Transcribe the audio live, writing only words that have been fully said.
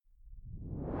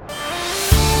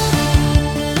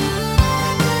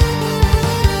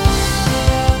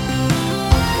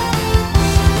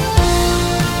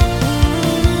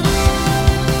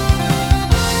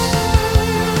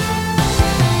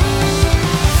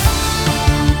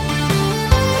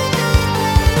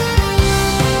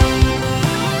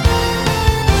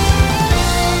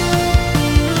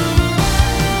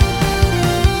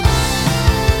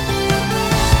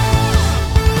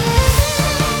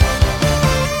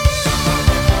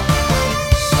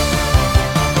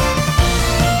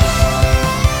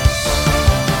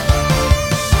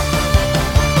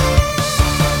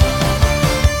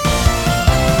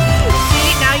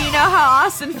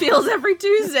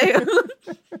Sailor Moon.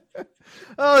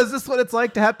 Oh, is this what it's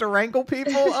like to have to wrangle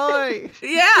people? Oi.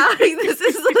 Yeah, this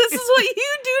is what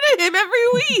you do to him every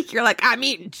week. You're like, I'm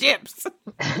eating chips.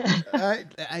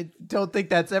 I don't think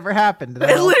that's ever happened.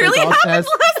 It literally happened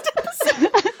last episode.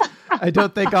 I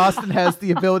don't think Austin has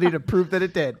the ability to prove that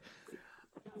it did.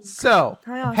 So,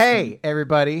 hey,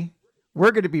 everybody.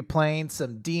 We're going to be playing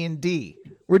some D&D.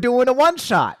 We're doing a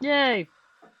one-shot. Yay.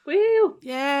 Woo.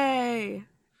 Yay.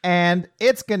 And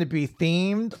it's going to be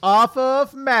themed off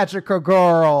of Magical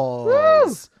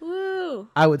Girls. Woo.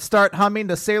 I would start humming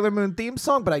the Sailor Moon theme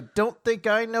song, but I don't think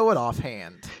I know it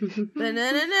offhand.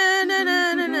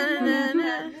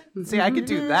 See, I could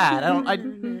do that. I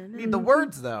need the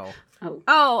words, though.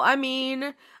 Oh, I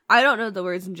mean, I don't know the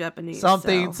words in Japanese.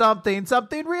 Something,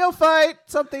 real fight.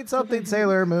 Something,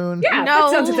 Sailor Moon. Yeah, No,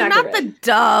 that sounds exactly not right. the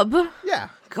dub. Yeah.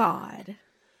 God.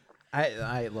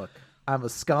 I look, I'm a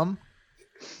scum.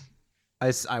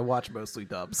 I watch mostly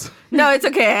dubs. No, it's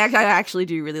okay. I actually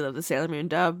do really love the Sailor Moon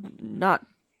dub.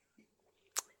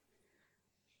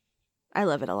 I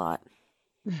love it a lot.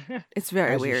 It's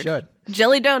very As weird. You should.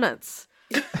 Jelly donuts.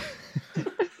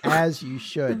 As you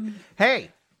should.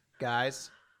 Hey, guys.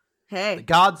 The Hey.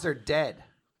 gods are dead.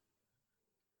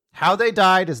 How they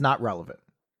died is not relevant.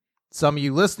 Some of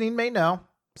you listening may know.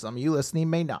 Some of you listening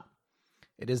may not.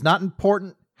 It is not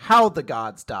important how the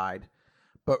gods died,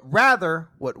 but rather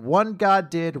what one god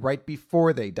did right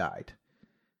before they died.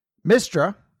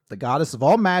 Mystra, the goddess of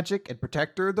all magic and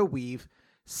protector of the weave,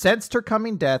 sensed her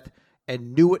coming death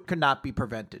and knew it could not be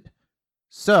prevented.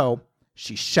 So,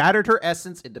 she shattered her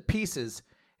essence into pieces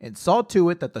and saw to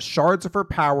it that the shards of her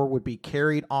power would be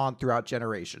carried on throughout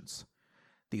generations.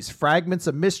 These fragments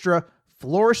of Mystra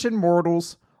flourish in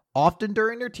mortals, often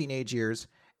during their teenage years,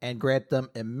 and grant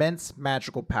them immense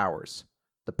magical powers.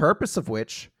 The purpose of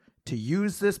which, to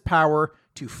use this power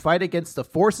to fight against the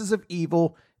forces of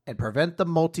evil and prevent the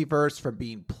multiverse from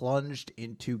being plunged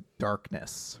into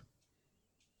darkness.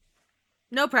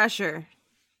 No pressure.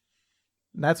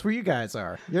 And that's where you guys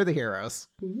are. You're the heroes.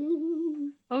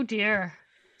 Oh dear.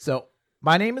 So,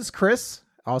 my name is Chris,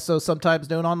 also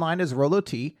sometimes known online as Rolo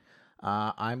T.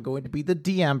 I'm going to be the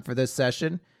DM for this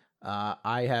session.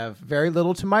 I have very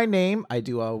little to my name. I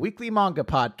do a weekly manga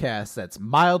podcast that's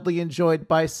mildly enjoyed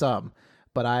by some,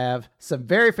 but I have some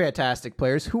very fantastic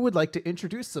players who would like to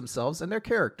introduce themselves and their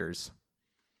characters.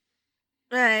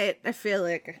 Right. I feel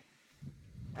like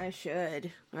I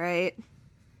should, right?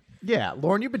 Yeah,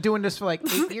 Lauren, you've been doing this for like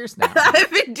 8 years now. I've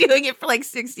been doing it for like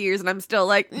 6 years and I'm still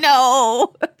like,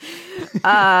 no.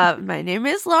 My name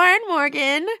is Lauren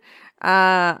Morgan.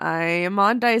 I am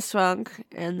on Dice Funk,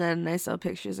 and then I sell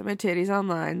pictures of my titties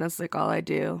online. That's like all I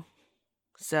do.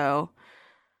 So,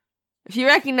 if you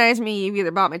recognize me, you've either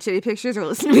bought my titty pictures or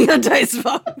listened to me on Dice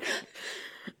Funk.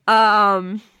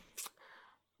 But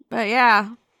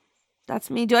yeah,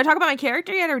 that's me. Do I talk about my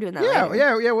character yet, or are we doing that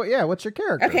later? Yeah. What's your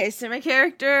character? Okay, so my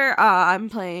character, I'm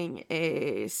playing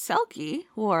a Selkie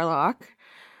warlock.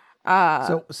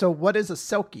 So what is a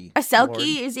Selkie? A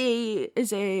Selkie Lauren?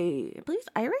 is a I believe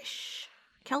Irish,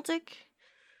 Celtic.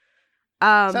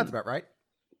 Sounds about right.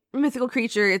 Mythical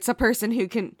creature. It's a person who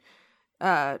can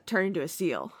turn into a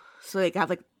seal. So they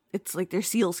have like, it's like their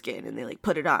seal skin, and they like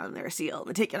put it on and they're a seal, and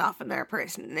they take it off and they're a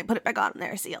person, and they put it back on and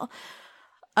they're a seal.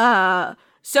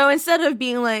 So instead of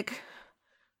being like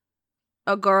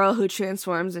a girl who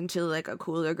transforms into like a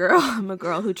cooler girl, I'm a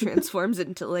girl who transforms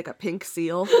into like a pink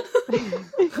seal.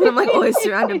 I'm like always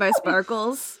surrounded by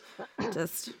sparkles,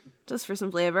 just for some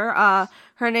flavor.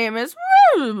 Her name is,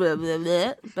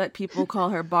 but people call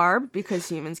her Barb because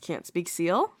humans can't speak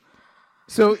seal.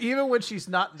 So even when she's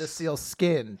not in the seal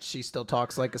skin, she still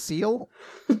talks like a seal?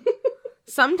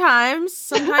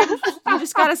 Sometimes you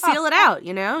just gotta seal it out,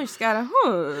 you know? You just gotta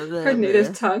Her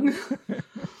native tongue.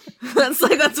 That's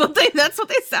what they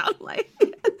sound like.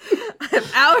 I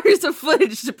have hours of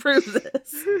footage to prove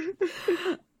this.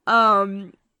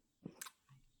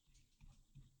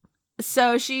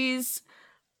 So she's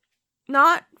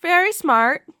not very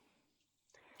smart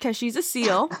because she's a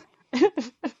seal.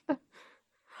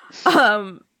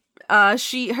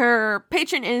 Her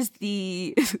patron is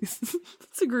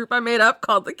it's a group I made up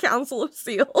called the Council of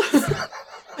Seals.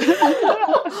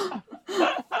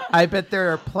 I bet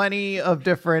there are plenty of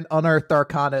different unearthed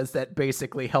arcanas that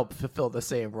basically help fulfill the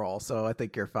same role, so I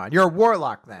think you're fine. You're a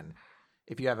warlock then,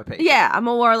 if you have a patron. Yeah, I'm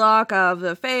a warlock of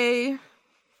the Fae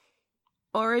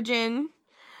origin,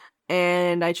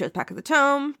 and I chose Pact of the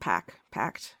Tome, Pact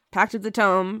of the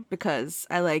Tome, because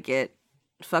I like it.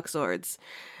 Fuck swords.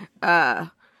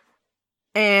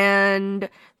 And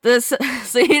this,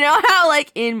 so you know how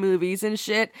like in movies and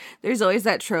shit, there's always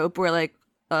that trope where like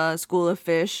a school of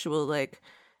fish will like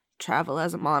travel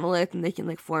as a monolith and they can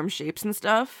like form shapes and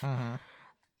stuff. Mm-hmm.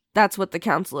 That's what the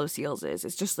Council of Seals is.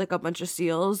 It's just like a bunch of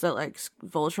seals that like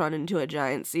Voltron into a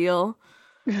giant seal.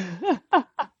 And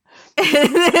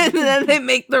then they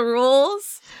make the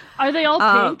rules. Are they all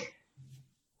pink?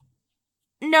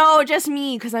 No, just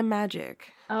me, because I'm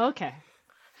magic. Oh, okay.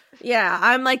 Yeah,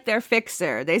 I'm like their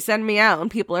fixer. They send me out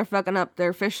and people are fucking up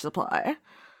their fish supply.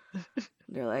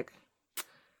 They're like,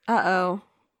 uh-oh,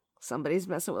 somebody's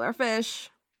messing with our fish.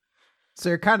 So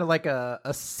you're kind of like a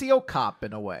seal cop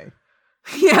in a way.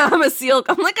 Yeah, I'm a seal.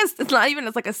 I'm like it's not even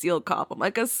as like a seal cop. I'm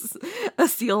like a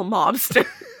seal mobster.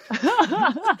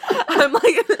 I'm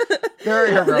like,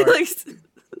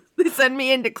 they send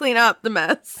me in to clean up the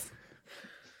mess.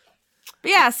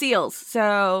 But yeah, seals.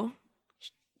 So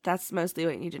that's mostly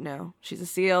what you need to know. She's a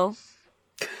seal.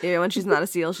 Even when she's not a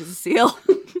seal, she's a seal.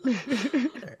 There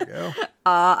you go.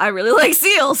 I really like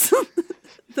seals.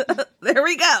 There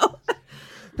we go.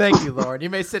 Thank you, Lauren. You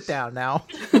may sit down now.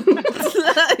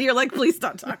 You're like, please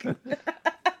stop talking.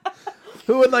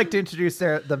 Who would like to introduce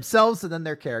themselves and then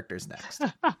their characters next?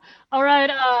 All right,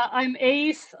 I'm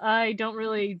Ace. I don't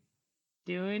really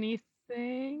do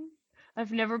anything.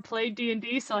 I've never played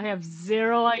D&D, so I have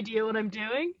zero idea what I'm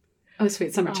doing. Oh,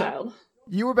 sweet summer child.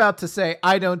 You were about to say,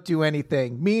 I don't do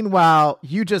anything. Meanwhile,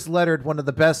 you just lettered one of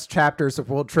the best chapters of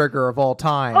World Trigger of all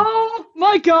time. Oh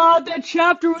my god, that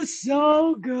chapter was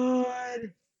so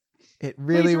good. It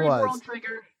really Please read was. World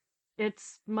Trigger.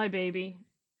 It's my baby.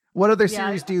 What other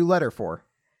series do you letter for?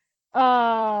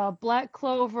 Black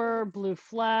Clover, Blue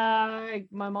Flag,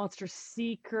 My Monster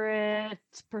Secret,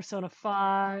 Persona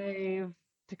 5,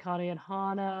 Takane and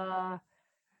Hana.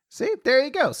 See, there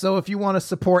you go. So if you want to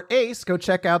support Ace, go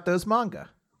check out those manga.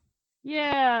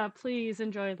 Yeah, please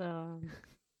enjoy them.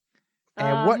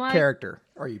 And what character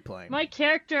are you playing? My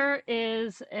character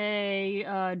is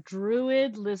a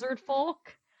druid lizard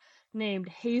folk named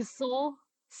Hazel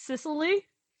Sicily.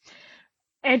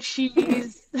 And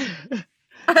she's...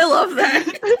 I love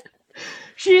that.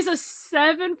 She's a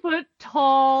 7-foot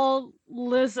tall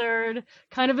lizard,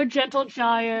 kind of a gentle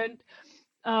giant,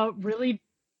 really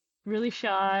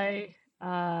shy.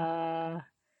 Yeah,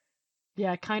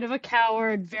 kind of a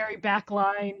coward, very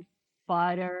backline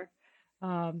fighter.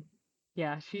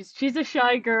 Yeah, she's a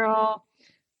shy girl.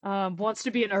 Wants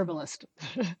to be an herbalist.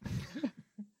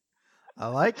 I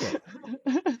like it.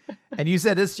 And you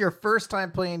said this is your first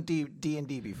time playing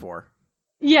D&D before.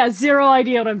 Yeah, zero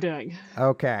idea what I'm doing.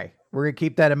 Okay. We're going to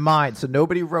keep that in mind, so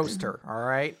nobody roast her, all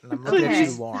right? And I'm looking at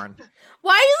you, Lauren.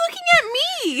 Why are you looking at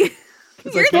me?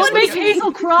 You're the Don't one make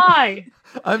Hazel cry.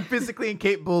 I'm physically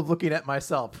incapable of looking at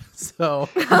myself, so...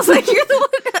 I was like, you're the one.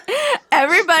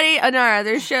 Everybody on our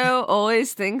other show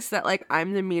always thinks that, like,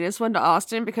 I'm the meanest one to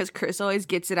Austin because Chris always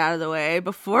gets it out of the way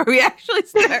before we actually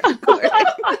start recording.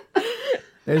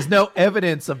 There's no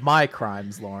evidence of my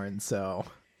crimes, Lauren, so...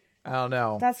 I don't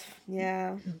know.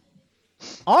 Yeah.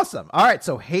 Awesome. All right,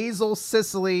 so Hazel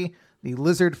Sicily, the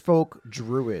lizard folk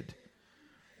druid.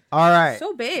 All right.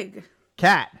 So big.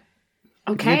 Kat.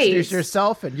 Okay. Introduce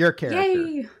yourself and your character.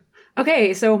 Yay.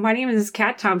 Okay, so my name is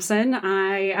Kat Thompson.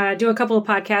 I do a couple of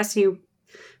podcasts you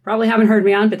probably haven't heard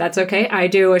me on, but that's okay. I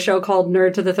do a show called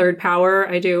Nerd to the Third Power.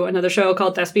 I do another show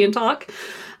called Thespian Talk.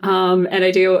 And I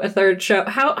do a third show.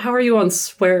 How are you on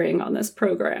swearing on this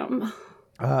program?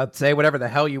 Say whatever the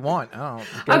hell you want. Go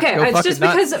it's just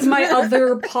nuts. because my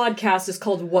other podcast is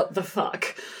called What the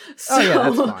Fuck. So, oh yeah,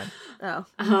 that's fine.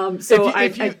 Oh. So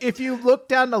if you look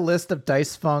down the list of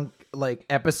Dice Funk like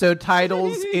episode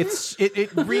titles,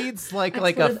 it reads like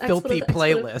a filthy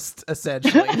playlist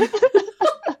essentially.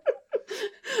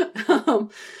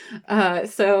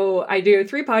 So I do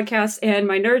 3 podcasts, and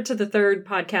my Nerd to the Third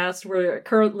podcast, we're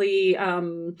currently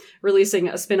releasing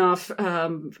a spin-off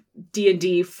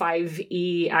D&D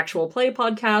 5e actual play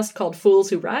podcast called Fools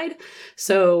Who Ride.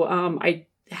 So I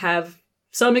have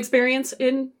some experience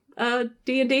in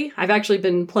D&D. I've actually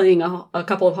been playing a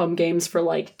couple of home games for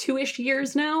like 2-ish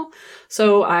years now,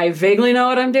 so I vaguely know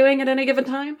what I'm doing at any given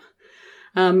time.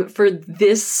 For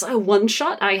this one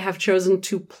shot, I have chosen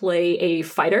to play a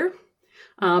fighter.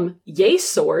 Yay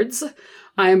swords.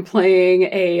 I'm playing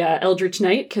a Eldritch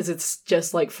Knight because it's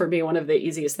just like for me one of the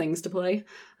easiest things to play.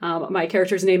 My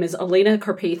character's name is Elena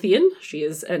Carpathian. She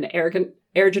is an Air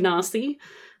Genasi,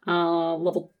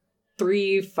 level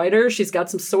 3 fighter. She's got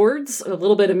some swords, a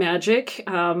little bit of magic.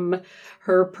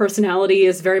 Her personality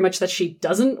is very much that she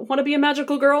doesn't want to be a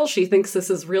magical girl. She thinks this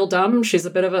is real dumb. She's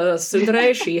a bit of a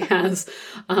tsundere. She has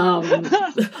 8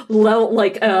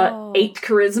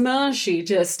 charisma. She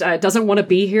just doesn't want to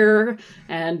be here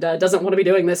and doesn't want to be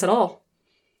doing this at all.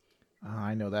 Oh,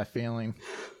 I know that feeling.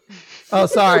 Oh,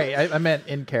 sorry. I meant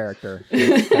in character.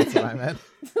 That's what I meant.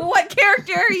 What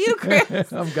character are you,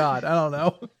 Chris? Oh, God. I don't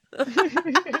know.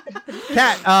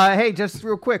 Kat, hey, just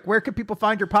real quick, where can people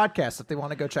find your podcast if they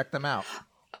want to go check them out?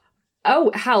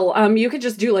 Oh, hell, you could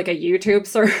just do like a YouTube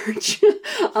search.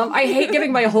 I hate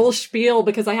giving my whole spiel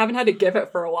because I haven't had to give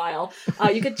it for a while.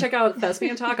 You could check out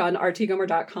Thespian Talk on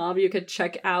rtgomer.com. You could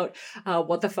check out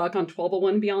What the Fuck on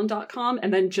 1201beyond.com,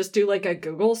 and then just do like a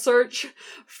Google search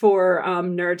for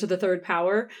Nerd to the Third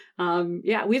Power.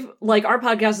 Yeah, our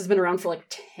podcast has been around for like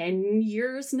 10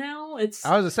 years now. I was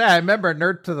gonna say, I remember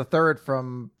Nerd to the Third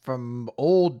from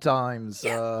old times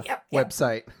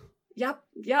website.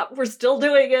 Yep, we're still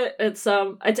doing it. It's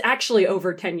actually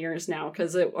over 10 years now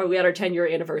because we had our 10-year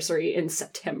anniversary in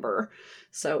September.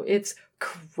 So it's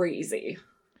crazy.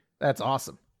 That's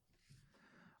awesome.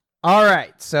 All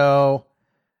right, so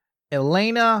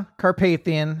Elena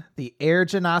Carpathian, the Air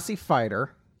Genasi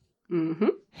fighter. Mm-hmm.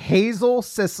 Hazel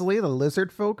Sicily, the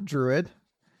lizard folk druid.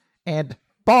 And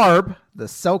Barb, the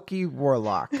Selkie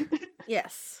warlock.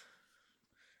 Yes.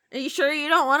 Are you sure you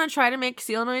don't want to try to make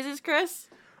seal noises, Chris?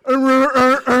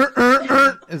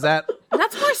 Is that?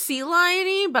 That's more sea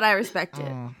lion-y, but I respect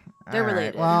it. They're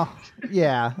related. Well,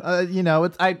 yeah.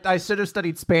 I should have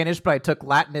studied Spanish, but I took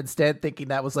Latin instead, thinking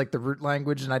that was like the root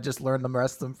language, and I just learned the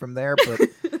rest of them from there, but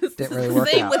didn't really work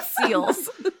Same out. with seals.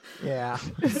 Yeah.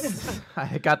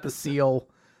 I got the seal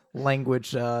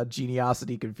language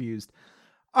genealogy confused.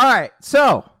 All right,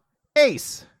 so,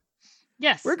 Ace.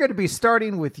 Yes. We're going to be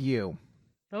starting with you.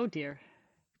 Oh, dear.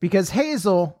 Because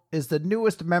Hazel is the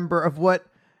newest member of what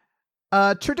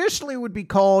traditionally would be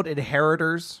called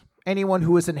inheritors. Anyone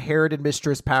who has inherited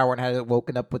mistress power and had it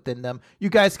woken up within them. You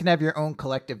guys can have your own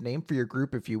collective name for your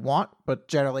group if you want, but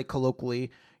generally,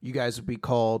 colloquially, you guys would be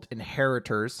called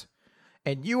inheritors.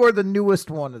 And you are the newest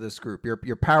one of this group.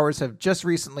 Your powers have just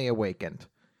recently awakened.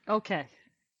 Okay.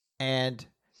 And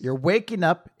you're waking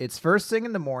up. It's first thing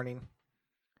in the morning.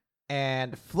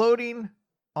 And floating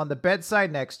on the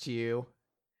bedside next to you,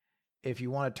 if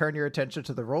you want to turn your attention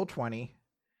to the Roll20,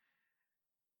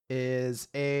 is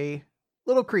a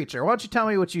little creature. Why don't you tell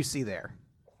me what you see there?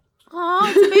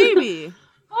 Aw, it's a baby.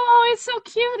 Oh, it's so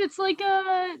cute. It's like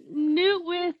a newt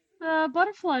with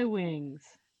butterfly wings.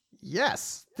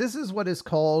 Yes, this is what is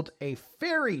called a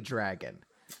fairy dragon.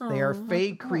 They are Aw.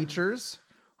 fey creatures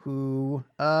who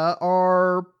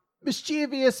are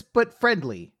mischievous but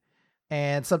friendly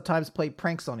and sometimes play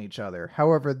pranks on each other.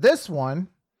 However, this one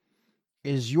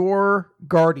is your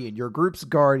guardian, your group's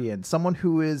guardian, someone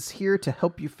who is here to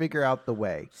help you figure out the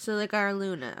way. So like our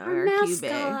Luna, Our our Cube.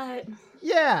 mascot.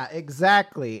 Yeah,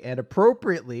 exactly. And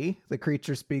appropriately, the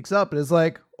creature speaks up and is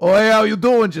like, "Oh, hey, how you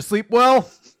doing? Did you sleep well?"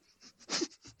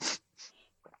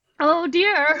 Oh,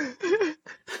 dear.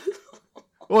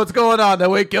 What's going on? Did I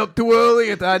wake you up too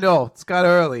early? I know, it's kind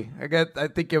of early. I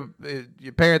think your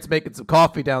parents making some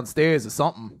coffee downstairs or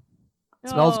something. It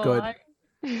smells Oh,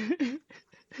 good.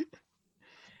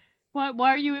 Why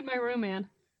are you in my room, man?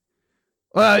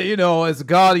 Well, as a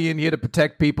guardian here to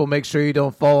protect people, make sure you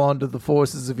don't fall under the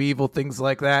forces of evil, things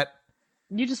like that.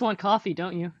 You just want coffee,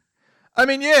 don't you?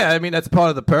 Yeah, that's part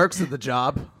of the perks of the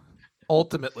job,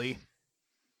 ultimately.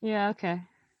 Yeah, okay.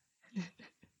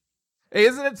 Hey,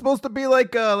 isn't it supposed to be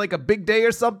like a big day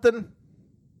or something?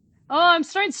 Oh, I'm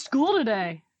starting school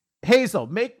today. Hazel,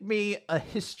 make me a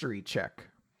history check.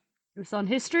 It's on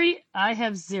history. I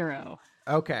have 0.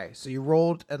 Okay, so you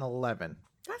rolled an 11.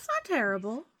 That's not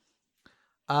terrible.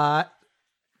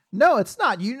 No, it's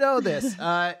not. You know this.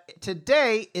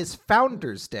 Today is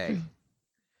Founders Day.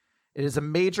 It is a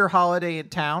major holiday in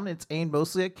town. It's aimed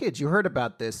mostly at kids. You heard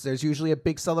about this. There's usually a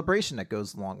big celebration that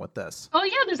goes along with this. Oh,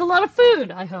 yeah, there's a lot of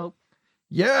food, I hope.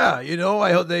 Yeah,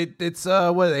 I hope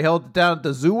they held it down at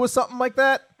the zoo or something like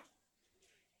that?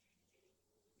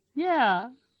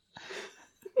 Yeah.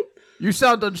 You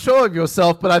sound unsure of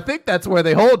yourself, but I think that's where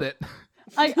they hold it.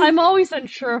 I'm always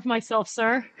unsure of myself,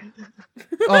 sir.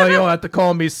 Oh, you don't have to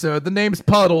call me sir. The name's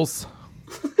Puddles.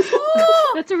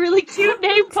 That's a really cute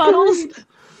name, Puddles.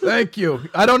 Thank you.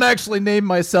 I don't actually name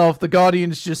myself. The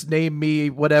Guardians just name me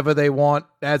whatever they want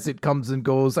as it comes and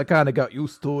goes. I kind of got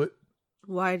used to it.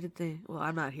 Why did they? Well,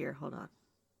 I'm not here. Hold on.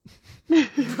 I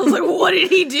was like, what did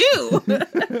he do?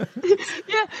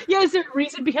 Yeah. Is there a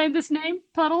reason behind this name,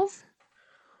 Puddles?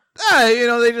 They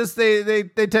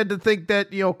tend to think that,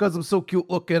 because I'm so cute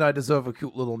looking, I deserve a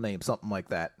cute little name, something like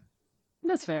that.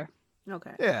 That's fair.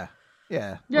 Okay. Yeah.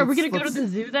 Yeah, we're gonna go to the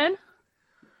zoo then?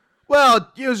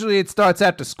 Well, usually it starts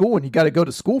after school, and you got to go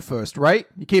to school first, right?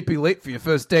 You can't be late for your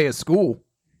first day of school.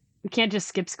 We can't just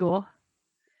skip school.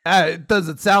 It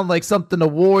doesn't sound like something a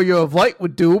warrior of light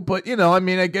would do, but,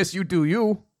 I guess you do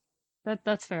you.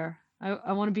 That's fair.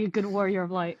 I want to be a good warrior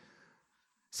of light.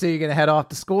 So you're gonna head off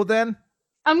to school then?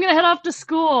 I'm gonna head off to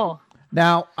school.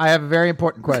 Now I have a very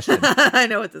important question. I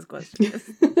know what this question is.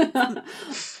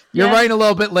 You're Yes. running a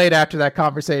little bit late after that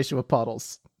conversation with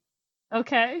Puddles.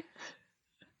 Okay.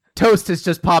 Toast has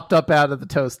just popped up out of the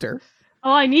toaster.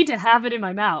 Oh, I need to have it in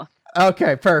my mouth.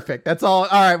 Okay, perfect. That's all. All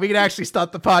right, we can actually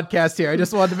stop the podcast here. I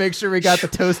just wanted to make sure we got the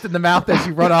toast in the mouth as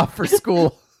you run off for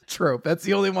school trope. That's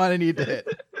the only one I need to hit.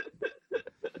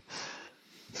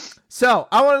 So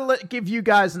I want to give you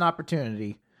guys an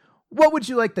opportunity. What would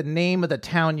you like the name of the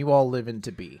town you all live in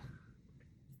to be?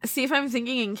 See, if I'm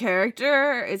thinking in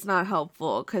character, it's not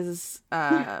helpful because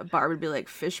Barb would be like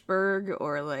Fishburg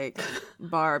or like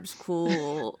Barb's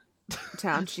cool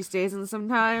town she stays in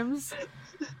sometimes.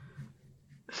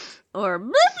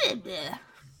 Or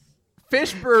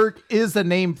Fishburg is a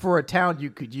name for a town you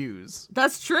could use.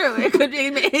 that's true. It could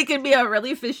be a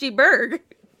really fishy burg.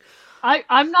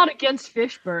 I'm not against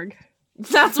Fishburg.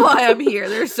 That's why I'm here.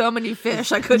 There's so many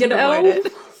fish. I couldn't avoid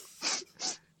it.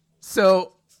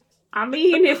 So, I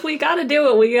mean, if we gotta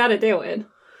do it, we gotta do it.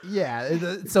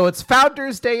 yeah. So it's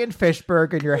Founders Day in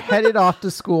Fishburg, and you're headed off to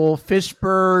school.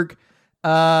 Fishburg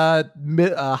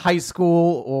High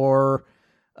School or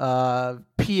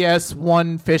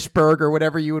PS1 Fishburg or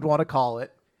whatever you would want to call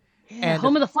it. Yeah,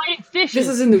 home of the fighting fishes. This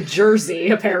is in New Jersey,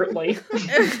 apparently.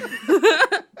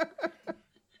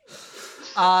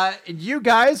 You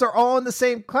guys are all in the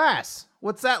same class.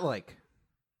 What's that like?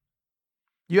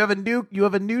 You have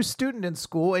a new student in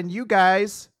school, and you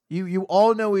guys, you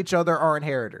all know each other, are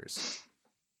inheritors.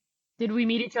 Did we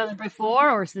meet each other before,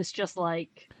 or is this just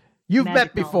like You've met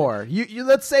magic before. You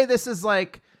let's say this is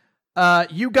like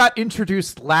you got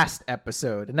introduced last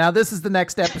episode, and now this is the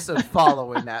next episode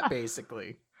following that,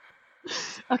 basically.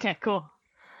 Okay, cool.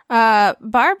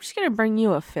 Barb's gonna bring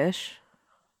you a fish.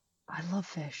 I love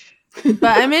fish. But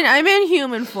I'm in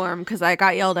human form because I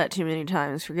got yelled at too many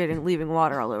times for leaving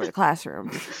water all over the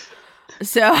classroom.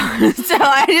 So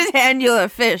I just hand you a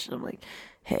fish. I'm like,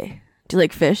 hey, do you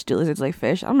like fish? Do lizards like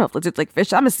fish? I don't know if lizards like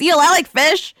fish. I'm a seal. I like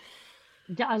fish.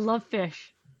 Yeah, I love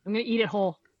fish. I'm gonna eat it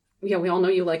whole. Yeah, we all know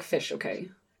you like fish, okay?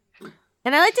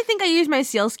 And I like to think I use my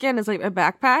seal skin as like a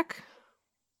backpack.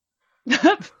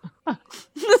 So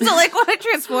like when I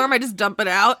transform, I just dump it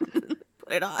out,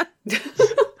 put it on.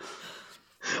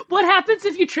 What happens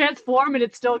if you transform and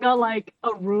it's still got like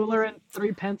a ruler and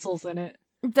 3 pencils in it?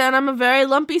 Then I'm a very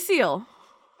lumpy seal.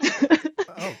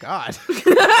 Oh God!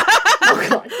 Oh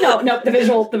god. No, the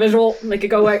visual, make it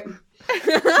go away.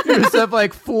 You just have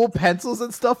like full pencils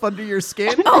and stuff under your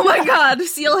skin. Oh my God,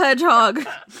 seal hedgehog.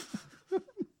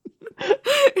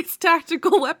 It's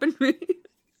tactical weaponry.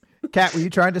 Kat, were you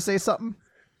trying to say something?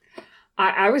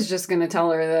 I was just gonna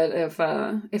tell her that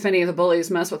if any of the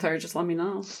bullies mess with her, just let me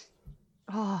know.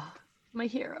 Oh, my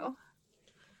hero.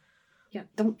 Yeah,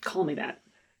 don't call me that.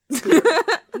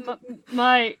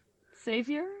 My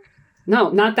savior? No,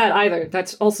 not that either.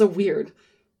 That's also weird.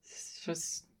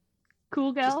 Just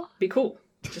Cool gal? be cool.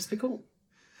 Just be cool.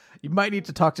 You might need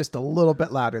to talk just a little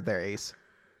bit louder there, Ace.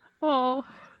 Oh.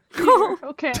 Dear.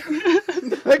 Okay.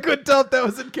 I couldn't tell if that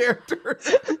was in character.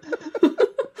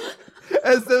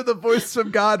 As though the voice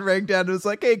from God rang down and was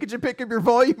like, hey, could you pick up your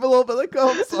volume a little bit? Like,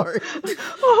 oh, I'm sorry.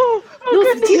 Oh, No,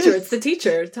 it's the teacher. It's the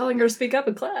teacher telling her to speak up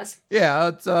in class. Yeah,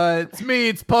 it's me,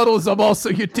 it's Puddles. I'm also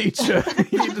your teacher.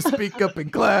 You need to speak up in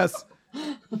class.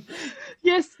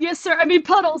 yes, sir. I mean,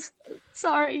 Puddles.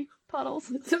 Sorry, Puddles.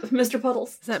 Mr.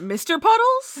 Puddles. Is that Mr.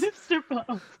 Puddles? Mr.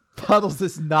 Puddles. Puddles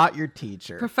is not your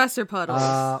teacher. Professor Puddles.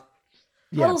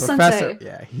 Yeah, Puddles professor. Sensei.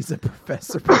 Yeah, he's a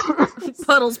professor.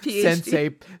 Puddles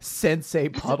PhD. Sensei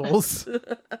Puddles.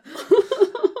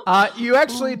 You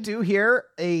actually do hear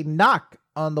a knock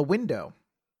on the window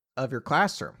of your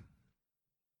classroom.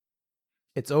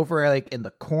 It's over like in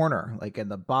the corner, like in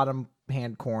the bottom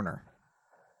hand corner.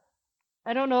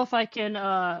 I don't know if I can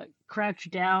crouch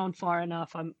down far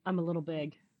enough. I'm a little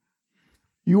big.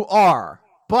 You are,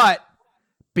 but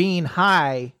being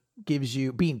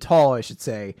tall, I should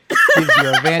say, gives you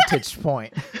a vantage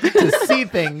point to see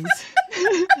things.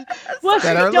 Well,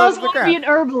 That are she does low to the want to be an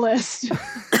herbalist. Yeah,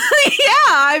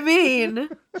 I mean.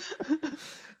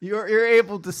 You're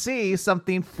able to see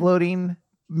something floating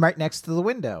right next to the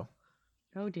window.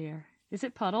 Oh dear. Is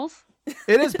it Puddles?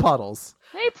 It is Puddles.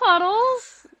 Hey,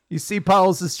 Puddles. You see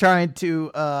Puddles is trying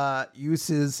to use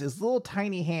his little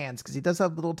tiny hands, because he does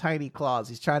have little tiny claws.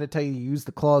 He's trying to tell you to use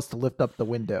the claws to lift up the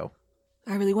window.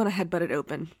 I really want to headbutt it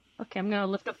open. Okay, I'm gonna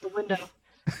lift up the window.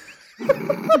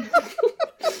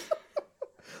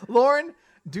 Lauren,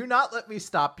 do not let me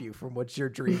stop you from what your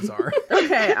dreams are.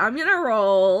 Okay, I'm gonna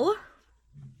roll.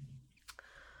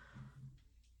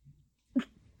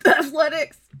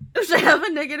 athletics, which I have a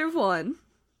 -1.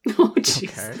 Oh,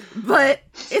 jeez. Okay. But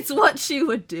it's what she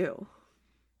would do.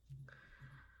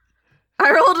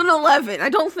 I rolled an 11. I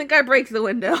don't think I break the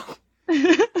window.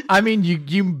 I mean,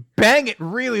 you bang it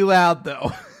really loud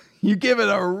though. You give it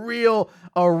a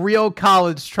real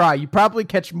college try. You probably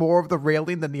catch more of the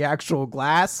railing than the actual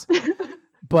glass,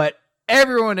 but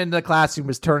everyone in the classroom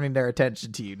is turning their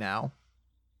attention to you now.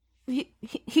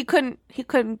 He couldn't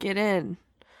get in,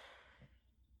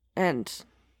 and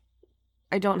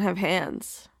I don't have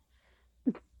hands.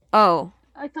 Oh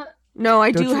I thought. no,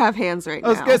 I Don't do you- have hands right I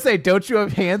was now. gonna say, don't you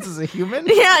have hands as a human?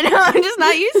 Yeah, no, I'm just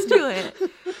not used to it.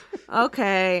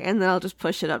 Okay, and then I'll just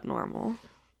push it up normal.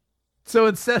 So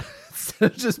instead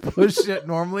of just pushing it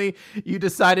normally, you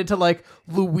decided to like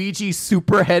Luigi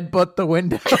super headbutt the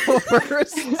window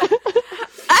first.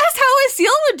 That's how a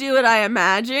seal would do it, I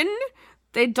imagine.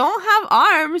 They don't have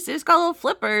arms, they just got little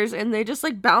flippers, and they just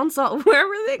like bounce out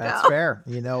wherever they That's go. fair.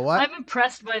 You know what? I'm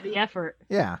impressed by the effort.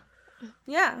 Yeah.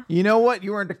 Yeah. You know what?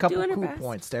 You earned a couple Doing her cool best.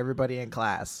 points to everybody in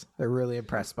class. They're really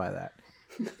impressed by that.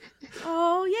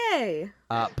 Oh, yay.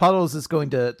 Puddles is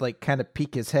going to like kind of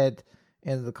peek his head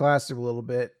into the classroom a little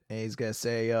bit, and he's gonna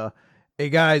say, "Hey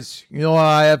guys, you know how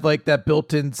I have like that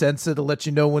built-in sensor to let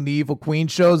you know when the evil queen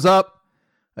shows up?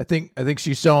 I think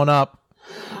she's showing up."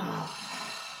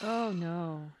 Oh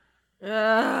no.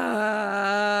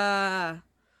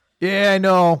 Yeah, I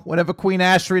know. Whenever Queen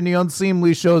Ashrin the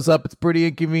Unseemly shows up, it's pretty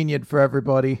inconvenient for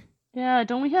everybody. Yeah,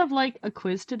 don't we have like a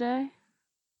quiz today?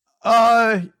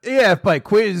 Yeah, if by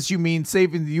quiz you mean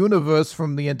saving the universe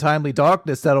from the untimely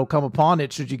darkness that'll come upon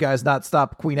it should you guys not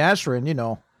stop Queen Ashrin, you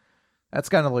know. That's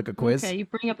kind of like a quiz. Okay, you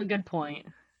bring up a good point.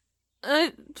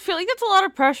 I feel like that's a lot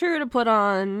of pressure to put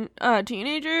on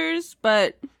teenagers,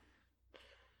 but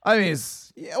I mean,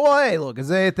 yeah, well, hey, look, is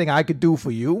there anything I could do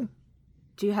for you?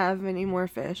 do you have any more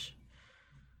fish?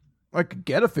 I could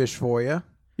get a fish for you.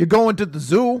 You're going to the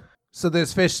zoo, so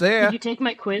there's fish there. Could you take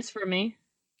my quiz for me?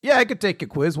 Yeah, I could take a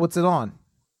quiz. What's it on?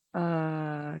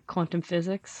 Quantum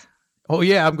physics. Oh,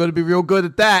 yeah, I'm going to be real good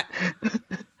at that.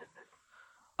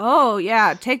 Oh,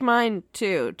 yeah, take mine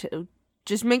too.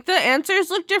 Just make the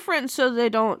answers look different so they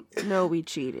don't know we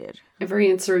cheated. Every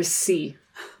answer is C.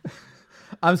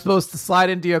 I'm supposed to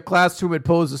slide into your classroom and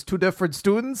pose as two different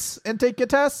students and take your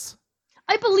tests?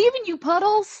 I believe in you,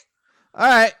 Puddles. All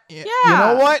right. You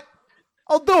know what?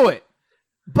 I'll do it.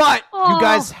 But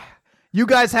Aw. you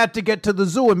guys have to get to the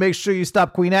zoo and make sure you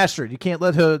stop Queen Ashrid. You can't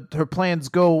let her plans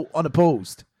go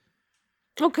unopposed.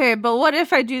 Okay, but what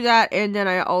if I do that and then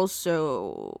I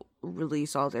also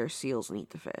release all their seals and eat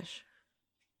the fish?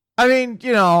 I mean,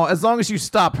 you know, as long as you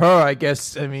stop her, I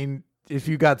guess. I mean, if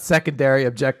you got secondary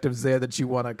objectives there that you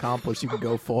want to accomplish, you can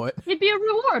go for it. It'd be a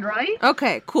reward, right?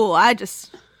 Okay, cool.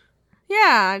 That's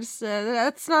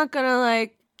not gonna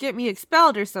like get me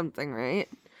expelled or something, right?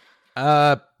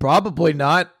 Probably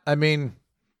not. I mean,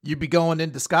 you'd be going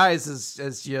in disguise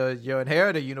as your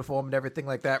inheritor uniform and everything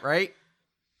like that, right?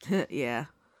 Yeah.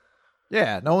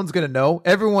 Yeah, no one's gonna know.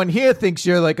 Everyone here thinks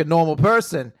you're like a normal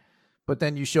person, but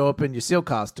then you show up in your seal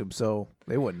costume, so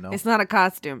they wouldn't know. It's not a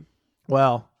costume.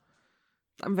 Well,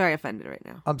 I'm very offended right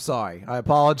now. I'm sorry. I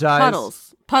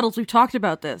apologize. Puddles, we've talked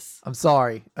about this. I'm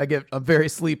sorry. I'm very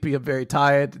sleepy. I'm very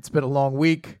tired. It's been a long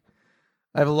week.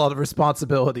 I have a lot of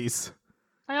responsibilities.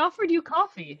 I offered you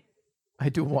coffee. I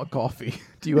do want coffee.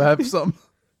 Do you have some?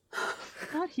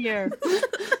 Not here.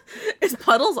 Is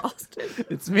Puddles Austin?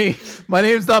 It's me. My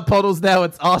name's not Puddles now.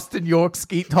 It's Austin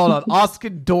Yorksky. Hold on.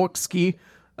 Austin Dorksky.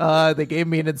 They gave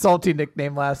me an insulting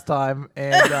nickname last time,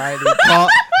 and I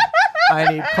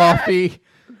need coffee,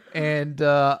 and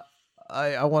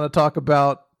I want to talk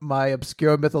about my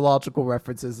obscure mythological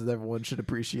references that everyone should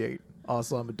appreciate.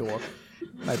 Also, I'm a dork.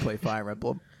 I play Fire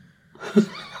Emblem.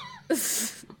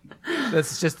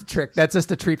 That's just a trick. That's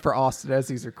just a treat for Austin as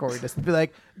he's recording this to be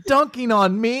like, dunking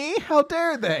on me? How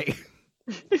dare they?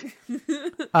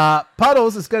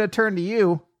 Puddles is going to turn to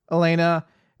you, Elena,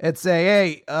 and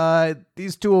say, hey,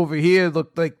 these two over here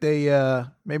look like they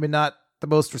maybe not the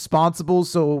most responsible,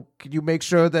 so can you make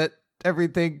sure that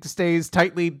everything stays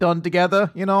tightly done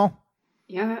together, you know?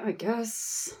 Yeah, I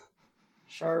guess.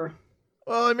 Sure.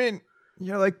 Well, I mean,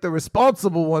 you're like the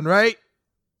responsible one, right?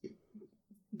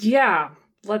 Yeah,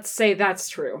 let's say that's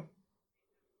true.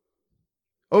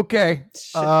 Okay.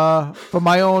 For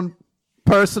my own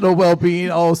personal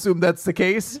well-being, I'll assume that's the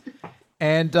case.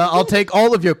 And I'll take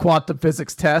all of your quantum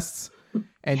physics tests.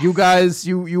 And you guys,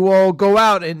 you all go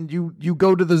out and you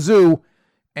go to the zoo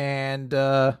and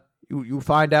you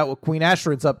find out what Queen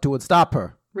Ashrid's up to and stop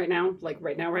her. Right now? Like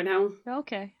right now?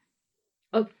 Okay.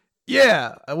 Oh,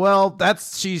 Yeah, well,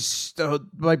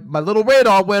 my little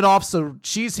radar went off, so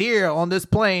she's here on this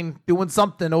plane doing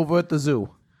something over at the zoo.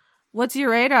 What's your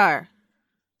radar?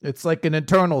 It's like an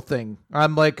internal thing.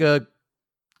 I'm like a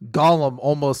golem,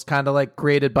 almost kind of like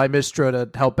created by Mistra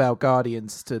to help out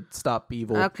Guardians to stop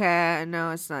evil. Okay,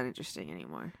 no, it's not interesting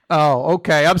anymore. Oh,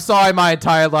 okay. I'm sorry my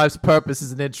entire life's purpose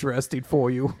isn't interesting for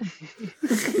you.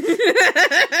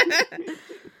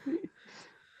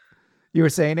 You were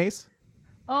saying, Ace?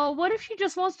 Oh, what if she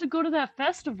just wants to go to that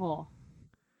festival?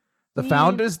 The Yeah.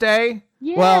 Founders Day?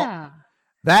 Yeah. Well,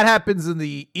 that happens in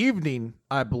the evening,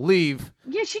 I believe.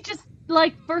 Yeah, she just,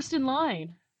 like, first in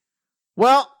line.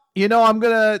 Well, I'm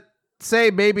going to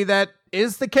say maybe that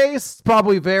is the case.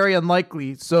 Probably very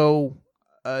unlikely. So,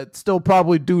 still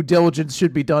probably due diligence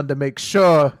should be done to make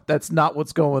sure that's not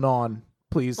what's going on.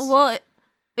 Please. Well,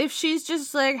 if she's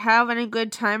just like having a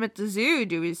good time at the zoo,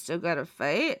 do we still gotta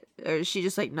fight? Or is she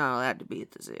just like not allowed to be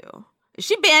at the zoo? Is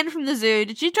she banned from the zoo?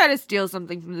 Did she try to steal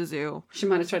something from the zoo? She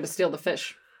might have tried to steal the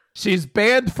fish. She's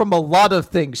banned from a lot of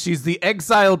things. She's the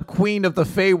exiled queen of the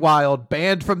Feywild,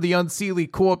 banned from the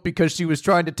Unseelie court because she was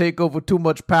trying to take over too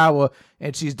much power,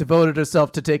 and she's devoted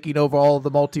herself to taking over all of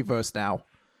the multiverse now.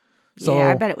 So,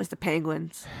 yeah, I bet it was the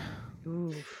penguins.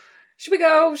 Ooh. Should we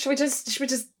go? Should we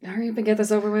just hurry up and get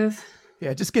this over with?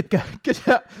 yeah, just get down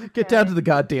to the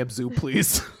goddamn zoo,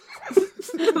 please.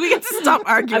 We get to stop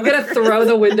arguing. I'm gonna throw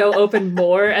the window open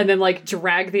more and then like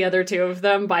drag the other two of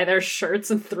them by their shirts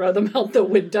and throw them out the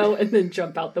window and then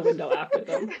jump out the window after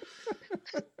them.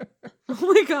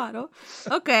 Oh my god. Oh,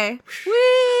 okay.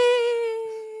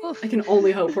 Whee! I can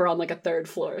only hope we're on like a third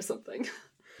floor or something.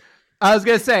 I was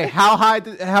gonna say, how high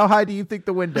do you think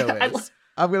the window I is?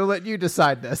 I'm gonna let you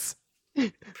decide this.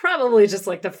 Probably just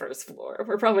like the first floor.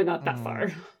 We're probably not that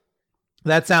far.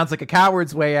 That sounds like a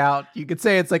coward's way out. You could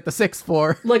say it's like the 6th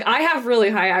floor. Like, I have really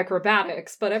high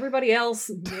acrobatics, but everybody else,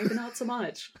 maybe not so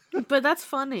much. But that's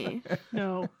funny.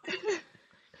 No.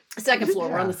 Second floor.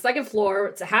 We're on the second floor.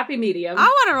 It's a happy medium. I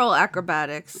want to roll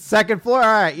acrobatics. 2nd floor.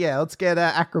 All right, yeah. Let's get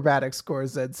acrobatic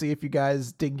scores then. See if you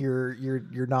guys ding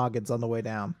your noggins on the way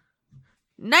down.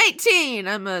 19.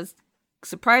 I'm a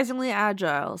surprisingly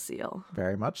agile seal.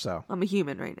 Very much so. I'm a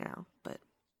human right now, but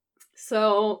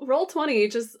So, roll 20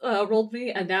 just rolled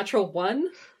me a natural 1.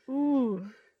 Ooh.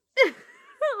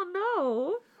 oh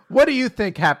no. What do you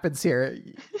think happens here?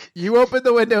 You open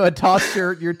the window and toss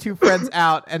your two friends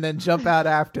out, and then jump out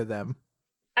after them.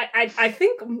 I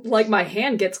think like my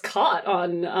hand gets caught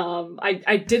on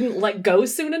I didn't let go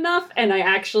soon enough and I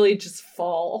actually just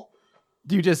fall.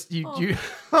 You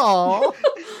oh.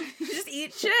 You just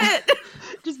eat shit.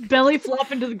 Just belly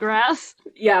flop into the grass.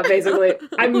 Yeah, basically.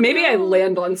 Maybe I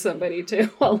land on somebody too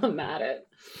while I'm at it.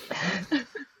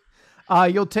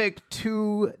 You'll take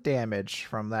 2 damage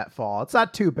from that fall. It's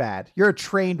not too bad. You're a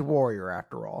trained warrior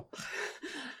after all.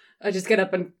 I just get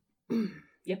up and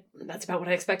yep, that's about what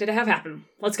I expected to have happen.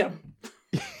 Let's go.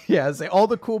 Yeah, say all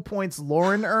the cool points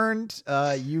Lauren earned,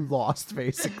 you lost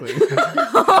basically.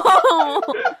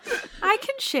 I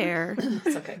can share.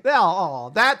 It's okay.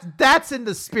 Oh, that's in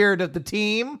the spirit of the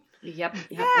team. Yep.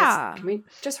 Yeah. Can we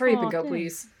just hurry up and go, thanks.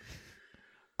 please?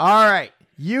 All right,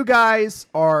 you guys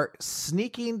are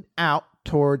sneaking out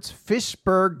towards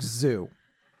Fishburg Zoo.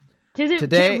 Could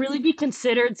Today- it really be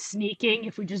considered sneaking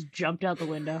if we just jumped out the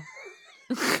window?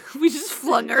 We just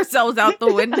flung ourselves out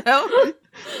the window.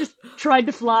 Just tried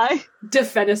to fly?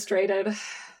 Defenestrated.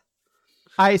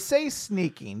 I say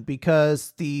sneaking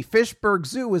because the Fishburg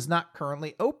Zoo is not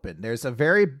currently open. There's a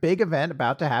very big event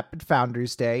about to happen,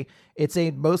 Founders Day. It's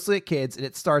aimed mostly at kids, and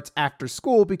it starts after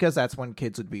school because that's when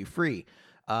kids would be free.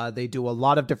 They do a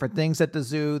lot of different things at the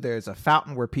zoo. There's a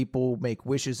fountain where people make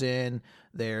wishes in.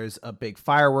 There's a big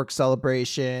fireworks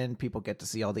celebration. People get to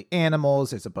see all the animals.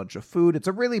 There's a bunch of food. It's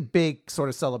a really big sort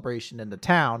of celebration in the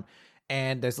town,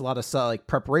 and there's a lot of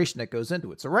preparation that goes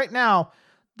into it. So right now,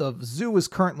 the zoo is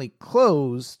currently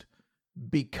closed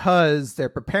because they're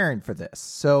preparing for this.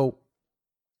 So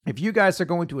if you guys are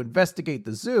going to investigate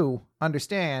the zoo,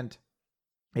 understand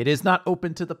it is not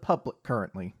open to the public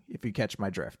currently, if you catch my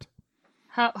drift.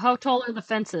 How tall are the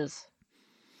fences?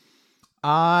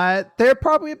 They're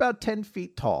probably about 10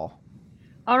 feet tall.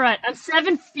 All right, I'm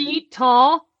 7 feet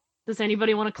tall. Does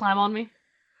anybody want to climb on me?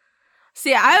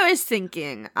 See, I was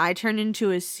thinking I turn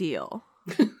into a seal.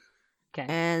 Okay.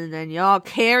 And then y'all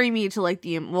carry me to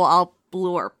I'll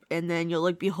blorp, and then you'll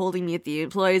be holding me at the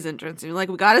employees entrance, and you're like,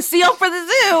 we got a seal for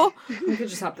the zoo! We could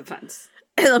just hop the fence.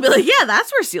 And they'll be like, yeah, that's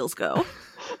where seals go.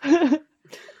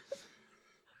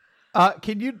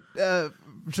 Can you,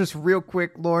 just real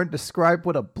quick, Lauren, describe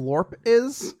what a blorp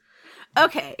is?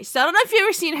 Okay, so I don't know if you've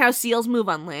ever seen how seals move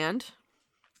on land.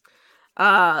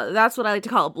 That's what I like to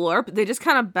call a blorp. They just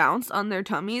kind of bounce on their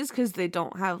tummies because they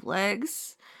don't have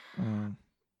legs. Mm.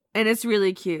 And it's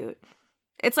really cute.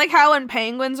 It's like how when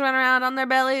penguins run around on their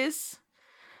bellies.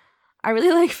 I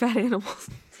really like fat animals.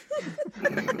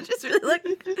 Just really like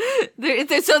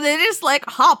so they just like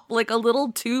hop like a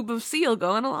little tube of seal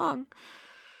going along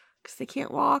because they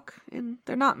can't walk and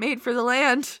they're not made for the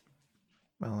land.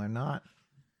 Well, they're not.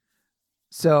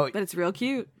 So, but it's real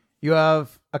cute. You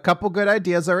have a couple good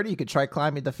ideas already. You could try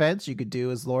climbing the fence. You could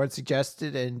do as Lauren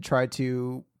suggested and try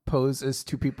to pose as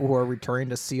two people who are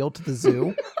returning a seal to the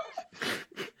zoo.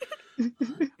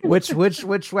 which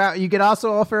wow, you could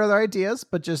also offer other ideas,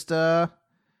 but just this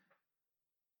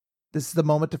is the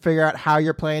moment to figure out how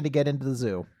you're planning to get into the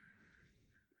zoo.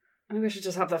 I think we should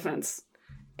just hop the fence.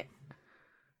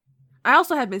 I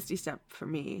also have Misty Step for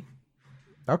me.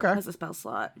 Okay. As a spell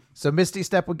slot. So Misty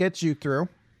Step will get you through.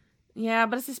 Yeah,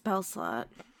 but it's a spell slot.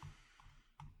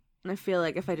 And I feel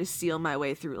like if I just seal my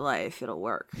way through life, it'll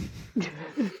work.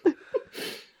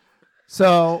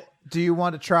 So, do you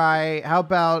want to try, how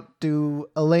about do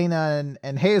Elena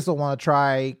and Hazel want to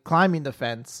try climbing the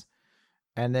fence?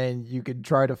 And then you could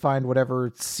try to find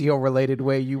whatever seal-related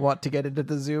way you want to get into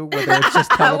the zoo, whether it's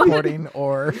just teleporting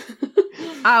or...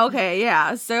 Okay,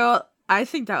 yeah. So I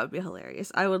think that would be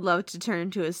hilarious. I would love to turn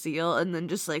into a seal and then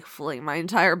just like fling my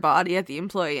entire body at the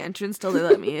employee entrance till they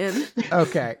let me in.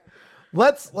 Okay.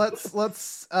 Let's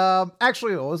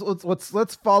actually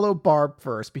let's follow Barb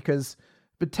first, because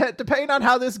depending on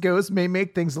how this goes may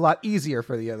make things a lot easier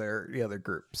for the other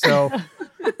group. So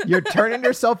you're turning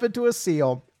yourself into a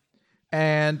seal,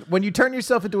 and when you turn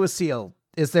yourself into a seal,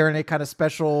 is there any kind of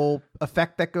special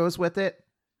effect that goes with it?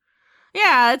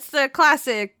 Yeah, it's the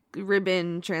classic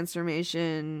ribbon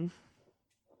transformation.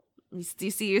 You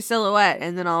see your silhouette,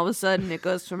 and then all of a sudden it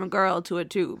goes from a girl to a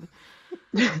tube.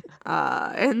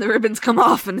 And the ribbons come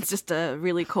off, and it's just a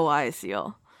really kawaii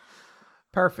seal.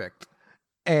 Perfect.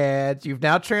 And you've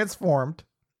now transformed,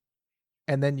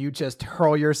 and then you just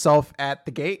hurl yourself at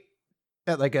the gate,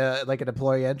 at like an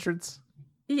employee entrance.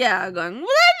 Yeah, going blah,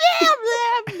 blah,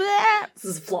 blah, blah. This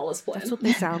is a flawless plan. That's what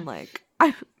they sound like.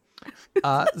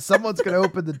 Someone's gonna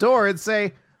open the door and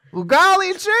say, "Well,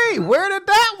 golly gee, where did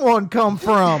that one come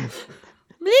from?"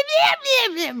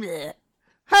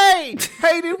 Hey,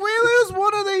 did we lose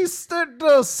one of these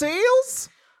seals?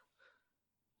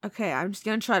 Okay, I'm just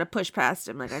gonna try to push past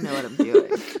him like I know what I'm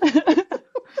doing.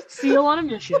 Seal on a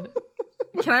mission.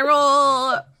 Can I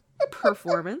roll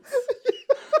performance?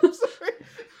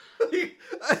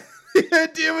 The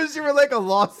idea was you were like a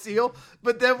lost seal,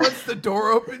 but then once the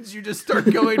door opens, you just start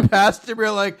going past him.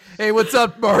 You're like, "Hey, what's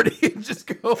up, Marty?" And just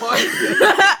go on.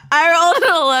 I rolled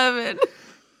an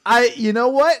 11. You know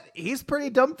what? He's pretty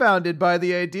dumbfounded by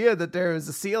the idea that there is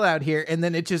a seal out here, and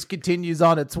then it just continues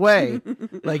on its way.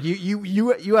 Like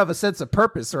you have a sense of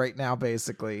purpose right now,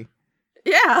 basically.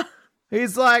 Yeah.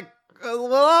 He's like,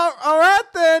 "Well, all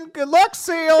right then. Good luck,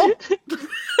 seal."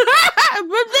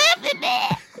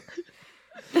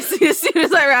 As soon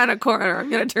as I round a corner, I'm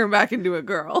gonna turn back into a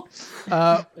girl.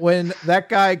 When that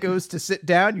guy goes to sit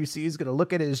down, you see he's gonna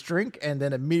look at his drink and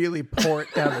then immediately pour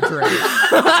it down the drain.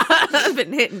 I've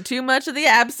been hitting too much of the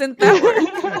absinthe that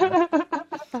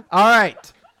work. All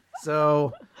right.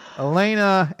 So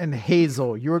Elena and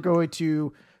Hazel, you are going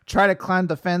to try to climb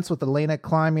the fence with Elena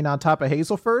climbing on top of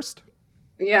Hazel first?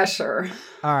 Yeah, sure.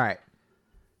 All right.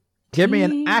 Give me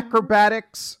an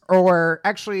acrobatics or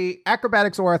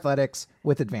athletics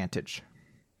with advantage.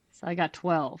 So I got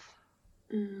 12.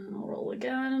 I'll roll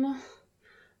again.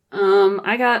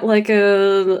 I got like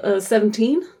a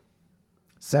 17.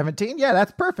 17? Yeah,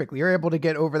 that's perfect. You're able to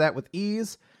get over that with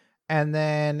ease. And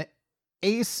then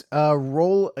Ace,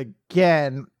 roll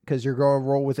again, because you're going to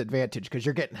roll with advantage, because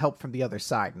you're getting help from the other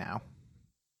side now.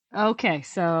 Okay,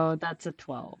 so that's a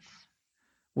 12.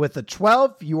 With a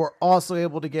 12, you are also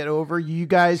able to get over. You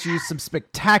guys use some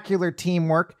spectacular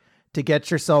teamwork to get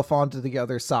yourself onto the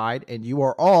other side, and you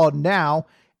are all now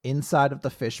inside of the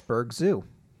Fishburg Zoo.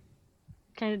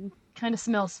 Kind of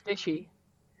smells fishy.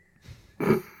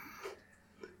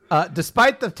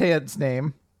 Despite the Ted's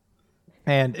name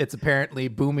and its apparently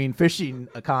booming fishing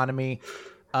economy,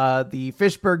 the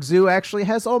Fishburg Zoo actually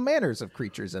has all manners of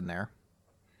creatures in there.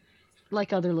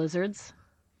 Like other lizards.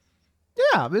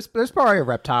 Yeah, there's probably a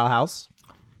reptile house.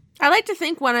 I like to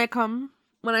think when I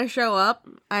show up,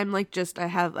 I'm like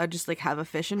I just have a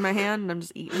fish in my hand and I'm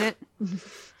just eating it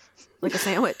like a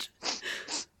sandwich,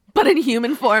 but in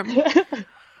human form.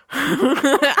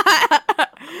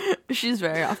 She's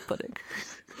very off-putting.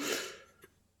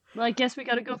 Well, I guess we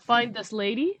gotta go find this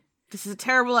lady. This is a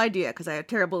terrible idea because I have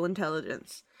terrible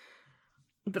intelligence.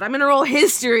 But I'm gonna roll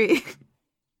history.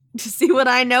 to see what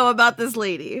I know about this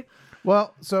lady.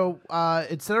 Well, so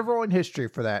instead of rolling history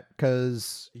for that,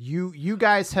 because you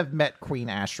guys have met Queen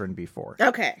Ashrin before.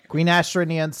 Okay. Queen Ashrin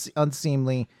the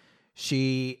Unseemly,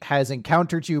 she has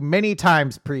encountered you many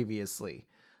times previously.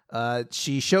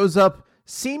 She shows up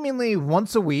seemingly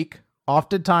once a week,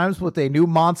 oftentimes with a new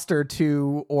monster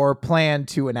to or plan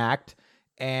to enact.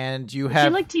 And you Is have she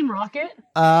like Team Rocket?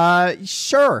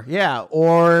 sure, yeah,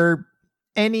 or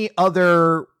any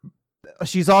other.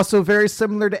 She's also very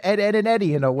similar to Ed, Ed, and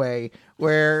Eddie in a way,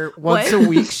 where once What? a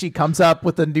week she comes up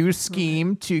with a new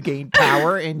scheme to gain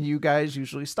power, and you guys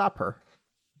usually stop her.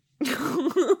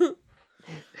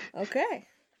 Okay.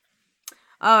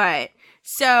 All right.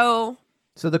 So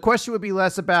So the question would be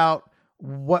less about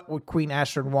what would Queen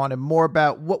Ashrin want, and more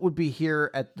about what would be here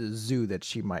at the zoo that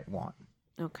she might want.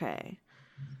 okay.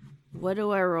 What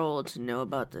do I roll to know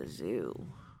about the zoo?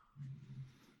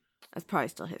 That's probably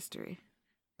still history.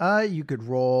 You could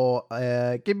roll.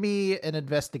 Give me an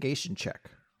investigation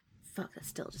check. Fuck, that's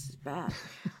still just as bad.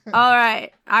 All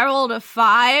right. I rolled a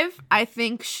 5. I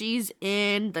think she's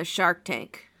in the Shark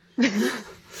Tank.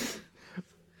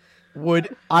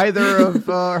 Would either of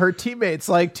her teammates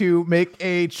like to make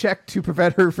a check to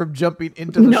prevent her from jumping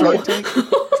into the Shark Tank?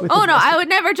 Oh, no. I would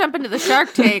never jump into the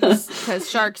Shark Tank because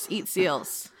sharks eat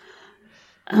seals.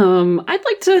 I'd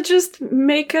like to just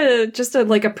make a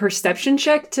perception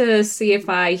check to see if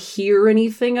I hear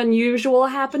anything unusual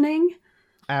happening.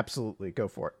 Absolutely, go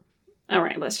for it. All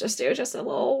right, let's just do just a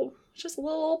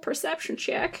little perception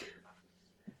check.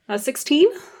 16.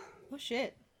 Oh,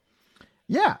 shit.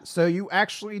 Yeah, so you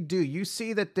actually do. You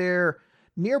see that they're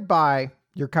nearby.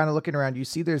 You're kind of looking around. You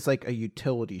see there's like a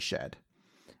utility shed.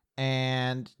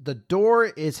 And the door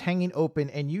is hanging open,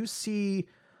 and you see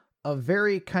a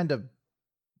very kind of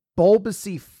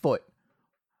bulbousy foot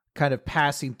kind of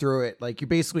passing through it. Like you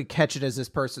basically catch it as this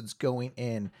person's going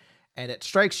in, and it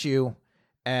strikes you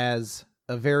as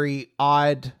a very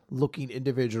odd looking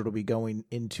individual to be going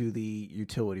into the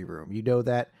utility room. You know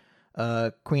that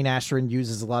Queen Ashrin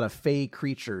uses a lot of fey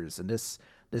creatures, and this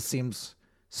seems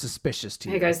suspicious to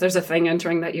you. Hey guys, there's a thing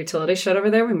entering that utility shed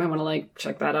over there. We might want to like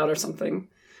check that out or something.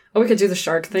 Oh, we could do the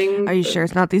shark thing. Are you sure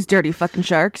it's not these dirty fucking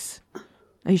sharks?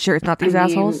 Are you sure it's not these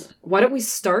assholes? Why don't we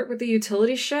start with the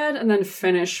utility shed and then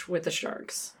finish with the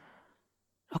sharks?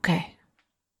 Okay.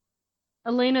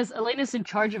 Elena's in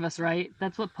charge of us, right?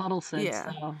 That's what Puddle said.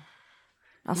 Yeah. So.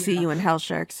 I'll see you in hell,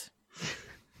 sharks.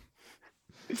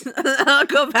 I'll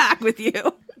go back with you.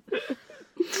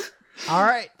 All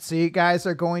right, so you guys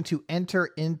are going to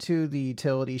enter into the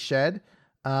utility shed,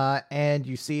 and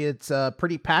you see it's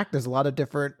pretty packed. There's a lot of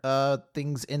different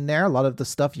things in there, a lot of the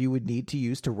stuff you would need to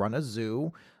use to run a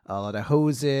zoo, a lot of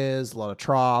hoses, a lot of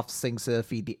troughs, things to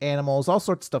feed the animals, all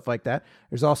sorts of stuff like that.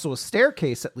 There's also a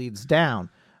staircase that leads down,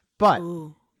 but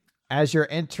Ooh. as you're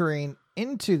entering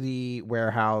into the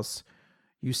warehouse,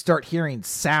 you start hearing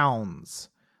sounds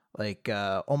like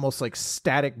almost like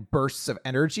static bursts of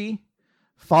energy,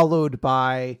 followed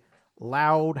by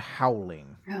loud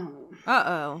howling. Oh.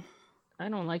 Uh-oh. I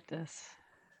don't like this.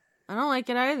 I don't like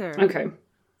it either. Okay.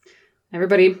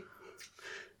 Everybody,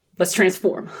 let's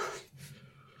transform.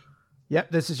 Yep,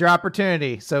 this is your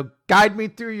opportunity. So guide me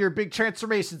through your big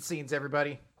transformation scenes,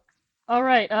 everybody. All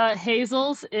right.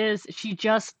 Hazel's is she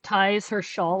just ties her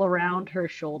shawl around her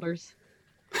shoulders.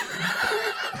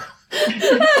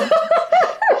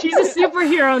 She's a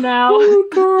superhero now. Oh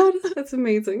god, that's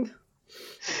amazing.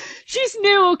 She's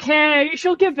new, okay?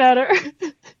 She'll get better.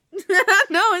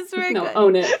 No, it's very No, good.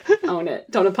 own it. Own it.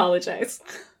 Don't apologize.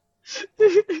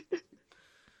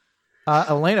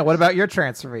 Elena, what about your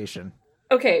transformation?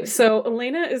 Okay, so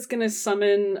Elena is gonna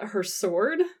summon her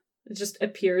sword. It just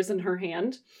appears in her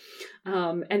hand.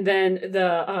 And then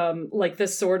the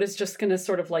sword is just gonna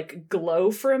sort of like glow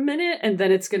for a minute, and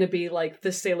then it's gonna be like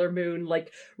the Sailor Moon,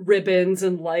 like ribbons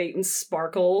and light and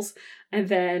sparkles. And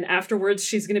then afterwards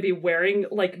she's gonna be wearing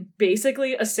like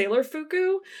basically a Sailor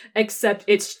Fuku, except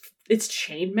it's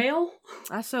chainmail.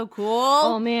 That's so cool.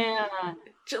 Oh man.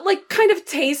 Like kind of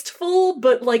tasteful,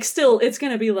 but like still it's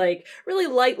gonna be like really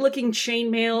light looking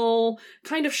chainmail,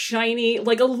 kind of shiny,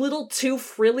 like a little too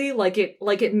frilly, like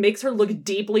it makes her look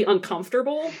deeply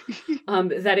uncomfortable.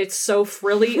 That it's so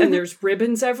frilly and there's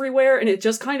ribbons everywhere and it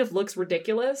just kind of looks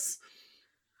ridiculous.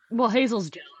 Well, Hazel's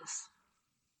jealous.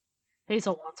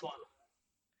 Hazel wants one.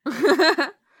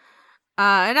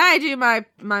 And I do my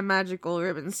magical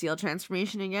ribbon seal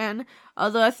transformation again.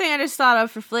 Although a thing I just thought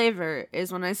of for flavor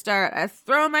is when I start, I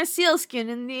throw my seal skin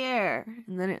in the air,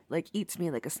 and then it like eats me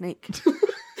like a snake.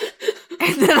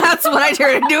 And then that's when I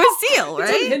turn into a seal,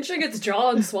 It's right? unhinging its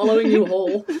jaw and swallowing you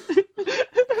whole.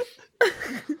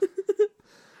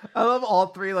 I love all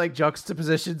three like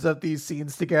juxtapositions of these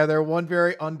scenes together. One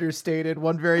very understated,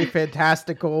 one very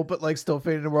fantastical, but like still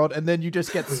fading in the world, and then you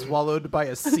just get swallowed by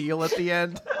a seal at the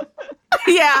end.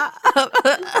 Yeah,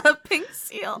 a pink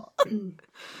seal.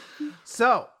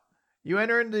 So you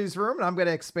enter into this room, and I'm going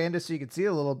to expand it so you can see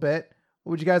a little bit.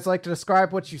 Would you guys like to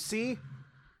describe what you see?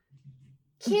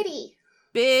 Kitty.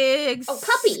 Big,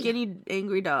 puppy. skinny,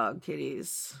 angry dog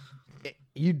kitties.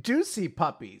 You do see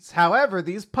puppies. However,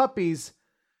 these puppies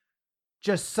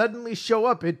just suddenly show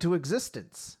up into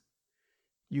existence.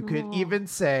 You could even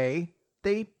say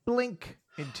they blink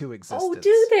into existence. Oh,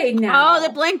 do they now? Oh, the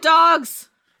blink dogs.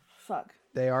 Fuck.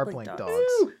 They are Blink blink dogs.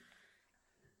 dogs.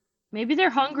 Maybe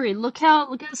they're hungry. Look how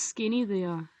skinny they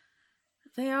are.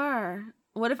 They are.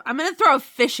 What if I'm gonna throw a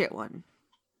fish at one?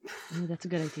 Ooh, that's a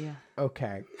good idea.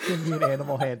 Okay. Give me an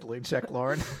animal handling check,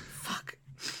 Lauren. Fuck.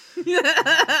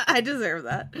 I deserve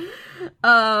that.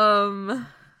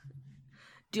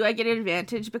 Do I get an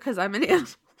advantage because I'm an animal?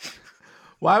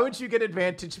 Why would you get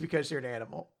advantage because you're an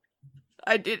animal?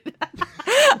 I did.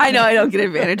 I know I don't get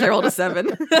advantage. I rolled a 7.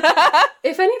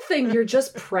 If anything, you're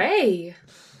just prey.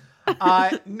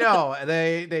 No,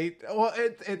 well,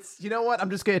 it's, you know what? I'm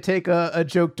just going to take a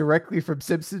joke directly from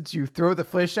Simpsons. You throw the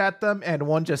fish at them and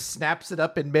one just snaps it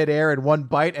up in midair in one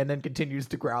bite and then continues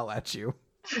to growl at you.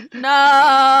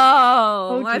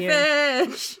 No, my dear.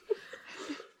 fish.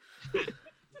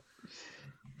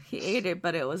 He ate it,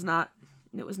 but it was not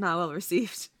well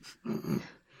received.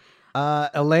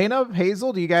 Elena,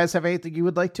 Hazel, do you guys have anything you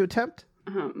would like to attempt?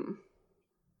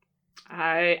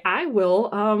 I will.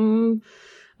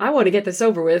 I want to get this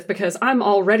over with because I'm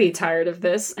already tired of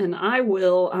this, and I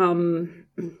will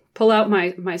pull out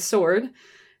my sword,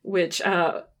 which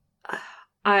I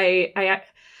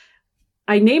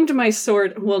named my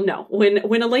sword. Well, no,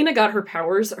 when Elena got her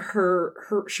powers,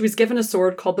 she was given a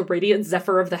sword called the Radiant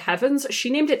Zephyr of the Heavens. She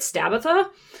named it Stabatha.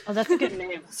 Oh, that's a good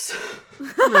name. So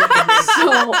That's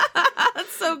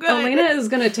so good. Elena is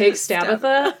going to take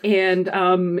Stabatha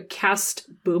and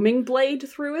cast Booming Blade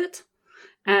through it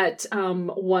at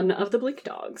one of the Blink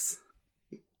dogs.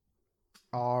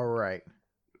 All right.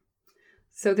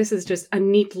 So this is just a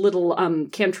neat little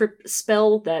cantrip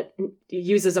spell that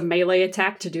uses a melee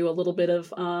attack to do a little bit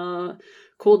of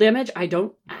cool damage. I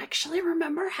don't actually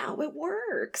remember how it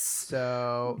works.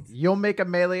 So you'll make a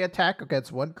melee attack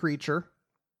against one creature.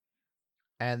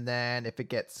 And then if it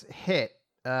gets hit,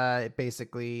 it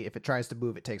basically, if it tries to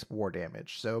move, it takes war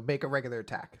damage. So make a regular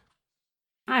attack.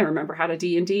 I remember how to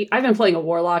D&D. I've been playing a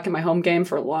warlock in my home game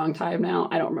for a long time now.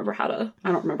 I don't remember how to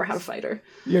fight her.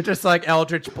 You're just like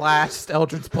Eldritch Blast,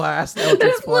 Eldritch Blast, Eldritch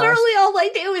That's Blast. literally all I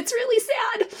do. It's really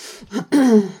sad.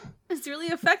 It's really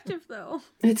effective, though.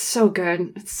 It's so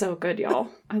good. It's so good, y'all.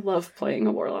 I love playing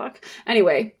a warlock.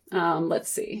 Anyway, let's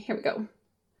see. Here we go.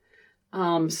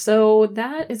 So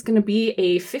that is going to be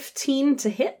a 15 to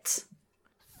hit.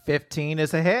 15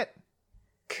 is a hit.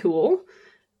 Cool.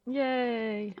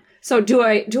 Yay. So do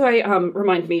I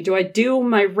remind me, do I do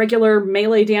my regular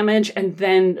melee damage and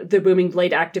then the booming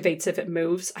blade activates if it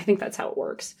moves? I think that's how it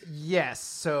works. Yes.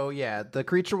 So yeah, the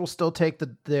creature will still take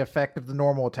the effect of the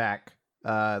normal attack.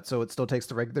 So it still takes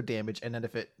the regular damage, and then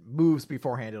if it moves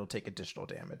beforehand, it'll take additional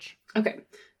damage. Okay.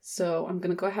 So I'm going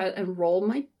to go ahead and roll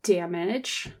my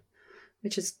damage,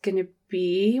 which is going to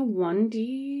be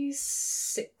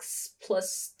 1d6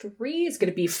 plus 3. It's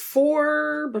going to be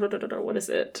 4. What is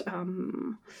it?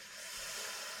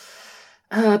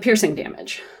 Piercing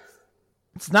damage.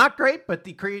 It's not great, but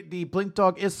the blink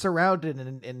dog is surrounded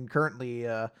and currently.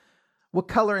 What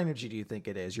color energy do you think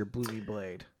it is? Your bluey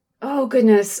blade. Oh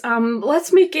goodness.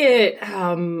 Let's make it.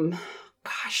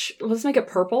 Let's make it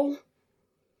purple.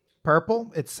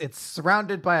 Purple. It's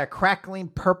surrounded by a crackling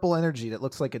purple energy that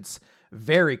looks like it's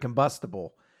very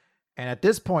combustible. And at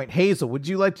this point, Hazel, would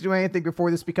you like to do anything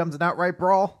before this becomes an outright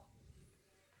brawl?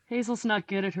 Hazel's not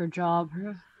good at her job.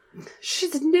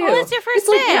 She's new. Oh, it's your first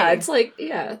day. It's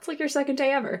like your second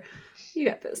day ever. You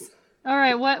got this. All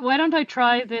right, why don't I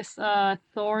try this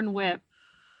Thorn Whip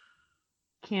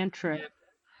cantrip?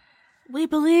 We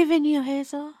believe in you,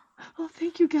 Hazel. Oh,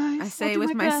 thank you guys. I say I'll do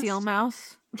with my best. seal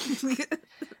mouse.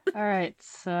 All right,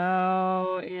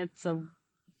 so it's a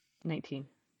 19.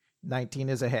 19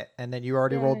 is a hit. And then you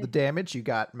already rolled Yay. the damage. You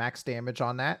got max damage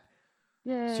on that.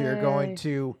 Yay. So you're going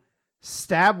to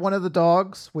stab one of the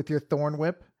dogs with your thorn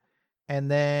whip.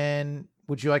 And then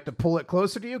would you like to pull it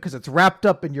closer to you? Because it's wrapped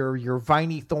up in your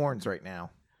viney thorns right now.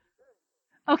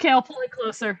 Okay, I'll pull it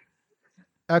closer.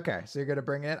 Okay, so you're going to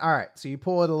bring it in. All right, so you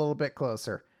pull it a little bit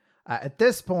closer. At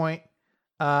this point,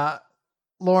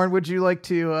 Lauren, would you like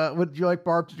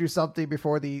Barb to do something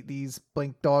before these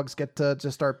blink dogs get to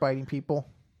just start biting people?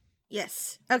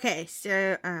 Yes. Okay,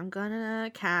 so I'm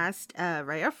gonna cast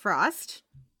Ray of Frost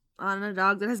on a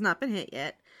dog that has not been hit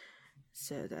yet.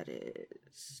 So that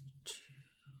is...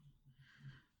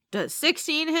 Does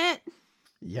 16 hit?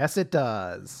 Yes, it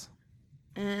does.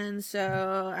 And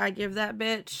so I give that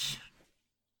bitch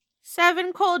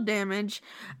 7 cold damage.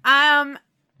 I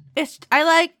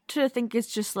like to think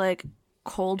it's just like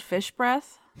cold fish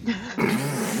breath.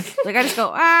 Like I just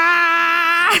go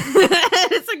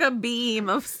it's like a beam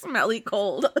of smelly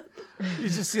cold. You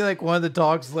just see like one of the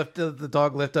dogs lift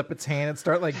up its hand and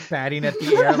start like batting at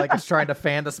the air like it's trying to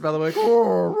fan the smell of like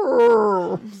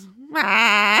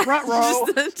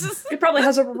Just- It probably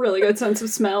has a really good sense of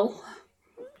smell.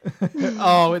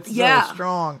 oh, it's Yeah. so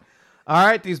strong. All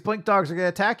right, these blink dogs are going to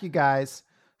attack you guys.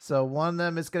 So one of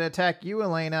them is going to attack you,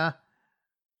 Elena.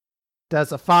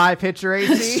 Does a 5 hit your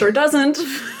AC? Sure doesn't.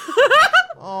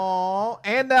 Oh,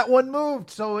 and that one moved.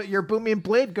 So your booming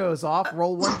blade goes off.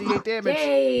 Roll 1d8 damage.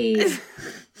 Yay!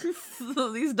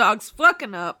 These dogs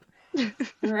fucking up. All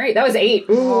right, that was 8.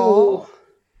 Ooh. Oh.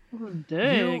 Oh,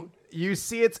 dang. You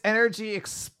see its energy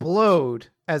explode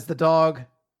as the dog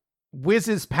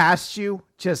whizzes past you,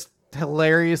 just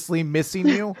hilariously missing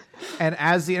you. And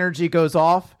as the energy goes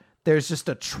off, there's just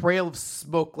a trail of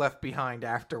smoke left behind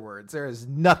afterwards. There is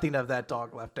nothing of that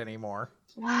dog left anymore.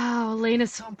 Wow,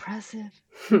 Elena's so impressive.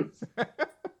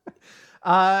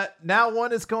 Now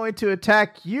one is going to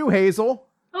attack you, Hazel.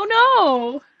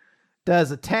 Oh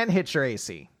Does a 10 hit your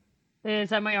AC? no! Is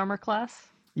that my armor class?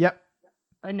 Yep.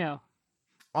 I know.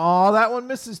 Oh, that one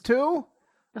misses too? All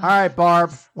right,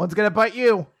 Barb. One's going to bite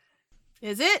you.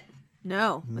 Is it?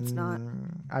 No, it's not.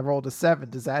 I rolled a 7.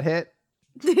 Does that hit?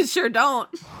 They sure don't.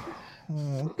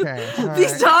 Okay. all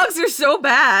These right. dogs are so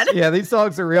bad. Yeah, these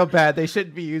dogs are real bad. They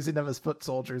shouldn't be using them as foot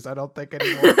soldiers, I don't think,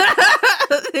 anymore.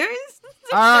 They're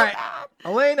All right,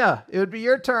 Elena, it would be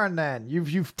your turn then.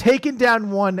 You've taken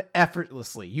down one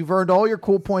effortlessly. You've earned all your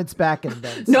cool points back and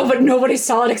then some. No, but nobody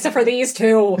saw it except for these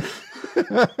two.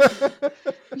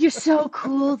 You're so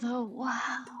cool, though.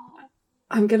 Wow.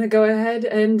 I'm gonna go ahead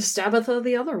and stab at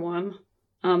the other one.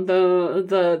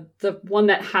 The one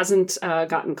that hasn't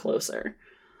gotten closer.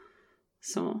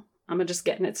 So I'm gonna just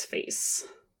get in its face.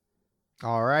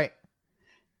 All right.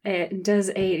 It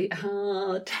does a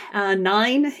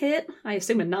 9 hit. I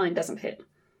assume a 9 doesn't hit.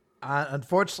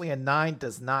 Unfortunately, a 9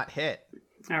 does not hit.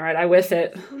 All right, I whiff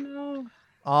it. Oh no.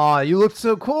 Oh, you looked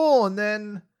so cool, and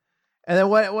then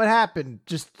what happened?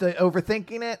 Just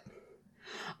overthinking it?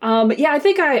 Yeah, I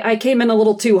think I came in a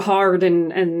little too hard,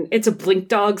 and it's a blink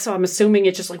dog, so I'm assuming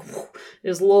it just like it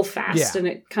was a little fast, Yeah. and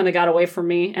it kind of got away from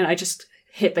me, and I just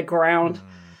hit the ground.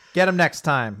 Get him next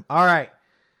time. All right,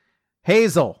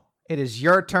 Hazel, it is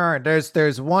your turn.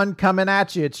 There's one coming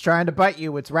at you. It's trying to bite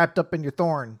you. It's wrapped up in your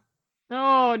thorn.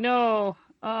 Oh no.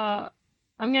 I'm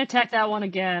gonna attack that one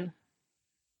again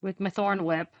with my thorn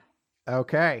whip.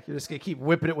 Okay, you're just gonna keep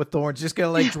whipping it with thorns. Just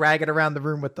gonna like drag it around the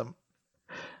room with them.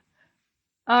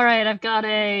 All right, I've got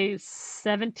a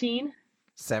 17.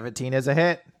 17 is a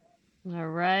hit. All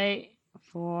right,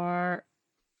 for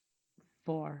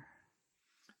 4.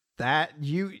 That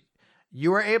you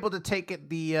were able to take it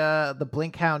the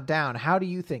blink hound down. How do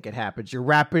you think it happens? You're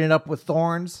wrapping it up with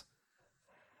thorns.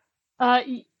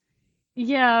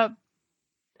 Yeah.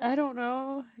 I don't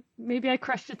know. Maybe I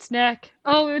crushed its neck.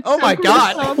 Oh, it's Oh so my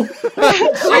God. gruesome.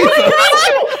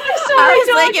 I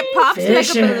was like, it pops like a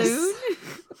Vicious. balloon.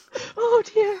 Oh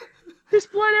dear. There's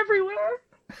blood everywhere.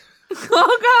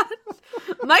 Oh God,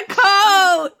 my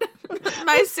coat,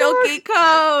 my silky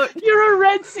coat. You're a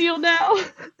red seal now.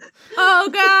 Oh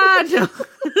God.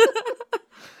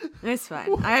 It's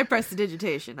fine. I have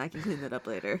prestidigitation. I can clean that up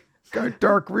later. Go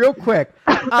dark real quick.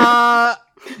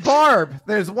 Barb,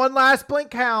 there's one last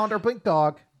blink hound or blink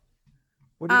dog.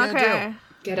 What are you gonna do?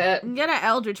 Get it? I'm gonna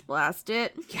Eldritch Blast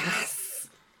it. Yes.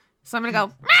 So I'm gonna go,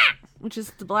 "Mah!" which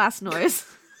is the blast noise.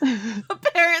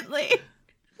 Apparently.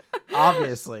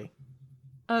 Obviously.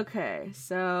 Okay,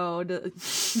 so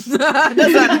does a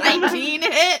 19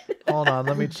 hit? Hold on,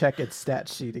 let me check its stat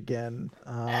sheet again.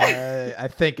 I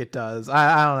think it does.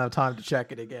 I don't have time to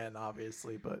check it again,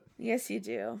 obviously, but Yes, you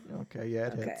do. okay, yeah,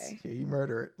 it hits. Okay. Yeah, you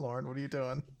murder it, Lauren. What are you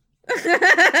doing?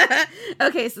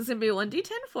 Okay, so it's gonna be 1d10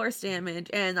 force damage,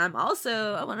 and I'm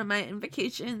also one of my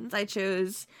invocations. I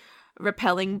chose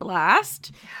repelling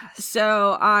blast,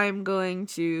 so I'm going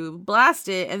to blast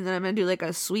it, and then I'm gonna do like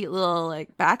a sweet little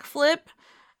like backflip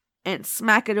and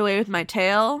smack it away with my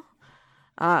tail,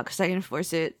 because I can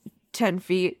force it 10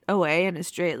 feet away in a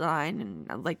straight line, and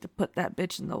I'd like to put that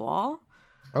bitch in the wall.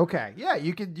 Okay, yeah,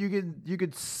 you could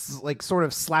like sort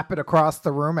of slap it across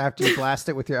the room after you blast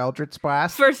it with your Eldritch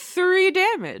Blast For 3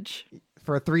 damage.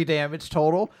 for 3 damage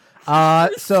total.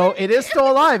 So it is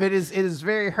still alive. It is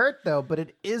very hurt though, but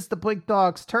it is the blink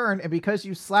dog's turn, and because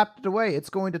you slapped it away, it's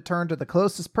going to turn to the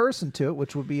closest person to it,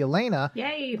 which would be Elena.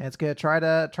 Yay! And it's gonna try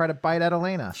to bite at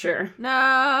Elena. Sure. No,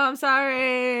 I'm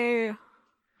sorry.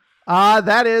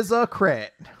 That is a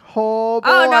crit. Oh boy.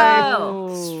 Oh no.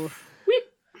 Oh.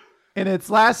 In its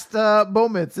last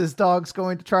moments, this dog's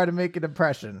going to try to make an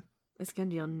impression. It's gonna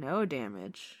deal no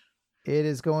damage. It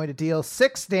is going to deal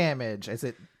 6 damage as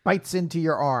it bites into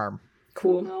your arm.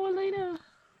 Cool. No, Elena.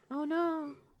 Oh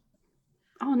no.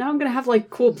 Oh, now I'm gonna have like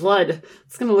cool blood.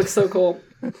 It's gonna look so cool.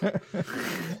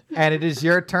 And it is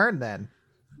your turn then.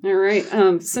 All right.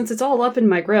 Since it's all up in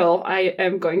my grill, I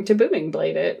am going to booming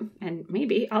blade it, and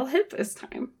maybe I'll hit this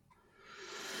time.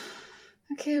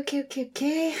 Okay.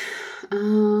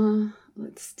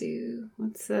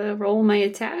 Let's roll my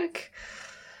attack.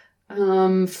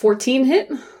 14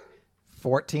 hit.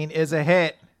 14 is a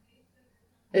hit.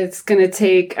 It's gonna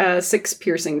take 6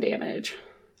 piercing damage.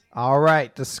 All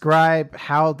right. Describe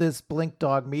how this blink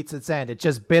dog meets its end. It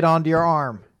just bit onto your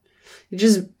arm. It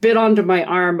just bit onto my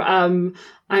arm.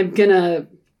 I'm gonna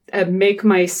make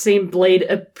my same blade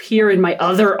appear in my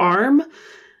other arm.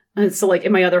 And so like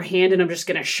in my other hand, and I'm just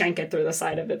gonna shank it through the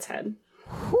side of its head.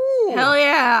 Whew. Hell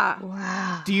yeah.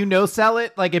 Wow. Do you no-sell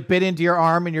it? Like it bit into your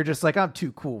arm and you're just like, I'm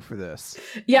too cool for this.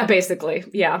 Yeah, basically.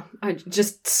 Yeah. I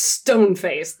just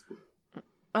stone-faced.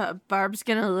 Barb's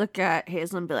gonna look at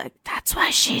Hazel and be like, "That's why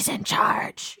she's in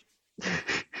charge."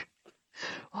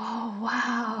 Oh,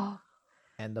 wow.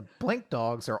 And the blink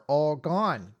dogs are all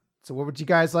gone. So what would you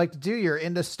guys like to do? You're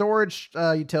in the storage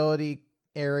utility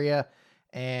area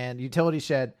and utility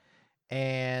shed,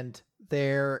 and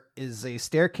there is a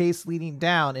staircase leading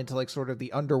down into like sort of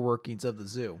the underworkings of the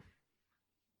zoo.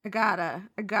 I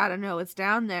gotta know what's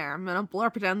down there. I'm gonna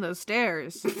blurp it down those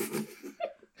stairs.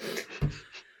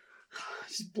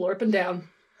 Just blurping down.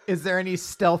 Is there any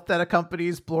stealth that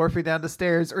accompanies blorping down the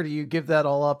stairs, or do you give that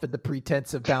all up in the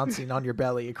pretense of bouncing on your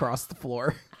belly across the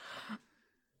floor?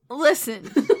 Listen,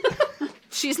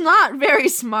 she's not very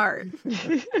smart.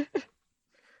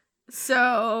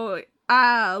 So,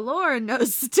 Lauren knows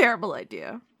it's a terrible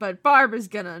idea, but Barb is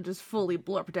gonna just fully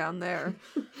blurp down there.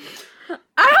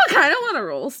 I don't kind of want to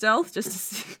roll stealth just to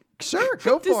see. Sure,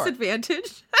 go for it.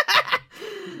 Disadvantage.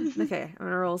 Okay, I'm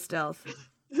gonna roll stealth.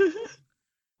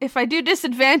 If I do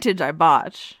disadvantage, I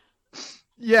botch.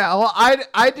 Yeah, well,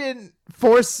 I didn't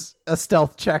force a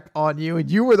stealth check on you,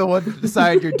 and you were the one to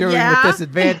decide you're doing Yeah? with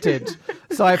disadvantage.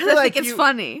 So I feel I like think it's you,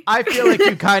 funny. I feel like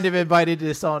you kind of invited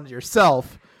this on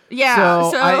yourself.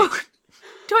 Yeah, So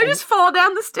do I just fall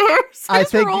down the stairs? I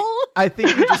Just think roll? I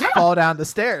think you just fall down the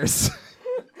stairs.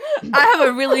 I have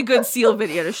a really good seal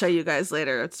video to show you guys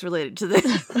later. It's related to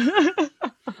this.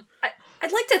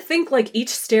 I'd like to think like each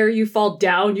stair you fall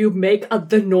down, you make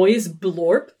the noise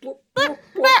blorp. Blorp,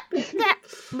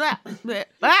 blorp,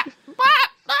 blorp.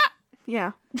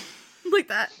 Yeah, like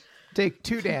that. Take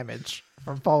 2 damage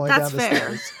from falling That's down the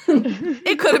fair. stairs.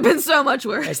 It could have been so much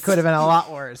worse. It could have been a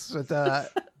lot worse.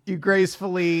 But you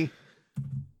gracefully,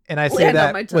 and I say Land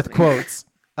on my that with tummy. quotes,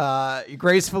 you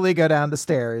gracefully go down the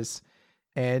stairs.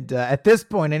 And at this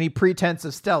point, any pretense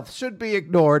of stealth should be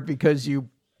ignored because you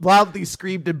loudly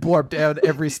screamed and blorped down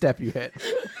every step you hit.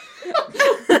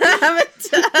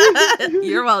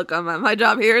 You're welcome. My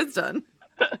job here is done.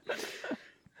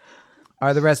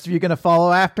 Are the rest of you going to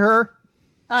follow after her?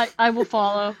 I will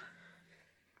follow.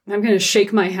 I'm gonna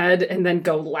shake my head and then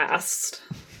go last.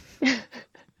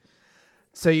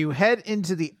 So you head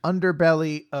into the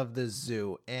underbelly of the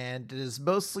zoo, and it is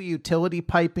mostly utility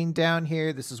piping down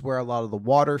here. This is where a lot of the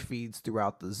water feeds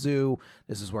throughout the zoo.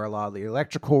 This is where a lot of the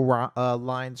electrical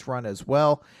lines run as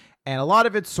well. And a lot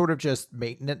of it's sort of just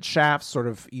maintenance shafts, sort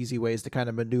of easy ways to kind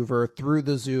of maneuver through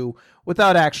the zoo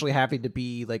without actually having to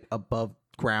be like above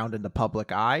ground in the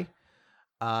public eye.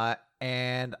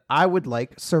 And I would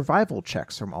like survival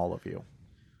checks from all of you.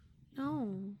 No.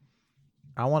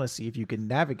 I want to see if you can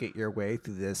navigate your way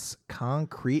through this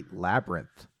concrete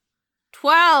labyrinth.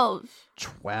 12.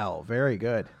 12. Very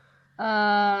good.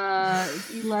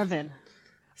 11.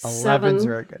 11's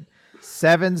very good.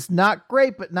 7's not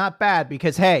great, but not bad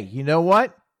because, hey, you know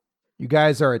what? You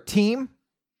guys are a team.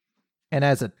 And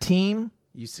as a team,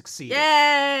 you succeed.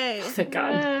 Yay! Thank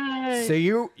God. Yay. So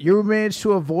you managed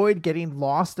to avoid getting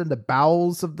lost in the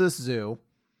bowels of this zoo.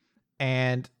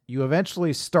 And you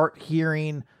eventually start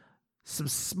hearing the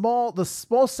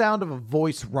small sound of a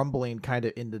voice rumbling kind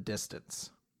of in the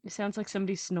distance. It sounds like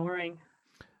somebody snoring.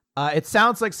 It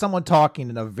sounds like someone talking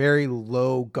in a very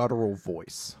low guttural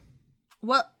voice.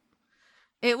 Well,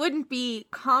 it wouldn't be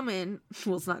common.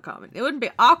 Well, it's not common. It wouldn't be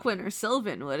Aquan or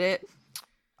Sylvan, would it?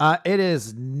 It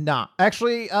is not.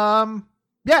 Actually,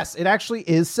 yes, it actually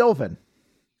is Sylvan.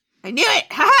 I knew it!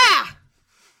 Ha-ha!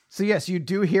 So yes, you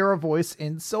do hear a voice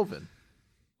in Sylvan.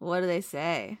 What do they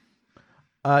say?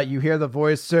 You hear the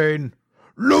voice saying,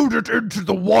 "Load it into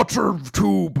the water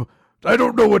tube. I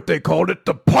don't know what they call it,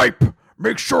 the pipe.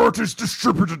 Make sure it is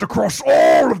distributed across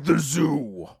all of the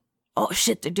zoo." Oh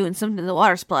shit, they're doing something to the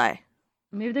water supply.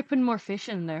 Maybe they're putting more fish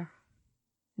in there.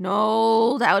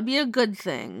 No, that would be a good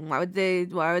thing. Why would they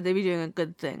be doing a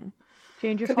good thing?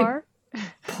 Change your Could be- fart?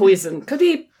 Poison. Could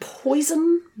be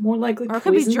poison. More likely Or it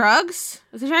poison. could be drugs?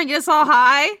 Is they trying to get us all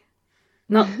high?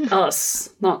 Not us.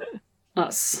 Not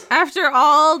us. After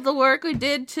all the work we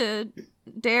did to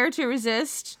dare to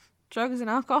resist drugs and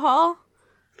alcohol?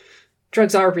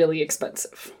 Drugs are really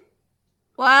expensive.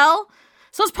 Well,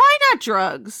 so it's probably not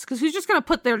drugs, because who's just going to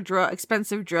put their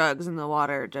expensive drugs in the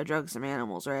water to drug some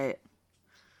animals, right?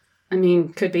 I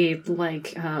mean, could be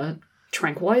like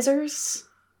tranquilizers.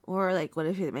 Or, like, what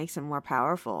if it makes them more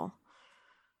powerful?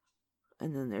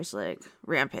 And then there's, like,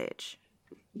 Rampage.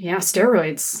 Yeah,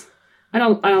 steroids. I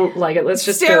don't like it. Let's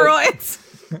just Steroids!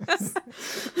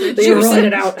 Go. They rolled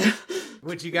it out.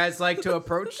 Would you guys like to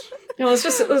approach? No, let's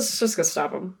just go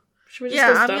stop them. Should we just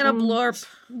Yeah, go I'm stop gonna 'em? blorp.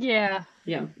 Yeah.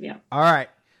 Yeah. All right.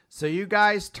 So you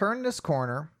guys turn this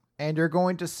corner, and you're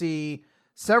going to see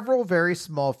several very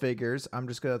small figures. I'm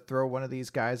just going to throw one of these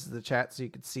guys in the chat so you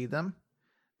can see them.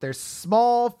 They're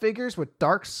small figures with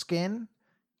dark skin,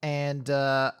 and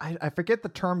I forget the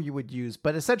term you would use,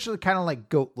 but essentially kind of like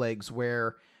goat legs,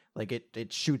 where like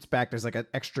it shoots back. There's like an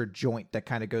extra joint that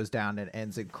kind of goes down and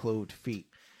ends in clothed feet.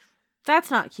 That's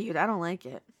not cute. I don't like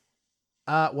it.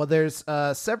 Well, there's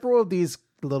several of these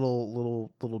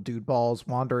little dude balls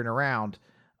wandering around,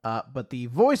 but the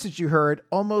voice that you heard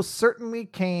almost certainly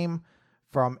came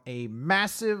from a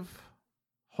massive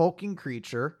hulking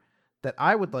creature that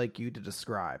I would like you to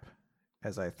describe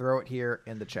as I throw it here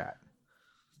in the chat.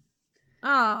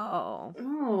 Oh.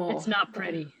 Oh, It's not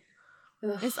pretty.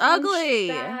 It's ugly.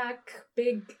 Hunchback,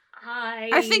 big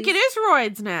eyes. I think it is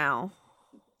roids now.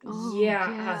 Oh,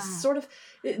 Yeah, yeah. sort of.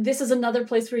 This is another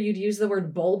place where you'd use the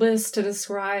word bulbous to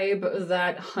describe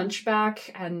that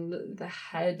hunchback, and the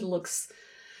head looks.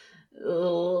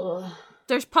 Ugh.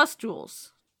 There's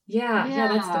pustules. Yeah,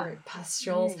 that's the Yeah. word.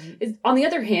 Pustules. Yeah. On the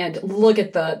other hand, look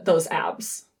at those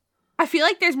abs. I feel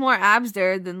like there's more abs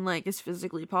there than like is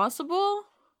physically possible.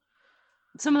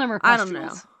 Some of them are I don't know.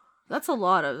 pustules.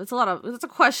 That's a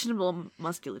questionable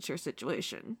musculature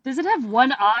situation. Does it have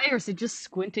one eye or is it just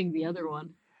squinting the other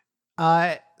one?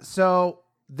 So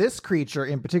this creature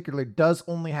in particular does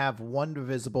only have one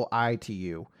visible eye to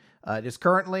you. It is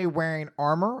currently wearing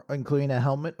armor, including a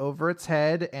helmet over its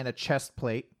head and a chest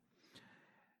plate.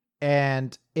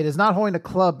 And it is not holding a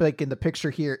club like in the picture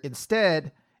here.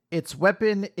 Instead, its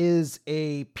weapon is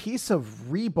a piece of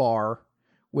rebar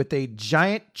with a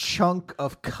giant chunk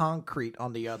of concrete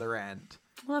on the other end.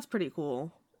 Well, that's pretty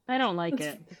cool. I don't like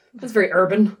it. That's very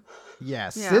urban.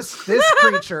 Yes, Yeah. this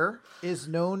creature is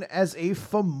known as a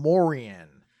Fomorian.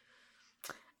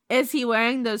 Is he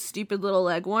wearing those stupid little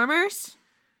leg warmers?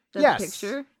 That Yes.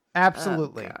 picture?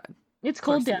 Absolutely. Oh, God. It's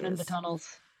cold course it down in the is.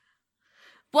 tunnels.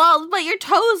 Well, but your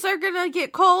toes are gonna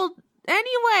get cold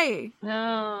anyway.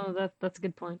 No, that's a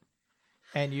good point.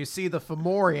 And you see the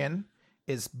Fomorian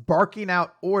is barking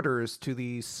out orders to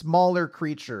the smaller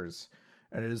creatures.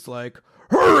 And it is like,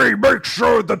 "Hurry, make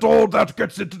sure that all that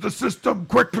gets into the system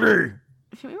quickly."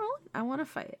 Should we roll it? I want to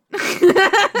fight.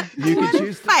 You wanna can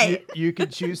choose fight. you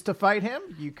could choose to fight him.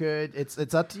 You could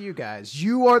it's up to you guys.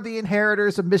 You are the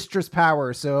inheritors of Mistress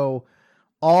Power, so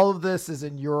all of this is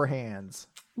in your hands.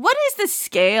 What is the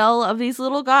scale of these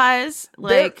little guys?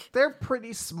 Like, they're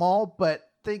pretty small, but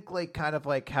think like kind of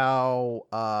like how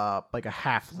like a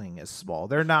halfling is small.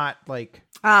 They're not like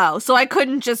oh, so I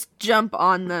couldn't just jump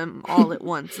on them all at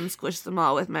once and squish them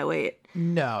all with my weight.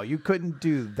 no, you couldn't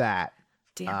do that.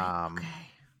 Damn it. Okay.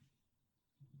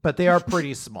 But they are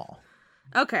pretty small.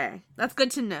 Okay, that's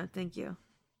good to know. Thank you.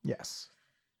 Yes.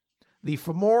 The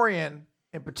Fomorian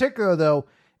in particular though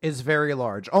is very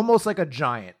large, almost like a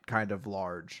giant kind of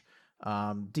large.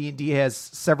 D&D has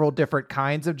several different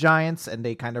kinds of giants and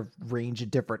they kind of range at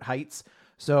different heights.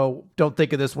 So don't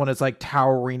think of this one as like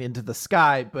towering into the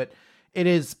sky, but it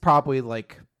is probably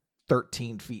like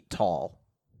 13 feet tall.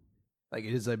 Like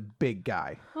it is a big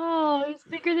guy. Oh, it's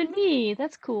bigger than me.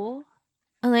 That's cool.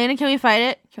 Elena, can we fight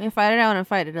it? Can we fight it? I want to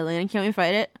fight it. Elena, can we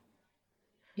fight it?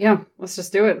 Yeah, let's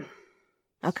just do it.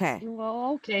 Okay.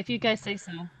 Well, okay, if you guys say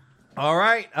so. All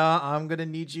right. I'm going to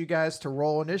need you guys to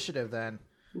roll initiative then.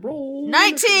 Roll.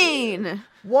 19!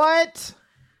 What?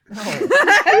 No.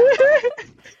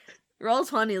 Roll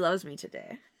 20 loves me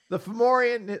today. The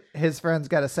Fomorian, his friends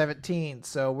got a 17,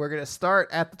 so we're going to start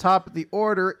at the top of the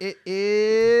order. It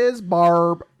is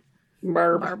Barb.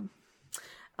 Barb.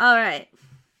 All right.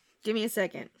 Give me a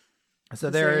second. So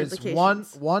Is there there is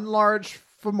implications? one large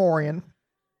Fomorian,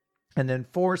 and then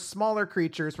 4 smaller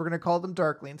creatures. We're going to call them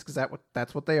Darklings, because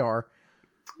that's what they are.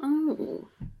 Oh.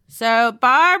 So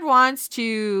Barb wants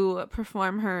to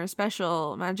perform her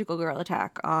special magical girl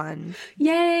attack on.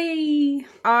 Yay!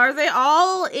 Are they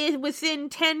all within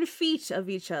 10 feet of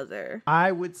each other?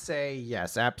 I would say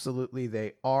yes, absolutely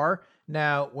they are.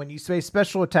 Now, when you say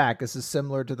special attack, this is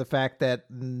similar to the fact that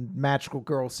in Magical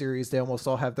Girl series, they almost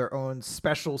all have their own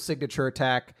special signature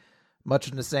attack, much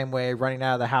in the same way running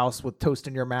out of the house with toast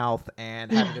in your mouth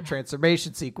and having a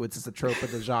transformation sequence is a trope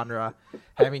of the genre.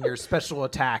 Having your special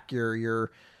attack,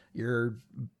 your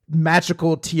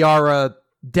magical tiara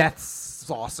death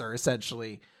saucer,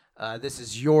 essentially. This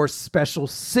is your special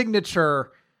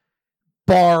signature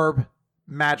Barb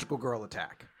Magical Girl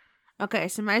attack. Okay,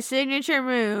 so my signature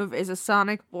move is a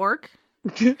sonic bork.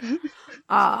 Of course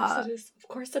it is. Of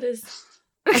course it is.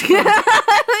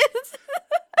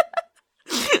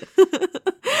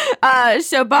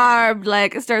 So Barb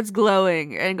like starts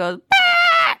glowing and goes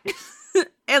 "Bah!"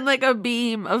 and like a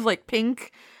beam of like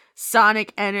pink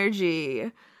sonic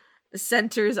energy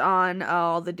centers on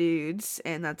all the dudes,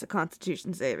 and that's a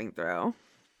Constitution saving throw.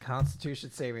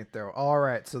 Constitution saving throw. All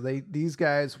right, so these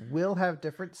guys will have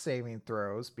different saving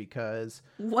throws because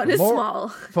One is small.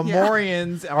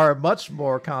 Fomorians are much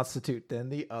more constitute than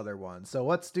the other ones. So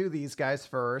let's do these guys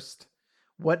first.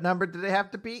 What number do they have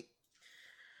to beat?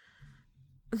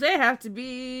 They have to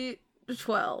be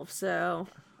 12, so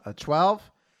A 12?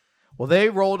 Well, they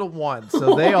rolled a 1,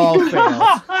 so they all failed.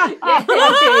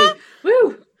 Yay!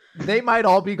 Woo! They might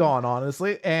all be gone,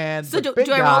 honestly. And so the do big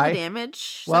I roll guy, the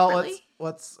damage well, separately?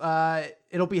 let's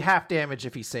it'll be half damage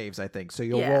if he saves, I think. So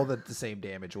you'll Yeah. roll the same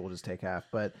damage. We'll just take half.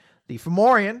 But the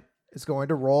Fomorian is going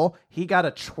to roll. He got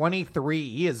a 23.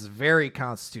 He is very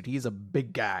constitute. He's a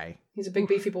big guy. He's a big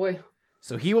beefy boy.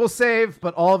 So he will save,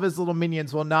 but all of his little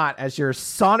minions will not, as your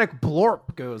sonic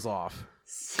blorp goes off.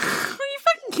 Are you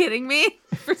fucking kidding me?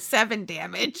 For 7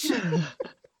 damage.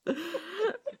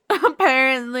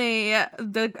 Apparently,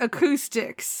 the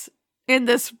acoustics in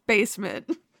this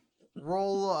basement.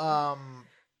 Roll,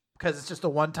 because it's just a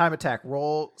one-time attack.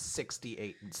 Roll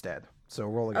 68 instead. So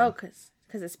roll again. Oh, because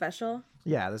it's special?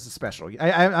 Yeah, this is special.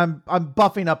 I'm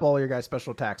buffing up all your guys'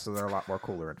 special attacks so they're a lot more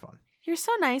cooler and fun. You're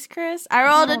so nice, Chris. I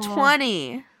rolled a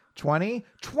 20. 20?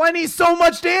 20 so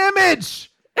much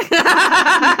damage! blap,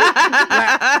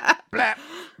 blap,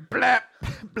 blap,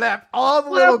 blap. All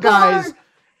the little guys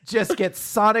just get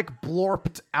sonic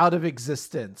blorped out of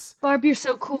existence. Barb, you're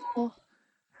so cool.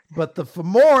 But the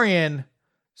Fomorian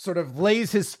sort of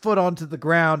lays his foot onto the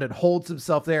ground and holds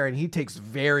himself there, and he takes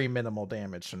very minimal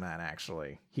damage from that,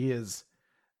 actually. He is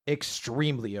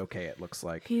extremely okay, it looks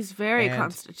like. He's very And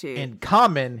constitute. In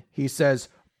common, he says,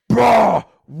 "Bah,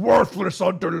 worthless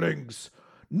underlings,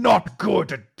 not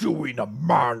good at doing a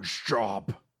man's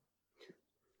job."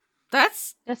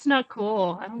 That's That's not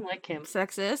cool. I don't like him.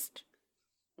 sexist.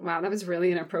 Wow, that was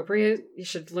really inappropriate. You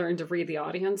should learn to read the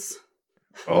audience.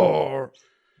 Oh,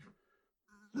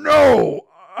 no,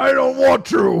 I don't want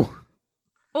to.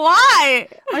 Why?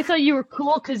 I thought you were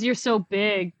cool because you're so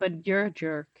big, but you're a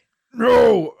jerk.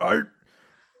 No,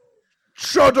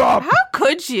 shut up. How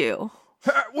could you?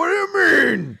 What do you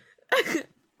mean?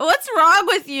 What's wrong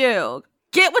with you?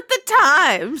 Get with the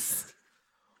times.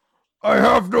 I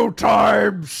have no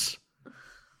times.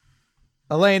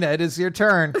 Elena, it is your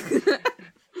turn.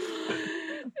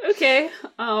 Okay,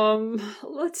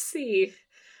 let's see.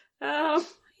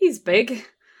 He's big.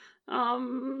 Do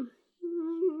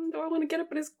I want to get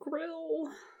up in his grill?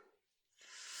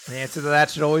 The answer to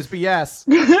that should always be yes.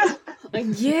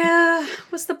 Yeah,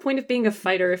 what's the point of being a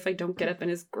fighter if I don't get up in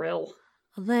his grill?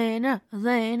 Elena.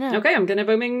 Okay, I'm gonna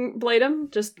booming blade him.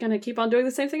 Just gonna keep on doing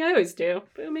the same thing I always do.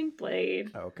 Booming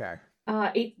blade. Okay.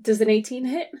 8, does an 18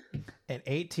 hit? An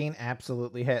 18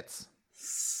 absolutely hits.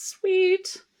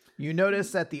 Sweet. You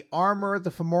notice that the armor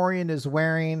the Fomorian is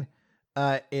wearing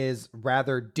is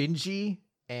rather dingy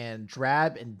and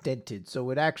drab and dented, so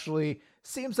it actually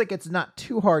seems like it's not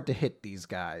too hard to hit these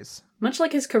guys. Much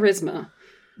like his charisma.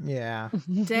 Yeah.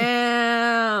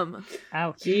 Damn.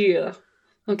 Ouch. Yeah.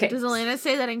 Okay. Does Elena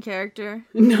say that in character?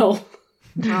 No.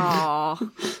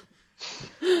 Aww.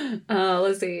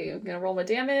 Let's see. I'm gonna roll my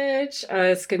damage.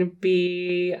 It's gonna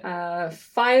be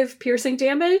 5 piercing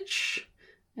damage,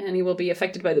 and he will be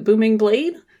affected by the booming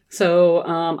blade. So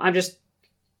I'm just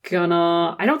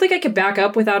gonna. I don't think I could back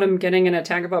up without him getting an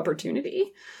attack of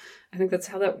opportunity. I think that's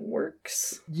how that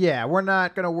works. Yeah, we're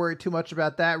not going to worry too much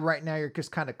about that. Right now, you're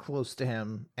just kind of close to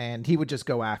him, and he would just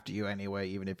go after you anyway,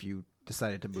 even if you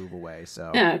decided to move away.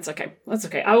 So, Yeah, it's okay. That's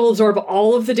okay. I will absorb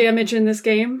all of the damage in this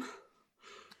game.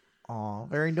 aw,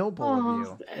 very noble of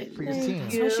you for your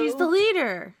team. So she's the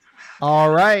leader.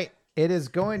 All right, it is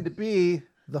going to be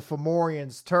the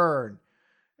Fomorian's turn,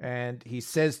 and he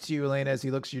says to you, Elena, as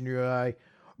he looks you in your eye,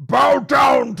 "Bow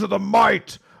down to the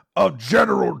might of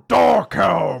General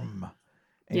Darkhelm."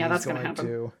 And Yeah, he's that's gonna going happen.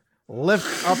 to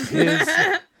lift up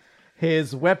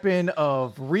his weapon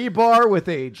of rebar with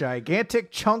a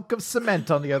gigantic chunk of cement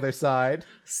on the other side,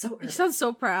 So You sound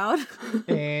so proud.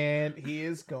 and he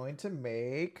is going to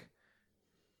make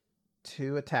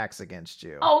 2 attacks against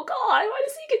you. Oh god, why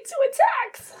does he get 2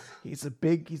 attacks? He's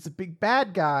a big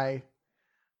bad guy.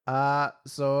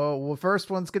 So the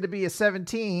first one's going to be a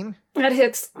 17, That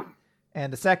hits.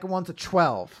 and the second one's a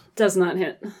 12. Does not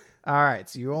hit. All right,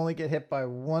 so you only get hit by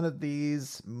one of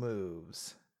these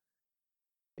moves.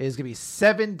 It is going to be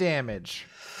 7 damage,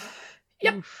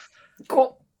 Yep.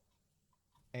 Cool.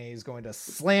 and he's going to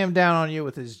slam down on you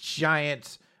with his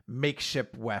giant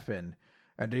makeshift weapon.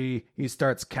 And he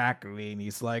starts cackling.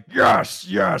 He's like, "Yes,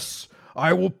 yes,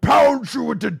 I will pound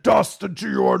you into dust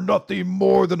until you are nothing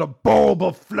more than a bulb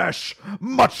of flesh,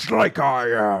 much like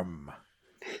I am."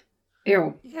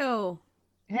 Ew. Ew.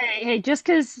 Hey, just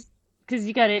because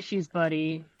you got issues,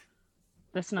 buddy,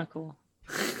 that's not cool.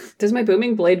 Does my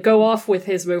booming blade go off with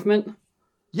his movement?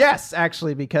 Yes,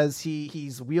 actually, because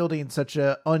he's wielding such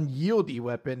a unyieldy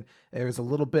weapon, there's a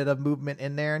little bit of movement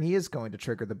in there, and he is going to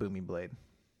trigger the booming blade.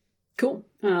 Cool.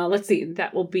 Let's see.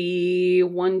 That will be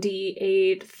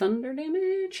 1d8 thunder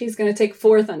damage. He's going to take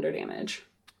 4 thunder damage.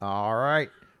 All right.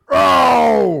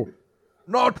 Oh,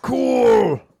 not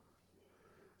cool.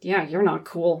 Yeah, you're not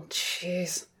cool.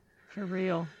 Jeez. For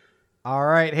real. All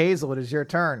right, Hazel, it is your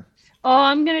turn. Oh,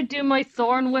 I'm gonna do my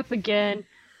thorn whip again.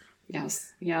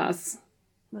 Yes. Yes.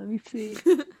 Let me see.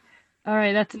 All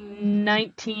right, that's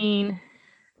 19.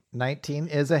 19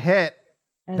 is a hit.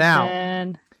 And Now.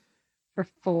 then for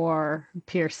 4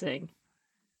 piercing.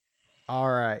 All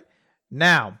right.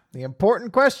 Now, the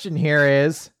important question here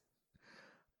is,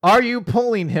 are you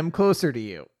pulling him closer to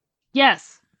you?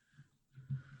 Yes.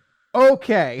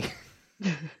 Okay.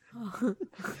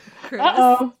 Chris.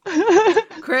 Uh-oh.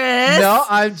 Chris. No,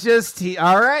 I'm just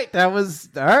all right. That was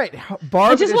all right.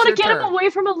 Barb, I just want want to get him away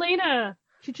from Elena.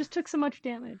 She just took so much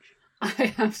damage.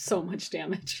 I have so much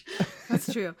damage.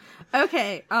 That's true.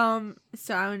 Okay.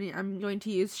 So I'm going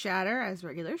to use Shatter as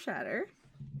regular Shatter.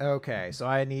 Okay, so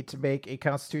I need to make a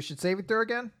Constitution saving throw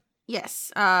again.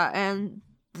 Yes. And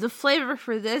the flavor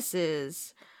for this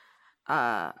is,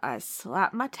 I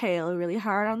slap my tail really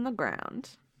hard on the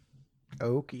ground.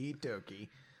 Okie dokie.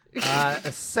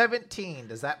 A 17.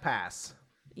 Does that pass?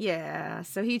 Yeah.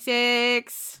 So he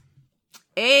takes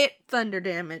 8 thunder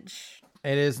damage.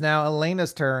 It is now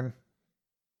Elena's turn.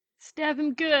 Stab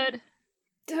him good.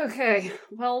 Okay.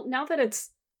 Well, now that it's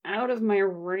out of my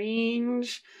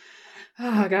range,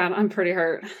 oh god, I'm pretty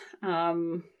hurt.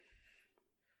 Oh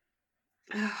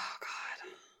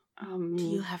god. Do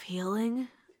you have healing?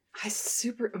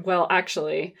 Well,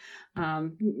 actually,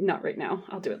 not right now.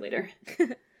 I'll do it later.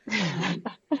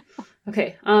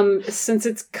 Okay. Since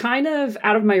it's kind of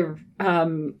out of my,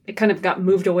 it kind of got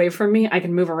moved away from me. I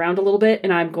can move around a little bit,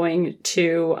 and I'm going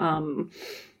to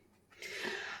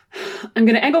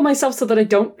angle myself so that I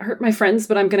don't hurt my friends.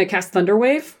 But I'm going to cast Thunder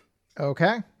Wave.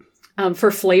 Okay.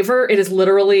 For flavor, it is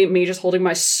literally me just holding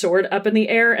my sword up in the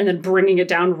air and then bringing it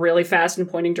down really fast and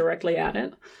pointing directly at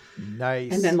it.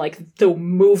 Nice. And then, like, the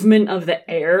movement of the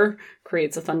air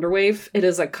creates a thunder wave. It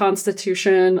is a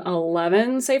Constitution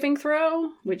 11 saving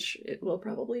throw, which it will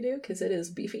probably do because it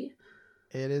is beefy.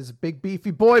 It is a big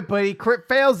beefy boy, but he crit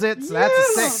fails it, so that's a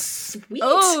 6. Sweet.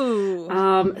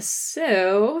 Oh.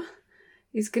 So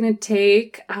he's gonna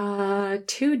take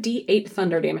 2d8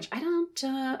 thunder damage. I don't.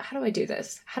 How do I do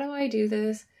this?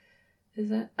 Is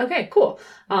that okay? Cool.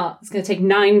 It's gonna take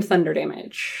 9 thunder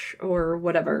damage or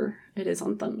whatever it is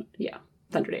on thunder. Yeah,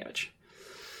 thunder damage.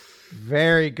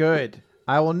 Very good.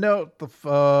 I will note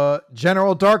the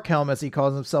General Darkhelm, as he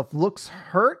calls himself, looks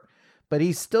hurt, but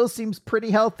he still seems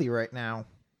pretty healthy right now.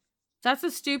 That's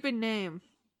a stupid name.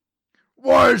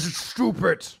 Why is it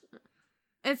stupid?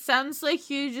 It sounds like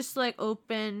you just like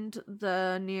opened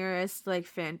the nearest like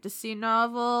fantasy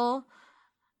novel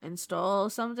and stole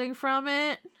something from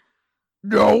it.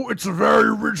 No, it's a very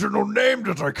original name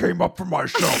that I came up for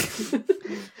myself.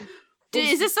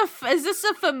 Is this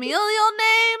a familial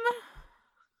name?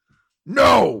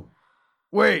 No!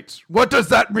 Wait, what does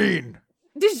that mean?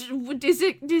 Is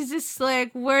this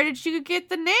like, where did you get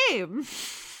the name?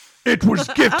 It was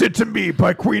gifted to me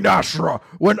by Queen Ashra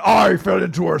when I fell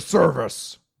into her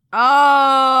service.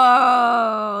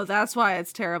 Oh, that's why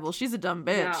it's terrible. She's a dumb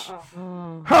bitch. Yeah,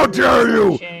 Oh, How dare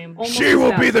you! shame. Almost She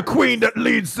will be as the bad. queen that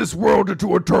leads this world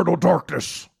into eternal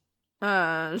darkness.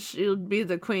 She'll be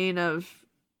the queen of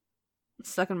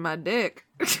sucking my dick.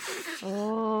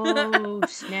 Oh,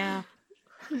 snap.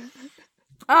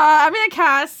 I'm gonna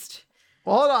cast.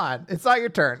 Well, hold on. It's not your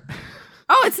turn.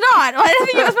 Oh, it's not. I didn't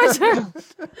think it was my turn.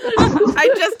 I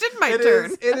just did my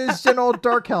turn. It is General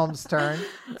Darkhelm's turn.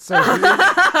 So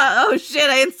Oh shit!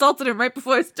 I insulted him right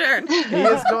before his turn. he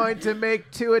is going to make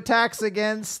 2 attacks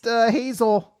against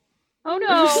Hazel. Oh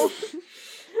no.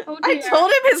 Oh I dear.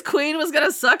 told him his queen was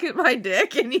gonna suck at my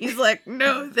dick, and he's like,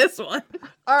 "No, this one."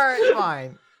 All right,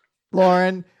 fine.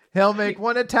 Lauren, he'll make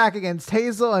 1 attack against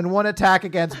Hazel and 1 attack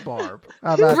against Barb.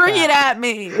 How about Bring that? it at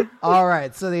me. All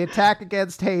right, so the attack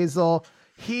against Hazel,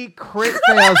 he crit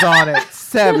fails on it.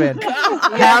 7.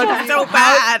 Yeah, so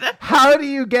bad. How do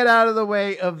you get out of the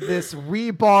way of this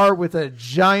rebar with a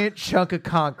giant chunk of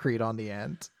concrete on the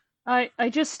end? I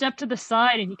just stepped to the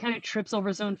side and he kind of trips over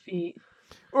his own feet.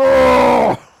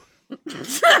 Oh!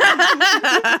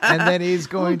 And then he's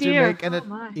going to dear. make Oh,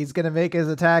 my. he's going to make his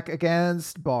attack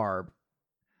against Barb.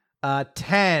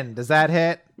 10. Does that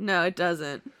hit? No, it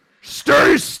doesn't.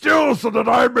 Stay still so that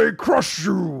I may crush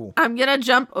you. I'm gonna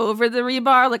jump over the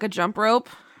rebar like a jump rope.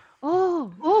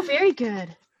 Oh, very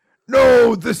good.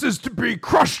 No, this is to be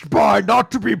crushed by, not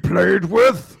to be played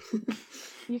with.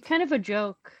 You're kind of a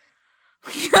joke.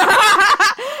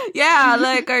 Yeah,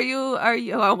 like, are you?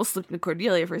 I almost looked at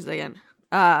Cordelia for a second.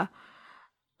 Like,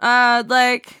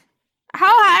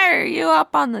 how high are you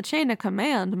up on the chain of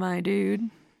command, my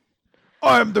dude?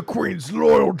 I am the queen's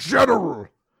loyal general.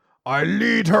 I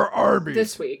lead her army.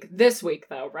 This week,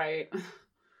 though, right?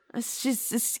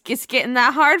 It's getting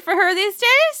that hard for her these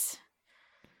days?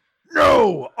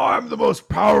 No, I'm the most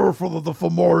powerful of the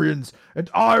Fomorians,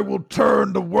 and I will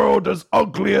turn the world as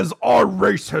ugly as our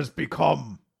race has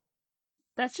become.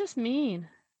 That's just mean.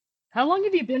 How long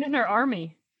have you been in her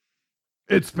army?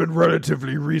 It's been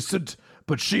relatively recent,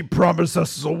 but she promised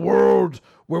us a world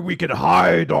where we can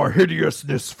hide our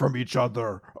hideousness from each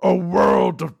other. A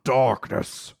world of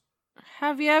darkness.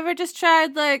 Have you ever just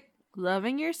tried, like,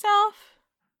 loving yourself?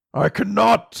 I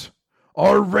cannot.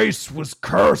 Our race was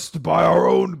cursed by our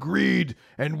own greed,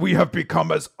 and we have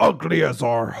become as ugly as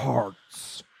our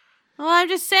hearts. Well, I'm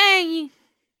just saying,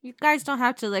 you guys don't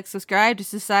have to, like, subscribe to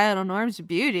societal norms of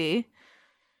beauty.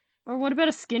 Or what about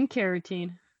a skincare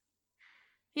routine?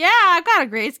 Yeah, I got a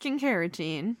great skincare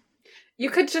routine.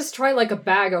 You could just try like a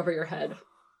bag over your head.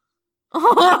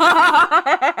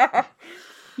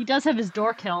 He does have his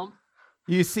dork helm.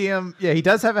 You see him, yeah, he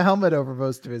does have a helmet over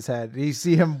most of his head. You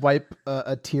see him wipe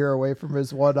a tear away from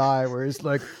his one eye where he's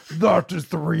like, that is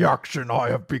the reaction I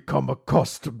have become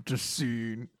accustomed to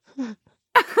seeing.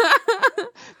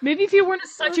 Maybe if you weren't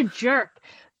such a jerk,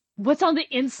 what's on the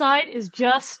inside is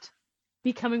just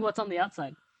becoming what's on the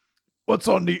outside. What's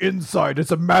on the inside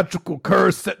is a magical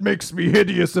curse that makes me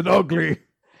hideous and ugly.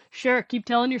 Sure, keep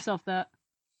telling yourself that.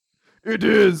 It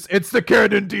is. It's the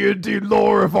canon D&D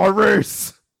lore of our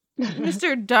race.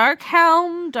 Mr.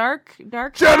 Darkhelm, Dark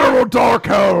General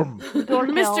Darkhelm! Dork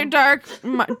Mr.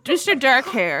 helm. Mr.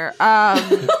 Darkhair.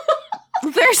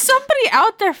 There's somebody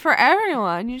out there for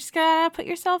everyone. You just gotta put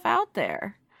yourself out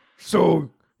there.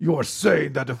 So, you're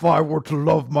saying that if I were to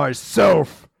love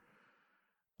myself,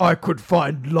 I could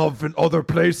find love in other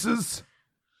places?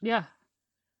 Yeah.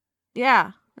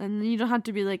 Yeah, and you don't have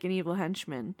to be like an evil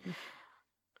henchman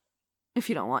if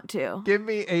you don't want to. Give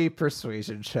me a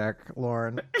persuasion check,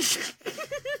 Lauren.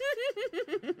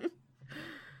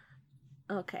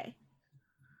 Okay.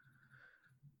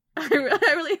 I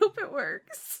really hope it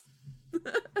works. Is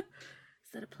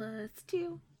that a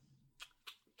 +2?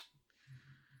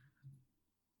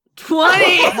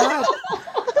 20!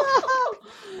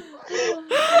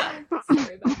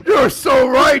 You're so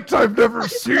right, I've never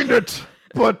seen it.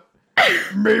 But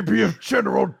maybe if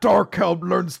General Darkhelm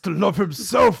learns to love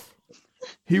himself,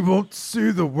 he won't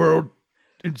see the world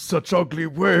in such ugly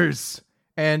ways.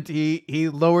 And he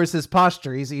lowers his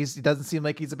posture. He doesn't seem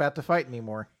like he's about to fight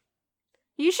anymore.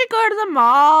 You should go to the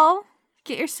mall.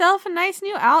 Get yourself a nice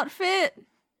new outfit.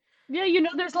 Yeah, you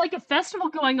know, there's like a festival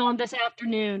going on this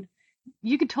afternoon.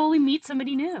 You could totally meet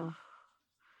somebody new.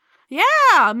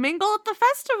 Yeah, mingle at the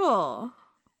festival.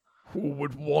 Who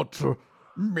would want to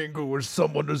mingle with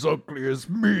someone as ugly as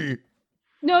me?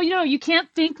 No, you can't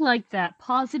think like that.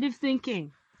 Positive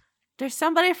thinking. There's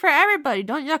somebody for everybody.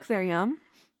 Don't yuck their yum.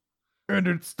 And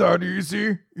it's that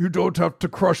easy? You don't have to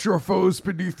crush your foes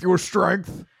beneath your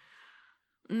strength?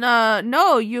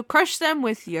 No, you crush them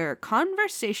with your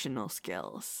conversational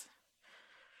skills.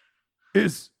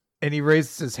 And he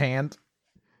raises his hand.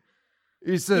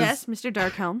 He says, Yes, Mr.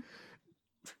 Darkhelm.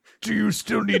 do you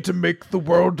still need to make the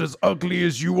world as ugly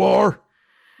as you are?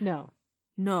 No.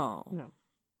 No.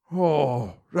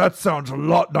 Oh, that sounds a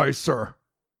lot nicer.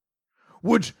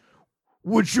 Would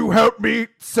you help me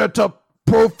set up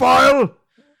profile?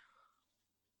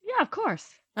 Yeah, of course.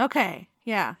 Okay,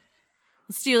 yeah.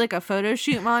 Let's do like a photo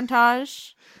shoot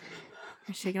montage.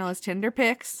 You're taking all his Tinder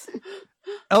pics.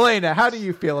 Elena, how do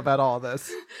you feel about all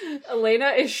this? Elena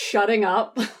is shutting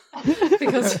up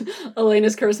because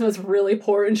Elena's charisma is really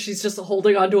poor and she's just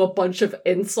holding on to a bunch of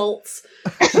insults.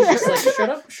 She's just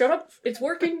like, shut up, it's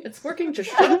working, just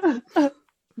shut up.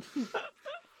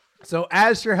 So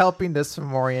as you're helping this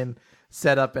Fomorian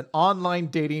set up an online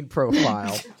dating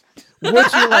profile,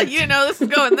 would you like You didn't know this was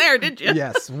going there, did you?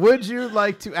 Yes, would you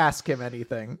like to ask him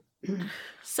anything?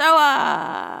 So,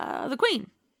 the queen.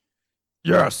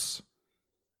 Yes.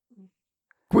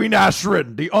 Queen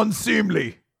Ashrin, the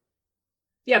unseemly.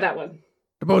 Yeah, that one.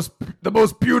 The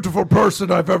most beautiful person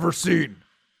I've ever seen.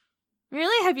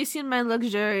 Really? Have you seen my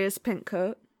luxurious pink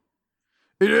coat?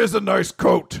 It is a nice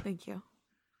coat. Thank you.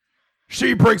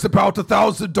 She brings about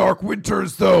 1,000 dark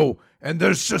winters, though, and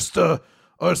there's just a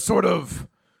sort of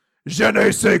je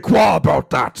ne sais quoi about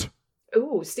that.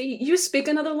 Ooh, see, you speak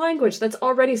another language. That's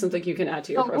already something you can add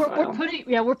to your profile.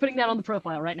 We're putting that on the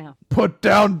profile right now. Put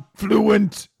down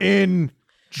fluent in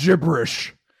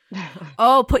gibberish.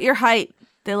 Oh, put your height.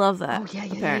 They love that. Oh yeah.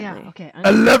 apparently. Okay.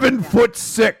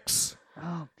 11'6".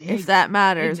 Oh, big. If that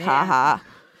matters, Big man. haha.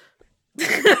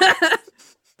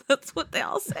 That's what they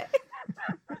all say.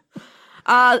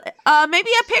 Maybe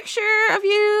a picture of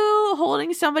you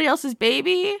holding somebody else's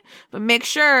baby, but make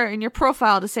sure in your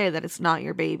profile to say that it's not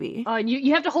your baby. And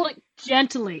you have to hold it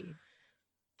gently.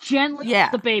 Yeah.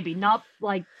 The baby, not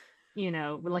like,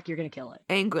 like you're gonna kill it.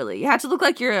 Angrily. You have to look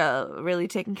like you're really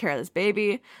taking care of this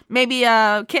baby. Maybe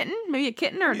a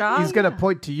kitten or a dog. He's going to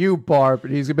point to you, Barb,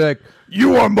 and he's going to be like,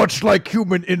 you are much like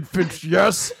human infants,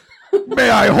 yes? May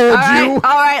I hold you?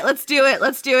 All right, let's do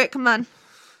it. Come on.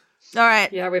 All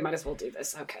right. Yeah, we might as well do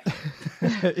this.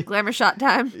 Okay. Glamour shot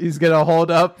time. He's going to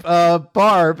hold up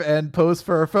Barb and pose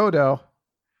for a photo.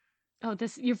 Oh,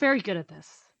 you're very good at this.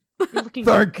 You're looking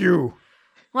Thank you.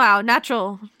 Wow,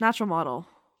 natural model.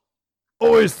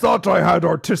 Always thought I had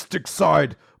artistic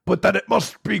side, but that it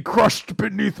must be crushed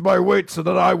beneath my weight so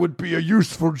that I would be a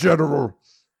useful general.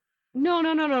 No.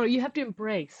 You have to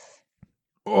embrace.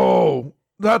 Oh,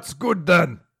 that's good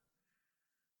then.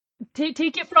 Take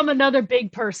it from another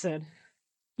big person.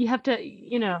 You have to,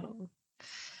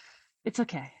 it's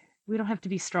okay. We don't have to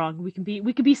be strong. We can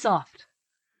be soft.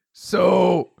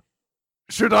 So,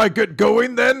 should I get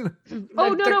going then? Oh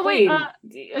no, wait.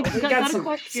 We got a some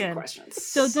question. questions.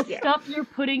 So the stuff you're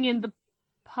putting in the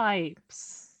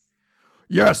pipes.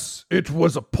 Yes, it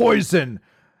was a poison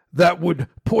that would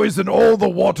poison all the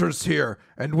waters here,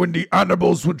 and when the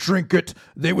animals would drink it,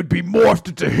 they would be morphed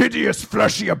into hideous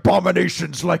fleshy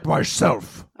abominations like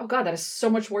myself. Oh god, that is so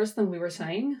much worse than we were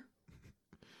saying.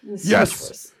 It's so much Yes,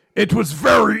 worse. it was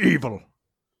very evil.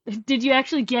 Did you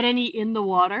actually get any in the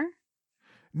water?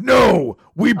 No,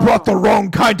 we brought the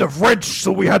wrong kind of wrench,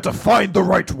 so we had to find the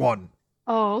right one.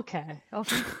 Oh, okay.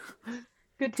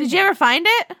 Good. Did you ever find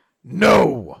it?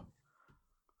 No.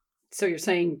 So you're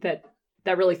saying that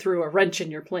really threw a wrench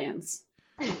in your plans?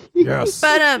 Yes.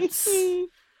 But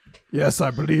Yes,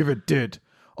 I believe it did.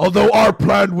 Although our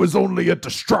plan was only a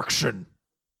distraction.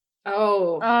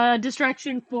 Oh.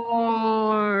 Distraction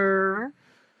for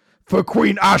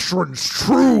Queen Ashrin's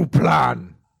true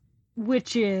plan.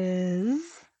 which is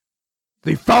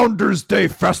The Founders' Day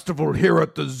festival here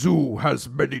at the zoo has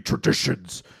many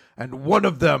traditions, and one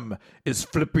of them is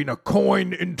flipping a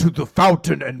coin into the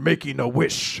fountain and making a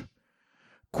wish.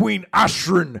 Queen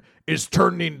Ashrin is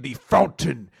turning the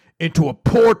fountain into a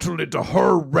portal into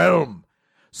her realm,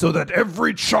 so that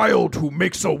every child who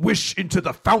makes a wish into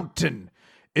the fountain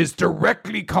is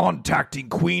directly contacting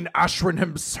Queen Ashrin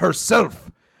herself,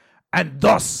 and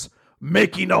thus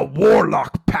making a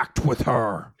warlock pact with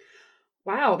her.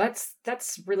 Wow, that's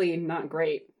really not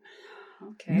great.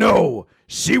 Okay. No,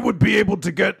 she would be able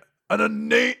to get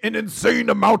an insane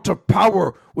amount of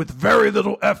power with very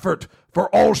little effort,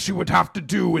 for all she would have to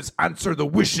do is answer the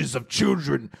wishes of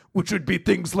children, which would be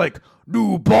things like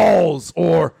new balls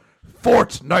or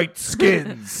Fortnite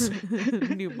skins.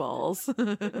 new balls.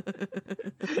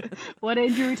 what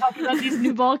age are we talking about? These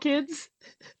new ball kids?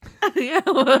 Yeah.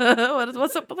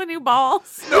 What's up with the new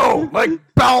balls? No, like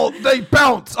they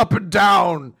bounce up and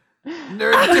down. And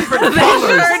they're in different They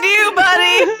colors. sure do,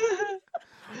 buddy.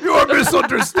 You're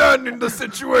misunderstanding the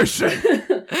situation.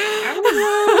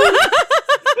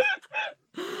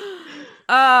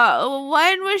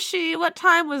 What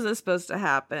time was this supposed to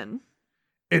happen?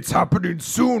 It's happening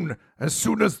soon as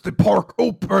the park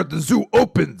or the zoo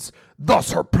opens.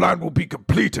 Thus, her plan will be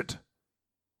completed.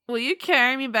 Will you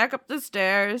carry me back up the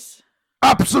stairs?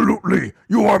 Absolutely.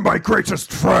 You are my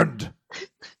greatest friend.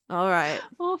 All right.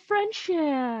 Oh,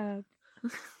 friendship.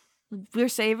 We're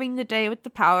saving the day with the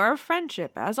power of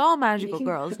friendship, as all magical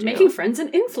girls do. Making friends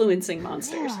and influencing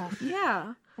monsters.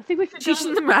 Yeah. I think we should Teaching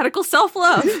go, them radical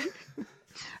self-love.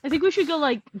 I think we should go,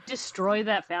 like, destroy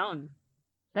that fountain.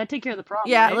 That'd take care of the problem.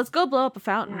 Yeah, right? let's go blow up a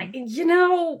fountain. You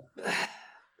know,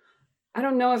 I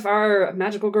don't know if our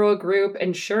magical girl group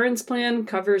insurance plan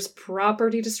covers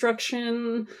property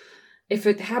destruction. If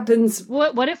it happens,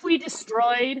 What if we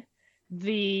destroyed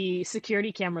the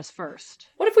security cameras first?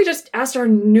 what if we just asked our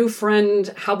new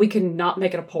friend how we can not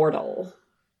make it a portal?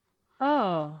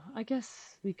 Oh, I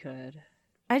guess we could.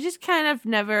 I just kind of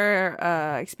never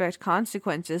expect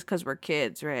consequences because we're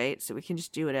kids, right? So we can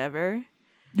just do whatever.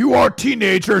 You are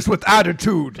teenagers with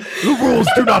attitude. The rules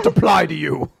do not apply to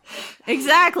you.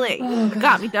 Exactly.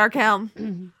 Got me,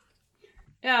 Darkhelm.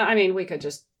 Yeah, I mean, we could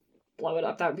just blow it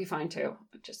up. That would be fine too.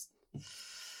 Just,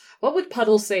 what would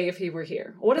Puddles say if he were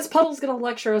here? What is Puddles going to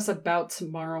lecture us about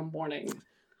tomorrow morning?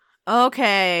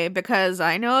 Okay, because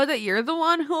I know that you're the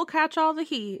one who'll catch all the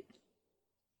heat.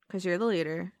 Because you're the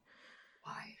leader.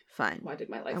 Why? Fine. Why did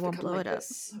my life I won't become blow like it up.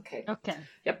 this? Okay. Okay.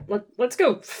 Yep. Let's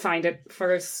go find it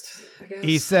first. I guess.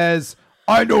 He says,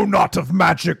 I know not of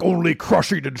magic, only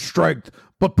crushing in strength,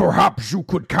 but perhaps you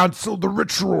could cancel the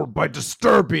ritual by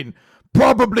disturbing.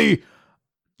 Probably,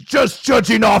 just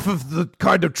judging off of the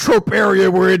kind of trope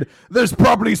area we're in, there's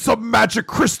probably some magic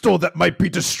crystal that might be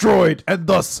destroyed, and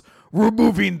thus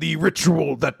removing the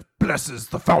ritual that blesses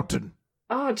the fountain.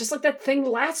 Oh, just like that thing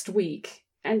last week.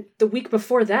 And the week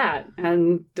before that.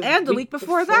 And the week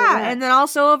before that. And then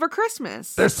also over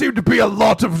Christmas. There seem to be a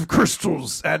lot of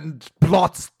crystals and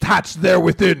plots hatched there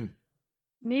within.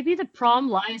 Maybe the problem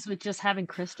lies with just having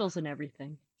crystals and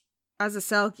everything. As a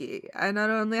Selkie, I not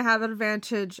only have an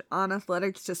advantage on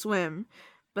athletics to swim,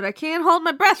 but I can't hold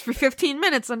my breath for 15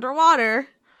 minutes underwater.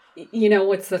 You know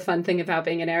what's the fun thing about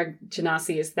being an air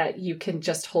genasi is that you can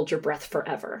just hold your breath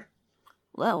forever.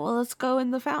 Well, let's go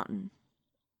in the fountain.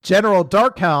 General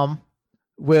Darkhelm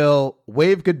will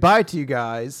wave goodbye to you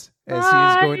guys as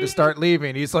he's going to start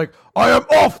leaving. He's like, I am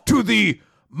off to the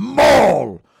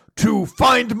mall to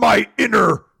find my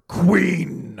inner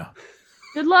queen.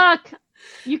 Good luck.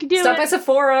 You can do Stop by it.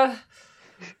 Sephora.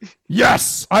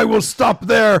 Yes, I will stop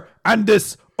there and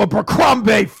this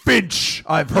Abercrombie Finch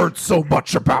I've heard so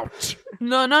much about.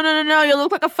 No. You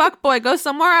look like a fuckboy. Go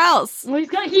somewhere else. Well,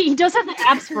 he does have the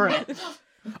abs for it.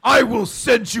 I will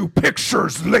send you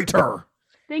pictures later.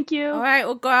 Thank you. All right,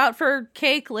 we'll go out for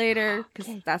cake later,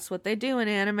 because that's what they do in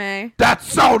anime. That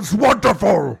sounds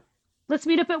wonderful. Let's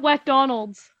meet up at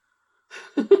McDonald's.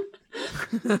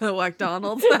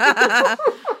 McDonald's.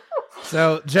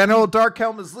 So General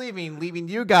Darkhelm is leaving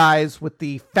you guys with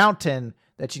the fountain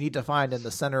that you need to find in the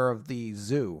center of the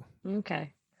zoo.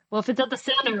 Okay. Well, if it's at the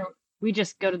center, we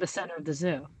just go to the center of the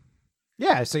zoo.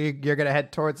 Yeah, so you're going to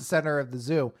head towards the center of the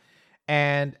zoo.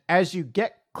 And as you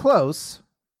get close,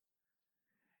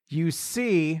 you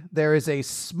see there is a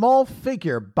small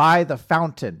figure by the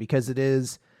fountain because it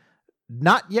is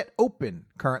not yet open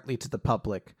currently to the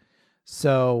public.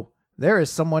 So there is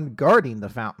someone guarding the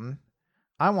fountain.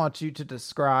 I want you to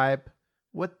describe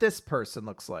what this person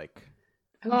looks like.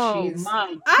 Oh, jeez. my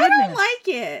goodness. I don't like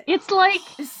it. It's like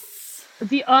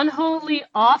the unholy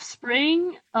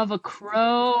offspring of a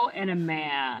crow and a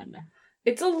man.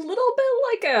 It's a little bit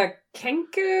like a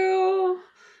kenku.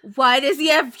 Why does he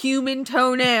have human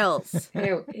toenails?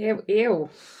 Ew.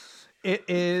 It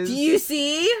is... Do you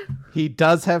see? He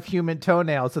does have human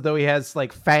toenails, although he has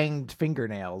like fanged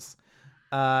fingernails.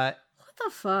 What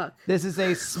the fuck? This is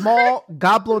a small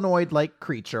goblinoid-like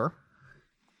creature.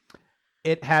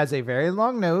 It has a very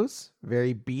long nose,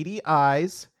 very beady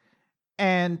eyes,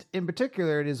 and in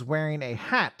particular, it is wearing a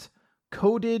hat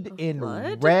coated in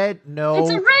What? red. No,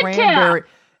 It's a red cranberry.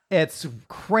 It's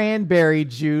cranberry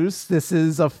juice. This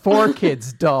is a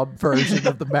 4Kids dub version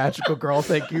of the Magical Girl.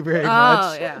 Thank you very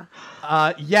much. Oh,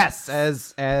 yeah. Yes,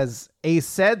 as Ace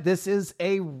said, this is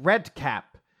a red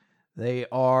cap. They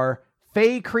are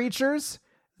fey creatures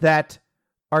that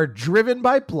are driven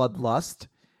by bloodlust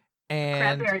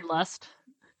and Cranberry lust.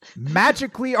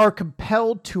 magically are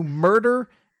compelled to murder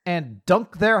and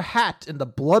dunk their hat in the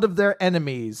blood of their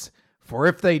enemies. For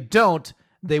if they don't,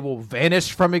 they will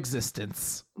vanish from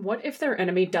existence. What if their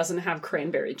enemy doesn't have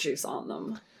cranberry juice on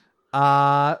them?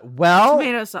 Well,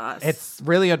 Tomato sauce. it's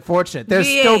really unfortunate. They're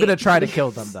still going to try to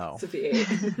kill them, though. It's a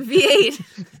V8.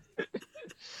 V8.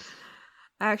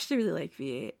 I actually really like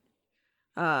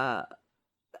V8.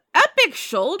 Epic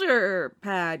shoulder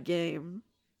pad game,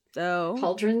 though.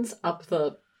 Pauldrons up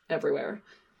the everywhere.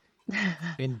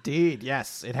 Indeed,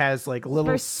 yes. It has like little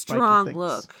Very spiky strong things.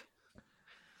 look.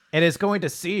 It is going to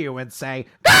see you and say,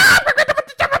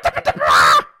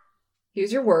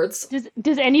 Use your words.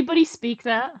 Does anybody speak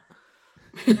that?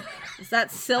 Is that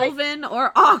Sylvan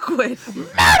or Awkward?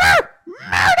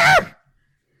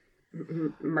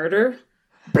 Murder?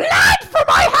 blood for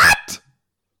my hat!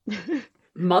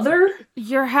 Mother?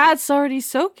 Your hat's already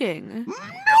soaking. New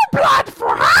blood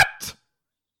for hat!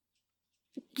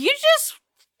 You just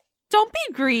don't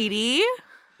be greedy.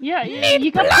 Yeah, Need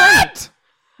you got blood! plenty.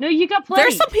 No, you got plenty.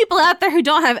 There's some people out there who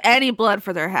don't have any blood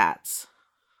for their hats.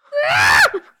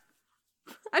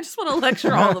 I just want to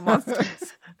lecture all the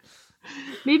monsters.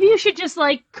 Maybe you should just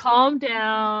like calm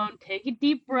down, take a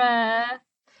deep breath.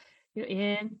 You're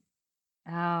in,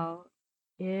 out,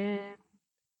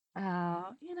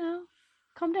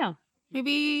 calm down.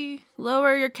 Maybe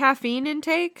lower your caffeine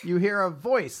intake. You hear a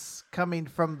voice coming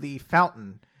from the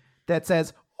fountain that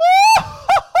says,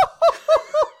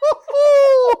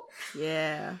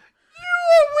 Yeah. You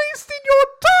are wasting your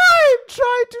time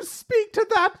trying to speak to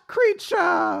that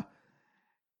creature.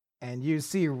 And you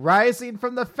see rising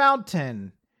from the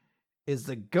fountain is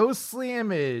the ghostly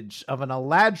image of an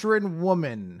Eladrin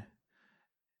woman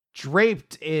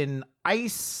draped in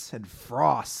ice and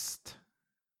frost.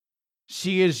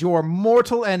 She is your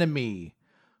mortal enemy,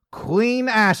 Queen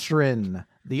Ashrin,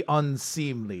 the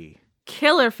Unseemly.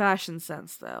 Killer fashion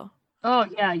sense, though. Oh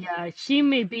yeah. She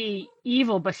may be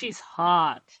evil, but she's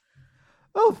hot.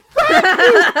 Oh, thank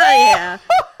you! Yeah.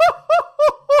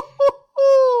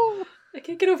 I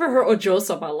can't get over her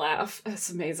Ojosama laugh. That's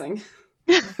amazing.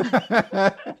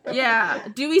 Yeah.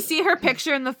 Do we see her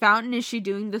picture in the fountain? Is she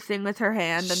doing the thing with her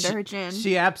hand under her chin?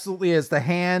 She absolutely is. The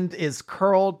hand is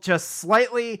curled just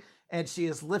slightly, and she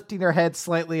is lifting her head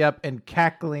slightly up and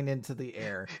cackling into the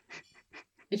air.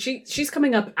 And she's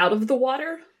coming up out of the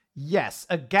water? Yes,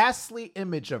 a ghastly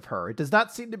image of her. It does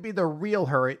not seem to be the real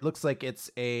her. It looks like it's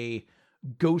a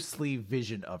ghostly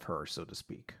vision of her, so to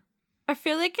speak. I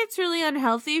feel like it's really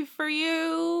unhealthy for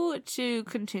you to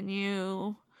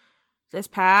continue this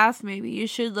path. Maybe you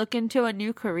should look into a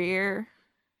new career.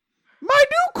 My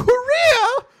new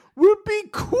career will be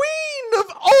queen of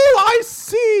all I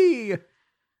see,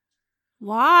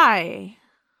 Why?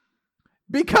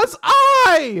 because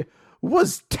I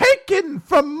was taken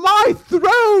from my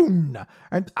throne,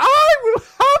 and I will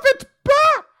have it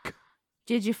back.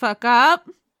 Did you fuck up?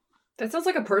 That sounds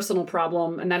like a personal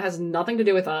problem, and that has nothing to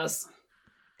do with us.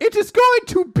 It is going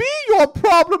to be your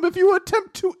problem if you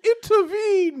attempt to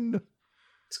intervene.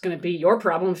 It's gonna be your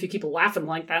problem if you keep laughing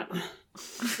like that.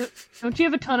 Don't you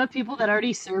have a ton of people that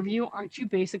already serve you? Aren't you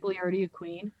basically already a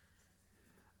queen?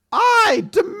 I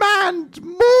demand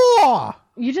more.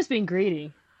 You're just being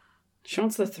greedy. She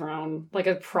wants the throne, like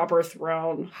a proper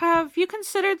throne. Have you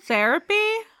considered therapy?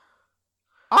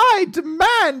 I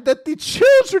demand that the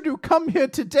children who come here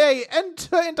today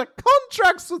enter into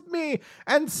contracts with me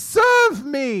and serve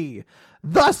me,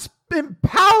 thus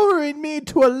empowering me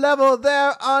to a level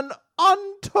they're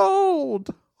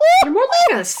untold. You're more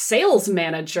like a sales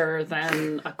manager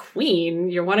than a queen.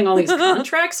 You're wanting all these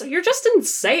contracts. You're just in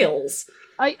sales.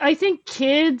 I think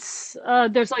kids,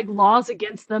 there's like laws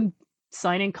against them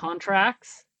signing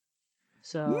contracts.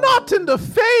 So Not in the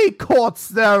Fey courts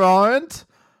there aren't.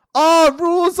 Our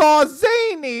rules are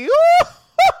zany.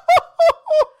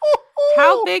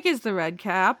 How big is the red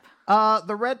cap?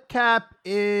 The red cap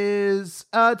is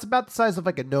it's about the size of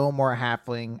like a gnome or a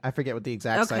halfling. I forget what the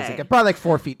exact size Okay. is. Probably like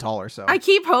 4 feet tall or so. I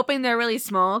keep hoping they're really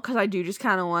small because I do just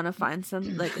kind of want to find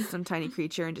some tiny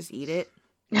creature and just eat it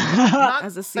Not-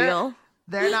 as a seal.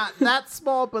 They're not that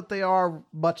small, but they are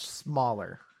much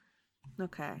smaller.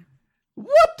 Okay.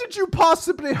 What did you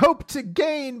possibly hope to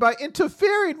gain by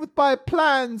interfering with my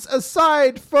plans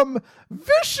aside from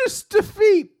vicious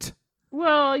defeat?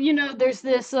 Well, there's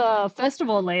this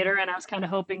festival later, and I was kind of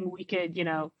hoping we could,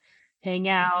 hang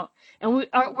out. And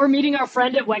we're meeting our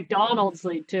friend at McDonald's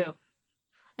too.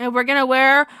 And we're gonna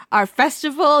wear our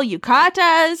festival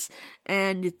yukatas,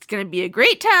 and it's gonna be a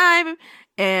great time,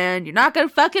 and you're not gonna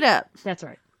fuck it up. That's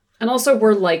right. And also,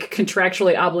 we're like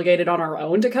contractually obligated on our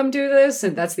own to come do this,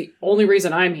 and that's the only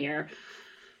reason I'm here.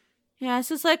 Yeah, this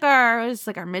is like our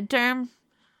midterm.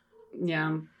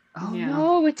 Yeah. Oh Yeah.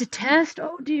 no, it's a test.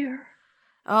 Oh dear.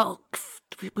 Oh,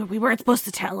 we weren't supposed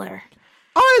to tell her.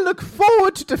 I look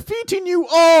forward to defeating you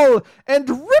all and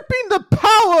ripping the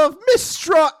power of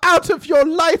Mistra out of your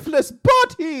lifeless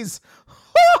bodies.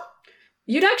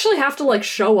 You'd actually have to, like,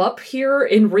 show up here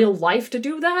in real life to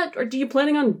do that? Or do you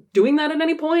planning on doing that at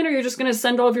any point? Or are you just gonna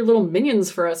send all of your little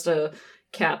minions for us to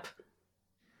cap?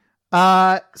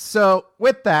 So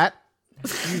with that,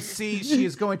 you see she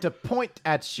is going to point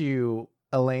at you,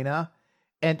 Elena,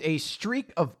 and a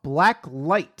streak of black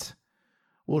light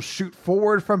will shoot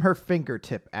forward from her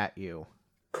fingertip at you.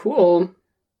 Cool.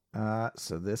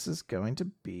 So this is going to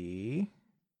be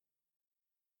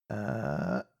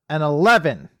an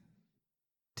 11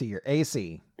 to your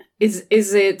AC. Is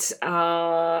it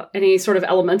any sort of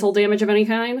elemental damage of any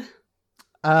kind?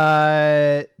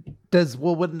 Would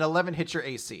an 11 hit your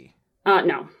AC?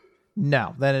 No.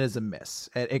 No, then it is a miss.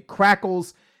 It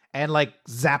crackles and like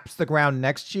zaps the ground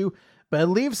next to you, but it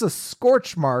leaves a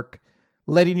scorch mark,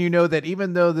 letting you know that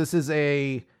even though this is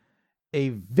a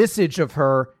visage of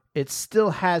her, it still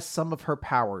has some of her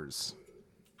powers.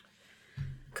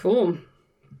 Cool.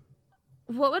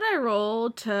 What would I roll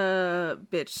to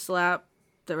bitch slap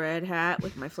the red hat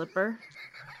with my flipper?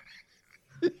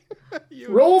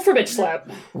 Roll for bitch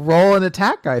slap. Roll an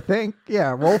attack, I think.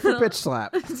 Yeah, roll for bitch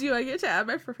slap. Do I get to add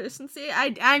my proficiency?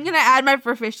 I'm going to add my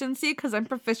proficiency because I'm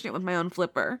proficient with my own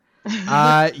flipper.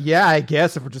 Yeah, I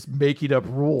guess if we're just making up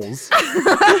rules.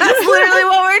 That's literally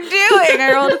what we're doing.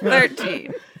 I rolled a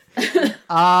 13.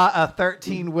 A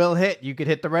 13 will hit. You could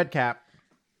hit the red cap.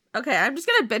 Okay, I'm just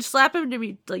going to bitch slap him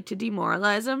to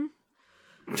demoralize him.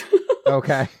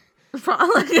 Okay.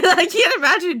 I can't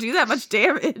imagine to do that much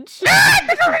damage.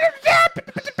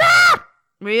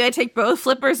 Maybe I take both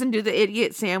flippers and do the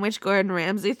idiot sandwich Gordon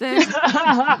Ramsay thing.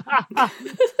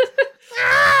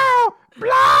 Ow!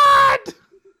 Blood!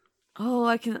 Oh,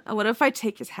 I can. What if I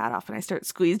take his hat off and I start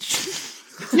squeezing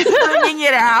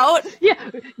it out? Yeah,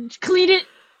 clean it.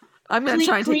 I'm gonna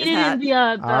try and take his hat.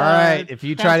 All right, if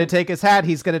you try to take his hat,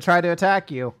 he's gonna try to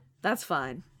attack you. That's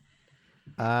fine.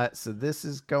 So this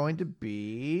is going to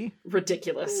be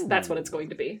ridiculous. Ooh. That's what it's going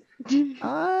to be.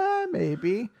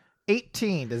 Maybe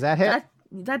 18. Does that hit?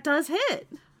 That does hit.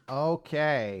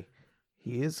 Okay,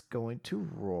 he is going to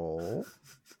roll.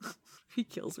 He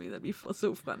kills me. That'd be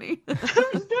so funny.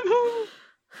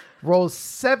 Rolls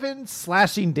 7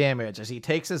 slashing damage as he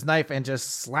takes his knife and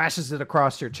just slashes it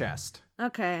across your chest.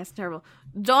 Okay, that's terrible.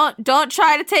 Don't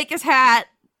try to take his hat.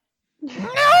 No,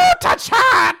 touch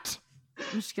hat.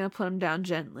 I'm just gonna put him down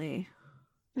gently.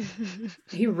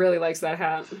 He really likes that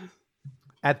hat.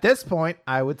 At this point,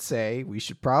 I would say we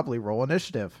should probably roll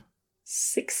initiative.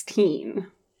 16.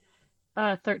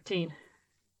 13.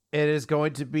 It is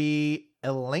going to be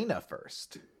Elena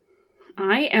first.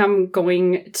 I am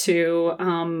going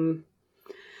to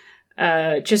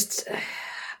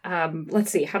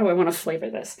let's see, how do I want to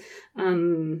flavor this?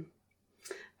 I'm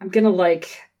gonna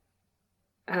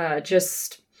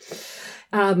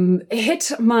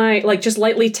hit my, just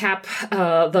lightly tap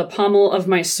the pommel of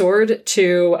my sword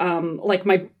to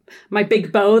my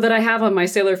big bow that I have on my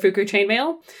Sailor Fuku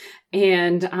chainmail,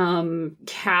 and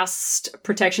cast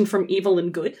protection from evil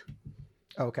and good.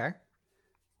 Okay.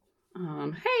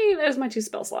 Hey, there's my 2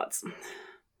 spell slots.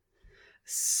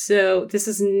 So this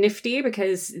is nifty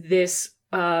because this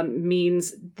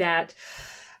means that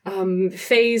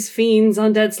fays, fiends,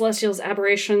 undead, celestials,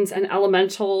 aberrations, and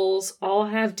elementals all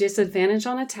have disadvantage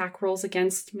on attack rolls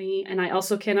against me, and I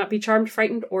also cannot be charmed,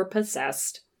 frightened, or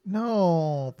possessed.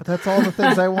 No, but that's all the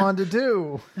things I wanted to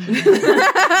do.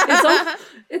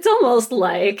 It's almost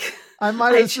like I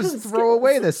might as well just throw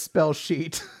away this spell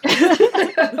sheet.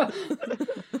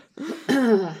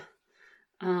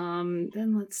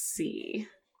 Then let's see.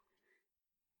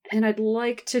 And I'd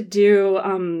like to do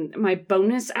my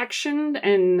bonus action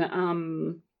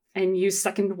and use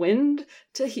Second Wind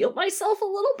to heal myself a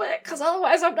little bit, because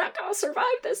otherwise I'm not gonna survive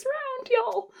this round,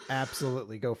 y'all.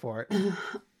 Absolutely, go for it.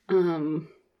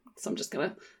 So I'm just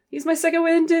gonna use my Second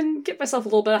Wind and get myself a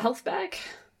little bit of health back.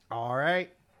 All right.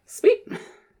 Sweet.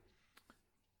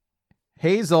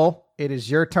 Hazel, it is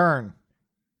your turn.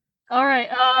 All right.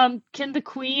 Can the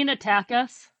queen attack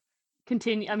us?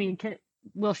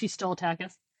 Will she still attack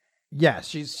us? Yes,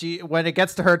 she when it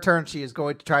gets to her turn, she is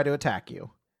going to try to attack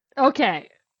you. Okay,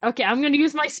 I'm going to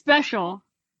use my special,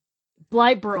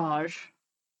 Blight Barrage.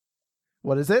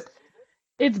 What is it?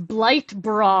 It's Blight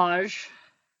Barrage.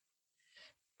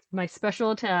 My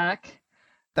special attack.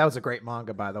 That was a great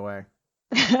manga, by the way.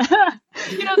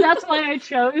 That's why I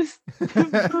chose.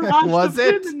 Was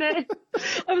it?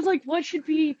 I was like, what should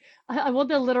be? I want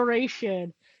the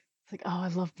alliteration. It's like, oh, I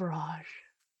love Barrage.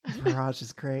 Barrage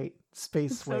is great.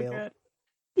 Space so whale. Good.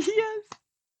 Yes.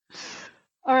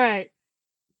 All right.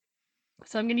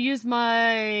 So I'm going to use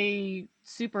my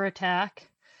super attack.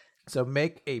 So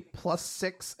make a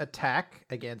 +6 attack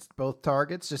against both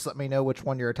targets. Just let me know which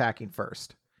one you're attacking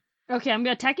first. Okay, I'm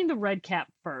attacking the red cap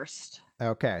first.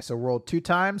 Okay, so roll 2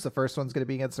 times. The first one's going to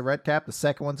be against the red cap. The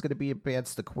second one's going to be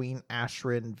against the Queen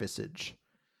Ashrin Visage.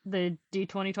 The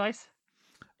D20 twice?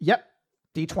 Yep.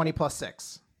 D20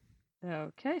 +6.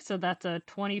 Okay, so that's a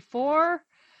 24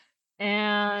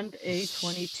 and a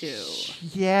 22.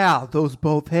 Yeah, those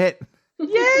both hit.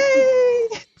 Yay!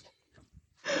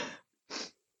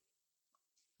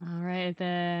 All right,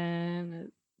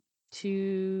 then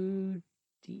 2d8.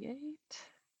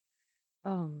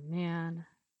 Oh man,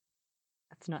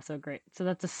 that's not so great. So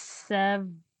that's a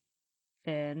 7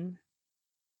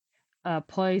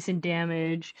 poison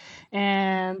damage,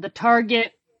 and the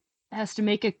target has to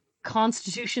make a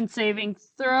Constitution saving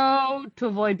throw to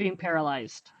avoid being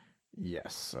paralyzed.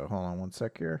 Yes. So hold on one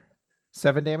sec here.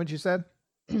 7 damage, you said?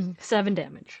 7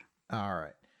 damage. All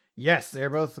right. Yes, they're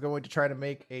both going to try to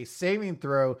make a saving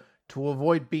throw to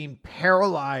avoid being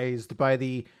paralyzed by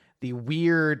the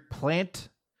weird plant.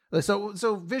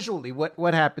 So visually,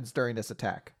 what happens during this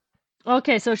attack?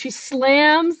 Okay, so she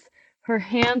slams her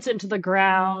hands into the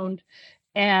ground,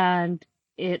 and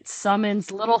it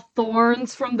summons little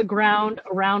thorns from the ground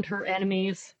around her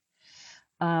enemies,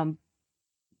 poisoning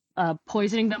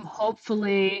them,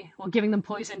 hopefully, well, giving them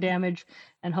poison damage,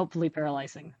 and hopefully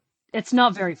paralyzing. It's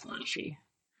not very flashy.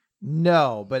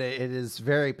 No, but it is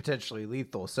very potentially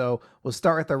lethal. So we'll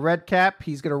start with the red cap.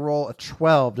 He's going to roll a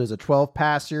 12. Does a 12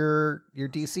 pass your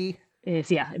DC?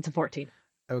 It's a 14.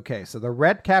 Okay, so the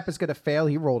red cap is going to fail.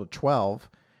 He rolled a 12.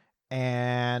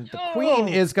 And the queen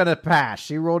is going to pass.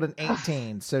 She rolled an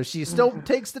 18. So she still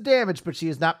takes the damage, but she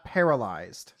is not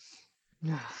paralyzed.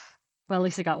 Well, at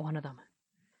least I got one of them.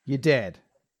 You did.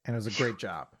 And it was a great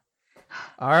job.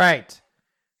 All right.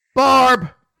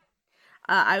 Barb!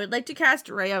 I would like to cast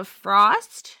Ray of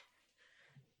Frost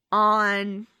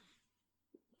on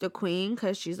the queen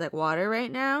because she's like water right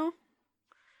now.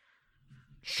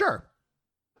 Sure.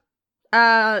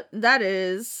 That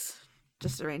is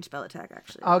just a ranged spell attack,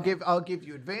 actually. I'll give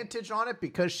you advantage on it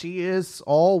because she is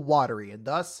all watery and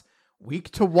thus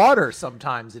weak to water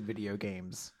sometimes in video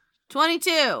games.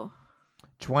 22.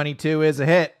 22 is a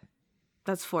hit.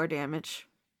 That's 4 damage.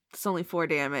 It's only 4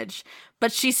 damage.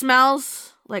 But she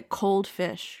smells like cold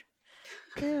fish.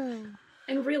 And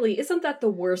really, isn't that the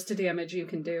worst damage you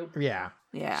can do? Yeah.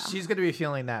 Yeah. She's going to be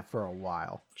feeling that for a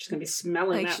while. She's gonna be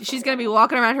smelling Like, that. she's going to be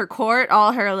walking around her court.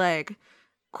 All her, like,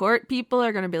 court people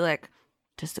are going to be like,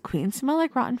 does the queen smell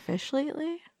like rotten fish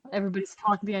lately? Everybody's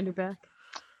talking behind her back.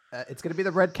 It's going to be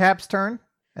the red cap's turn.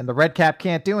 And the red cap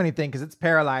can't do anything because it's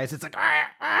paralyzed. It's like,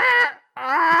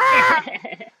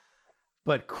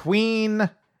 But Queen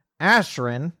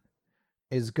Ashrin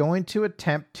is going to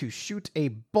attempt to shoot a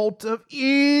bolt of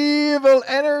evil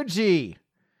energy.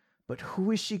 But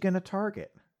who is she going to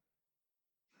target?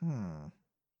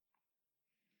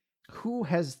 Who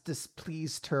has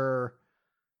displeased her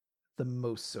the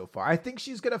most so far? I think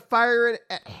she's going to fire it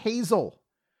at Hazel.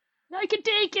 I can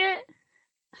take it.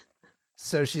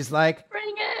 So she's like,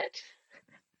 Bring it.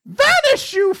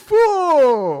 vanish, you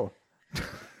fool!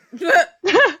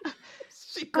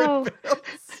 Secret Oh.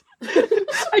 bills.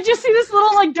 I just see this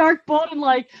little like dark bolt and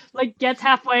like gets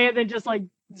halfway and then just like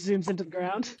zooms into the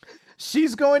ground.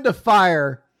 She's going to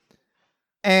fire.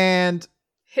 And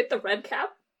Hit the red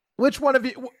cap? which one of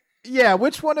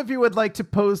you would like to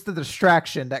pose the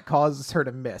distraction that causes her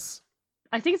to miss?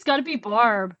 I think it's got to be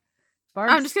Barb.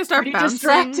 Barb's I'm just going to start pretty bouncing,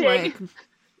 distracting. like,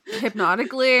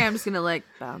 hypnotically. I'm just going to, like,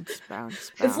 bounce.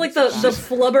 It's like the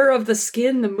flubber of the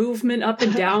skin, the movement up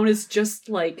and down is just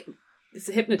like, it's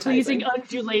hypnotizing. Pleasing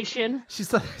undulation. She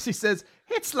says,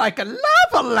 it's like a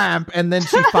lava lamp. And then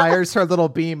she fires her little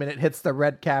beam and it hits the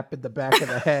red cap in the back of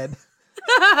the head.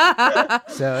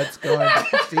 So it's going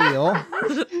to deal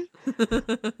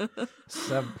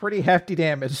some pretty hefty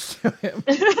damage to him.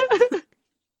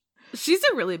 She's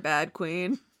a really bad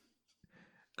queen.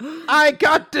 I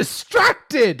got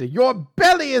distracted. Your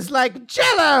belly is like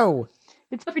Jello.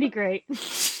 It's pretty great.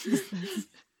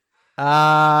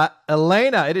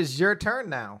 Elena, it is your turn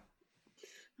now.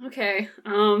 Okay.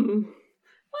 Well,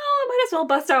 I might as well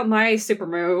bust out my super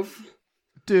move.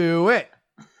 Do it.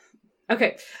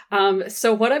 Okay,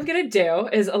 so what I'm gonna do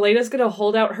is Elena's gonna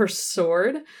hold out her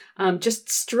sword,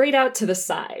 just straight out to the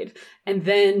side, and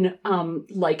then,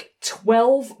 like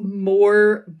 12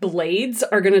 more blades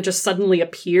are gonna just suddenly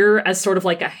appear as sort of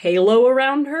like a halo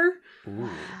around her,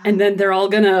 and then they're all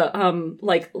gonna,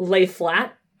 like lay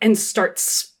flat and start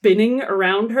spinning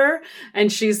around her,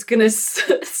 and she's gonna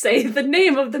say the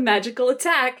name of the magical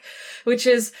attack, which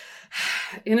is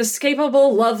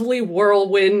inescapable, lovely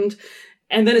whirlwind,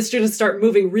 and then it's going to start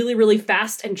moving really, really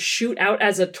fast and shoot out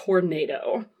as a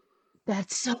tornado.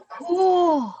 That's so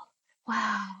cool.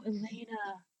 Wow, Elena.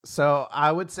 So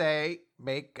I would say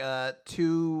make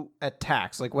 2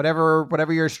 attacks, like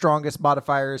whatever your strongest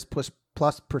modifier is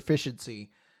plus proficiency,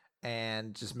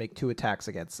 and just make 2 attacks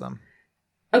against them.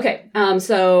 Okay,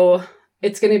 so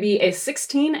it's going to be a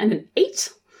 16 and an 8.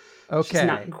 Okay. Which is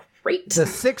not great. The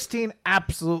 16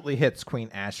 absolutely hits Queen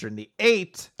Asher, and the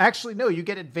 8, actually no, you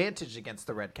get advantage against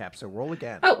the red cap, so roll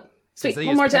again. Oh, sweet. He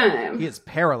One more is time. He is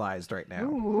paralyzed right now.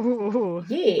 Ooh.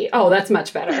 Yay. Oh, that's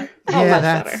much better. Oh, Yeah, much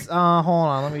that's better. hold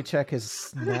on, let me check his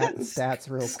stats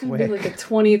real It's going to be quick. like a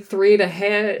 23 to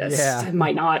hit. Yeah. It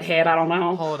might not hit. I don't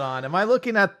know. Hold on, am I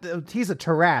looking at he's a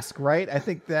Tarask, right? I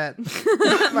think that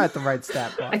I'm at the right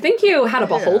stat block. I think you had a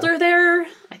beholder there.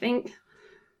 I think.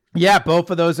 Yeah, both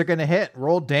of those are going to hit.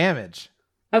 Roll damage.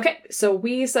 Okay, so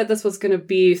we said this was going to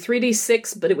be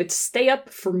 3d6, but it would stay up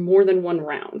for more than one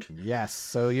round. Yes,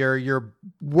 so your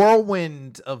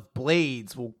whirlwind of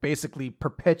blades will basically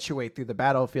perpetuate through the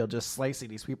battlefield, just slicing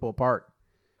these people apart.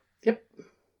 Yep.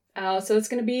 So it's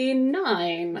going to be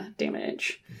 9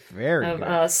 damage Very of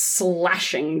good.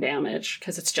 slashing damage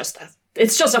because it's just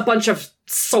a bunch of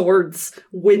swords,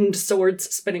 wind swords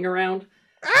spinning around.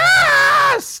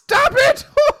 Ah! Stop it!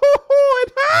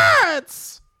 It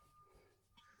hurts!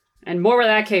 And more where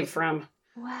that came from.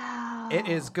 Wow. It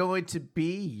is going to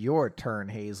be your turn,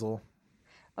 Hazel.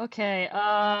 Okay,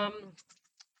 I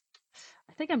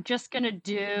think I'm just gonna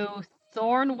do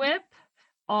Thorn Whip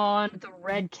on the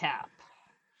red cap.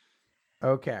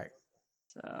 Okay.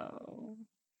 So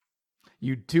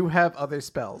You do have other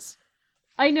spells.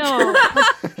 I know.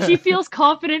 But she feels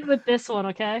confident with this one,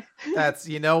 okay? That's,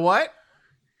 you know what?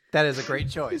 That is a great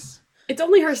choice. It's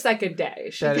only her second day.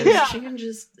 She That can, is- she can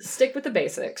just stick with the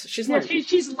basics. She's Yeah, learning.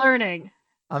 she's learning.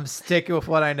 I'm sticking with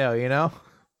what I know, you know?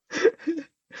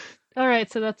 All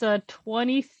right, so that's a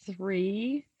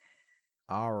 23.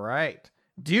 All right.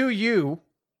 Do you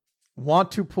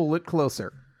want to pull it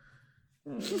closer?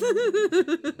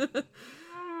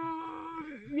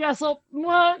 Yeah, so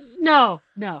no.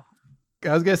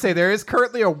 I was going to say, there is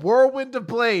currently a whirlwind of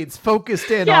blades focused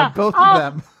in Yeah, on both of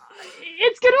them.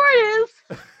 It's good where it is.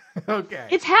 Okay.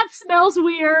 Its hat smells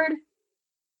weird.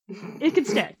 It can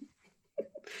stay.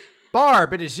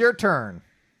 Barb, it is your turn.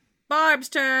 Barb's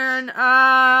turn. I'm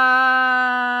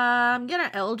gonna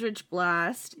Eldritch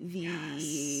Blast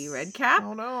the red cap.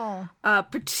 Oh, no.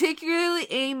 Particularly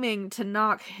aiming to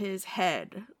knock his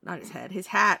hat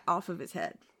off of his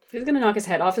head. Who's going to knock his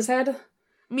head off his head?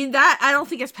 I mean, that I don't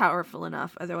think is powerful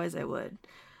enough, otherwise I would.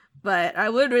 But I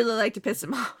would really like to piss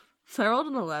him off. So I rolled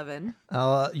an 11.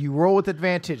 You roll with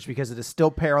advantage because it is still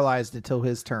paralyzed until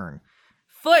his turn.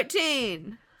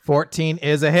 14! 14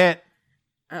 is a hit.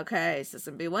 Okay, so this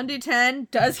will be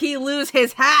 1d10. Does he lose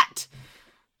his hat?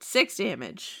 6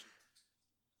 damage.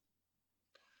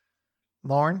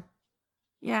 Lauren,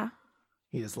 Yeah.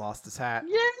 he just lost his hat.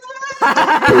 Yeah.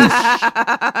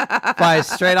 Flies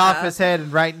straight off his head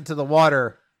and right into the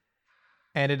water.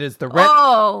 And it is the red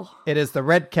It is the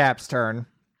red cap's turn.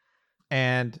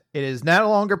 And it is no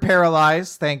longer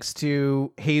paralyzed thanks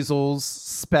to Hazel's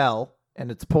spell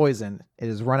and its poison. It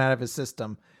has run out of his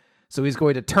system. So he's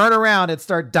going to turn around and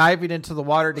start diving into the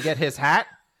water to get his hat.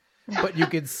 But you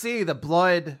can see the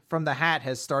blood from the hat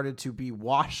has started to be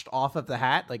washed off of the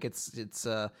hat. Like it's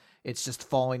just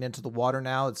falling into the water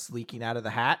now. It's leaking out of the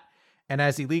hat. And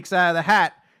as he leaks out of the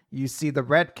hat, you see the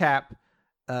red cap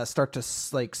start to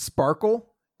like sparkle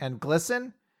and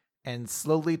glisten and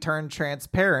slowly turn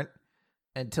transparent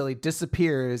until he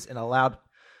disappears in a loud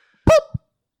poop.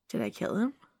 Did I kill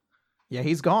him? Yeah,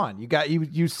 he's gone.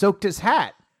 You soaked his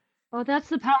hat. Oh, that's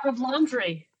the power of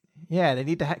laundry. Yeah, they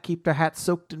need to keep their hat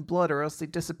soaked in blood or else they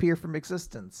disappear from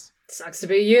existence. Sucks to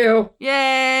be you.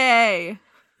 Yay!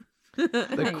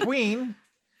 The queen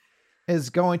is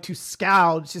going to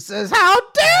scowl. She says, "How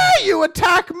dare you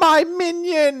attack my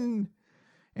minion!"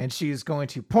 And she's going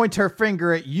to point her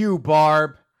finger at you,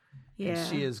 Barb. Yeah. And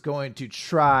she is going to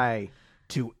try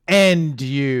to end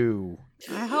you.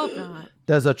 I hope not.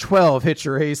 Does a 12 hit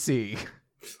your AC?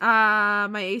 My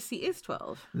AC is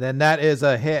 12. Then that is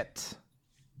a hit.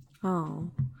 Oh.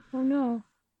 Oh no.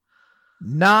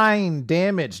 9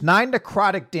 damage, 9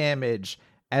 necrotic damage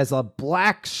as a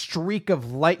black streak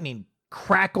of lightning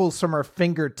crackles from her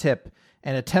fingertip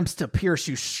and attempts to pierce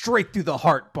you straight through the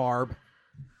heart, Barb.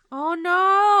 Oh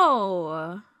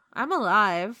no! I'm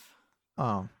alive.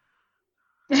 Oh,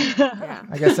 Yeah.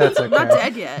 I guess that's I'm not okay.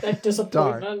 dead yet. That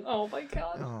disappointment. Oh my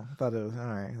god. Oh, I thought it was all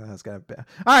right. That's got all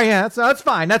right. Yeah, that's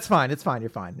fine. That's fine. It's fine. You're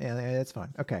fine. Yeah, it's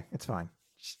fine. Okay, it's fine.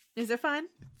 Is it fun?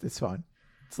 It's fine.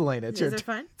 It's Elena. It's Is it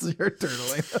fun? It's your turn,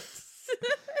 Elena.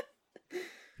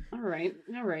 All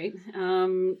right.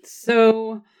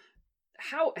 So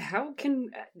how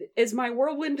can is my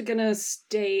whirlwind gonna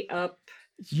stay up?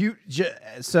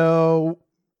 So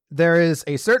there is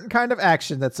a certain kind of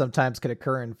action that sometimes can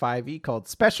occur in 5e called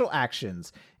special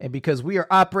actions. And because we are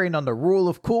operating on the rule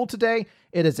of cool today,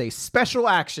 it is a special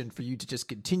action for you to just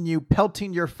continue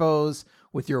pelting your foes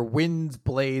with your wind's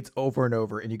blades over and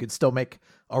over. And you can still make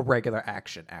a regular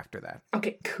action after that.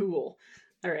 Okay, cool.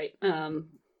 All right.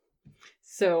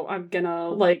 So I'm gonna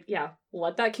let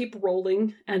that keep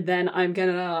rolling, and then I'm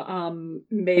gonna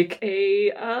make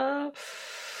a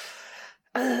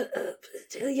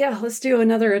let's do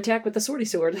another attack with the swordy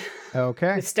sword.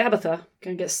 Okay. With Stabitha.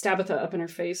 Gonna get Stabitha up in her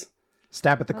face.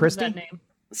 Stab at the What was that Christie. name?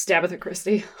 Stabitha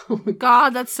Christie. God,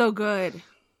 that's so good.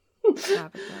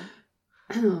 Stop it,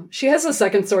 though. She has a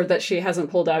second sword that she hasn't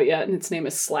pulled out yet, and its name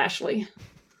is Slashly.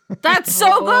 That's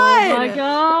so good. Oh my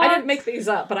god! I didn't make these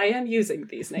up, but I am using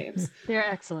these names. They're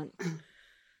excellent.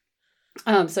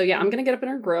 So yeah, I'm gonna get up in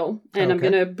her grill, and I'm Okay.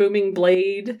 gonna booming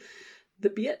blade the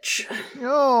bitch.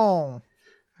 Oh,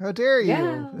 how dare you?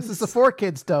 Yes. This is the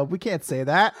 4Kids dub. We can't say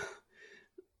that.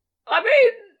 I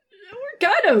mean, we're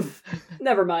kind of.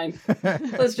 Never mind.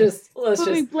 Let's just.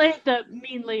 We blame the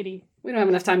mean lady. We don't have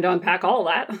enough time to unpack all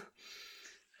that.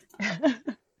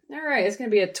 All right, it's gonna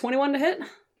be a 21 to hit.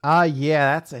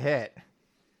 Yeah, that's a hit.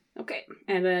 Okay,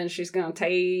 and then she's gonna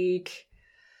take.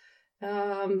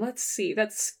 Let's see.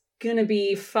 That's gonna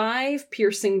be 5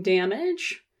 piercing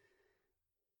damage.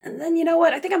 And then you know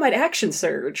what? I think I might action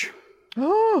surge.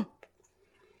 Oh,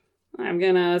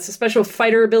 It's a special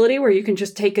fighter ability where you can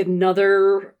just take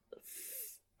another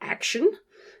action.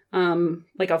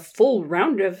 Like a full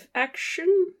round of action?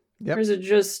 Yep. Or is it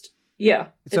just,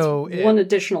 it's So one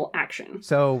additional action.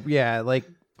 So yeah, like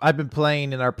I've been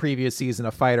playing in our previous season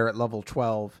a fighter at level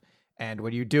 12, and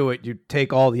when you do it, you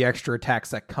take all the extra attacks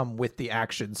that come with the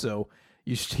action. So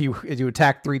you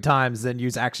attack 3 times, then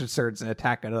use action surge and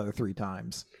attack another 3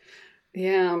 times.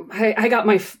 Yeah, I got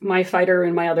my fighter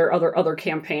in my other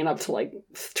campaign up to like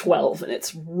 12, and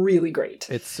it's really great.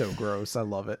 It's so gross. I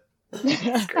love it.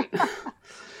 It's great.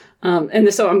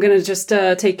 So I'm gonna just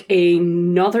take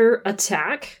another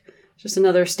attack, just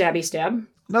another stabby stab.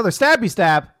 Another stabby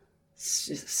stab.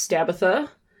 Stabitha,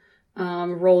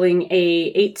 rolling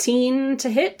a 18 to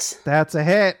hit, That's a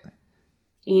hit.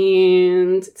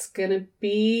 and it's gonna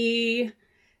be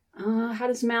how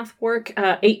does math work?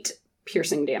 8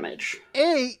 piercing damage,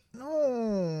 8.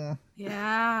 Oh.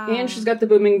 Yeah. and she's got the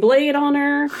booming blade on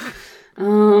her.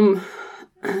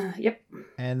 Yep.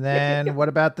 And then what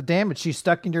about the damage? She's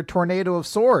stuck in your tornado of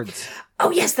swords.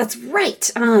 Oh yes, that's right.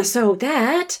 So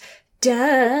that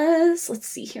does, let's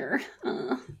see here,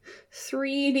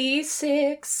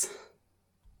 3d6.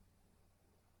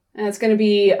 And it's going to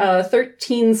be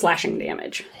 13 slashing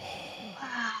damage.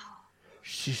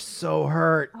 She's so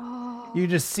hurt. Oh. You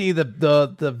just see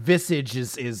the visage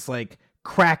is like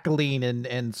crackling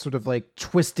and sort of like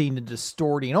twisting and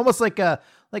distorting, almost like a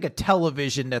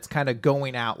television that's kind of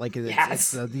going out. Like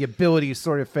it's the ability is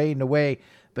sort of fading away.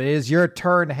 But it is your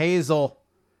turn, Hazel.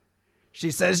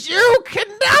 She says, "You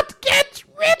cannot get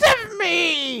rid of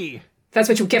me." That's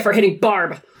what you get for hitting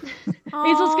Barb.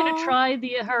 Hazel's gonna try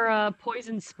her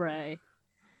poison spray.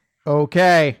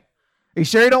 Okay. Are you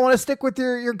sure you don't want to stick with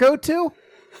your go-to?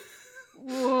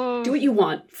 Whoa. Do what you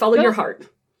want. Follow your heart.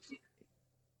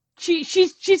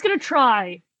 She's gonna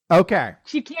try. Okay.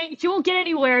 She won't get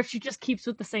anywhere if she just keeps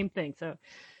with the same thing. So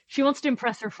she wants to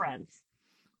impress her friends.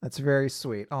 That's very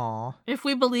sweet. Aw. If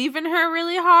we believe in her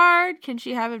really hard, can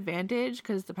she have advantage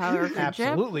because the power of friendship?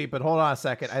 Absolutely, but hold on a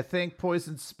second. I think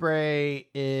poison spray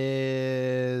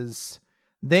is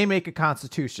they make a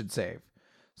constitution save.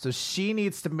 So she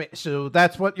needs to make, so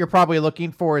that's what you're probably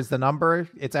looking for is the number.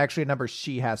 It's actually a number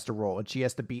she has to roll, and she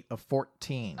has to beat a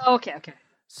 14. Okay.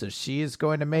 So she is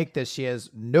going to make this. She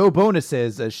has no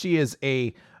bonuses as she is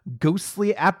a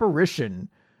ghostly apparition.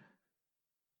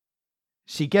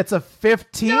 She gets a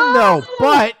 15 though,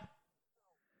 but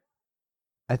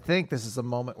I think this is a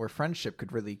moment where friendship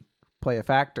could really play a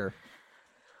factor.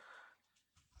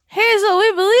 Hazel,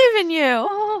 we believe in you.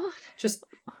 Oh, Just,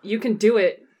 you can do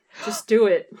it. Just do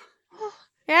it.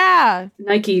 Yeah.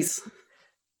 Nikes.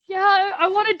 yeah, I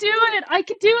want to do it. I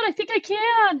can do it. I think I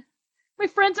can. My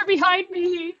friends are behind me.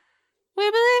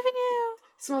 We believe in you.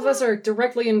 Some of us are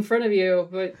directly in front of you,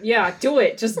 but yeah, do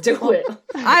it. Just do it.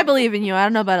 I believe in you. I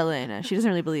don't know about Elena. She doesn't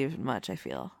really believe in much, I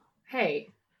feel. Hey,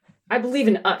 I believe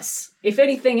in us. If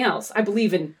anything else, I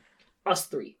believe in us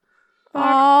 3.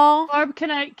 Oh. Barb,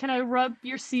 can I rub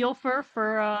your seal fur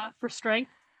for strength?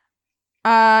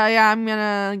 Yeah, I'm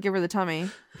gonna give her the tummy.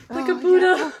 Like a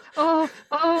Buddha. Yeah.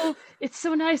 Oh, it's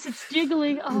so nice. It's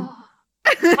jiggling. Oh.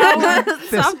 This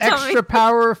Soft tummy. extra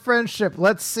power of friendship.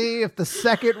 Let's see if the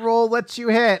second roll lets you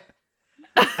hit.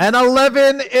 An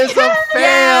 11 is a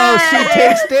fail. She Yay!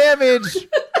 takes damage.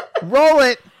 Roll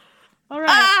it. All right.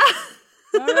 Ah!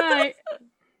 All right.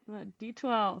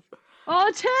 D12.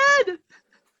 Oh, 10!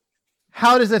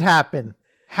 How does it happen?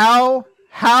 How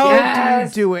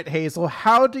Yes! do you do it, Hazel?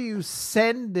 How do you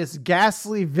send this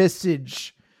ghastly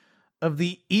visage of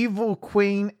the evil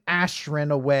Queen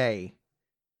Ashrin away,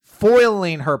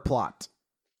 foiling her plot?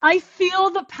 I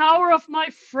feel the power of my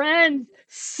friends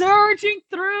surging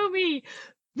through me.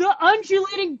 The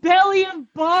undulating belly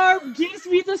of Barb gives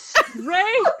me the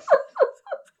strength.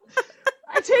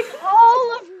 I take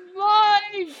all of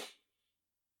my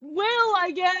will,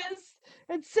 I guess,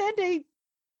 and send a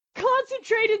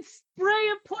concentrated spray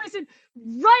of poison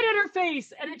right at her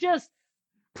face, and it just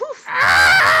poof.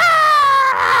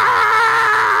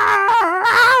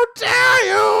 How dare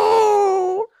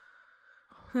you!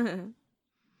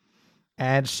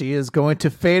 And she is going to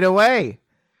fade away.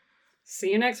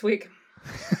 See you next week.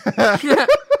 I'll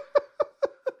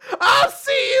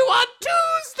see you on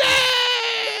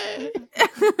Tuesday!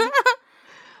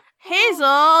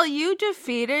 Hazel, you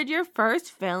defeated your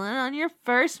first villain on your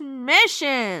first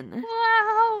mission.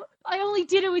 Wow! I only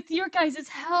did it with your guys'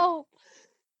 help.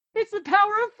 It's the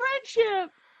power of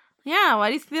friendship. Yeah, why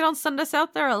do you think they don't send us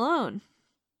out there alone?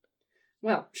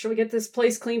 Well, should we get this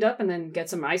place cleaned up and then get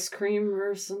some ice cream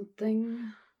or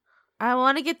something? I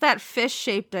want to get that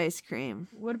fish-shaped ice cream.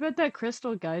 What about that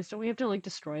crystal, guys? Don't we have to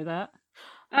destroy that?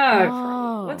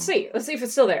 Oh. Let's see. Let's see if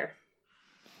it's still there.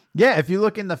 Yeah, if you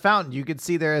look in the fountain, you can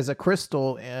see there is a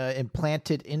crystal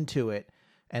implanted into it,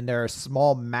 and there are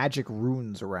small magic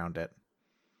runes around it.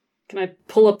 Can I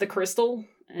pull up the crystal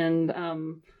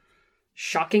and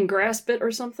shocking grasp it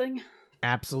or something?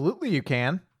 Absolutely, you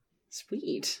can.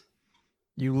 Sweet.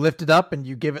 You lift it up and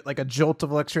you give it like a jolt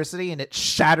of electricity, and it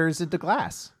shatters into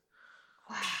glass.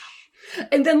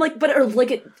 And then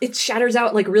it shatters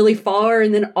out really far,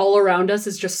 and then all around us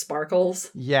is just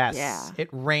sparkles. Yes. Yeah. It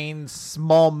rains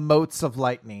small motes of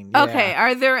lightning. Yeah. Okay,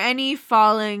 are there any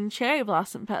falling cherry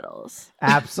blossom petals?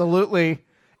 Absolutely.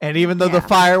 And even though the Yeah.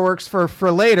 fireworks for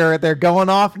later, they're going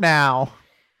off now.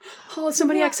 Oh,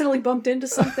 somebody accidentally bumped into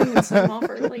something and set them off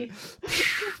early.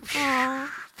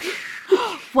 Aw.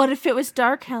 What if it was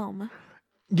Darkhelm,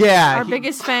 Yeah. our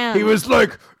biggest fan? He was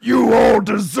like, "You all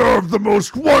deserve the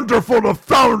most wonderful of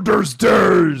Founders'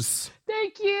 Days."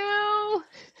 Thank you.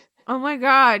 Oh my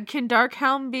god, can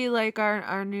Darkhelm be like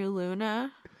our new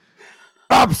Luna?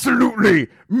 Absolutely.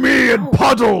 Me and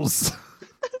Puddles.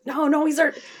 No, he's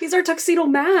our tuxedo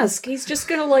mask. He's just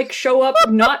gonna show up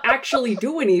and not actually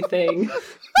do anything.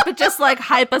 But just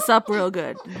hype us up real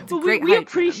good. It's a But great we hype man.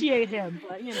 appreciate him,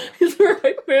 but He's the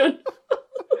right man.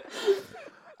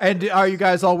 And are you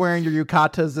guys all wearing your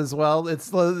yukatas as well?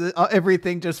 It's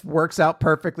everything just works out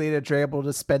perfectly that you're able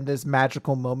to spend this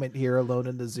magical moment here alone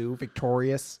in the zoo,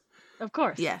 victorious. of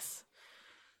course. Yes.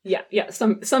 Yeah.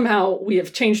 Somehow we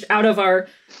have changed out of our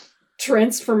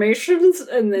transformations,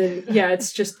 and then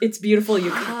it's beautiful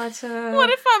yukata. What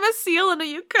if I'm a seal in a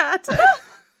yukata?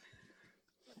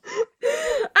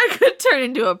 I could turn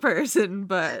into a person,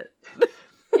 but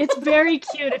It's very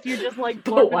cute if you're just But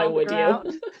blowing why on the would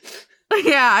ground. you?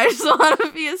 yeah, I just want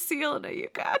to be a seal in a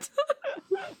yukata.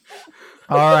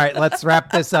 All right, let's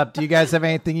wrap this up. Do you guys have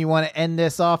anything you want to end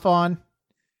this off on?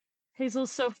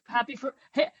 Hazel's so happy for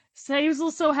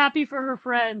her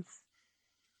friends.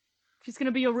 She's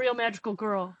gonna be a real magical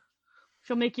girl.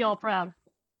 She'll make you all proud.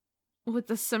 With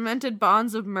the cemented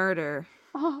bonds of murder.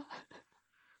 Oh,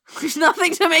 There's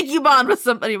nothing to make you bond with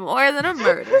somebody more than a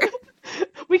murder.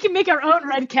 we can make our own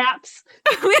red caps.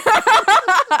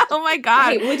 Oh my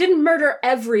god. Hey, we didn't murder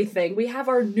everything. We have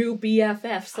our new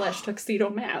BFF / tuxedo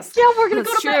mask. Yeah, we're gonna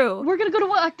That's go to true. we're gonna go to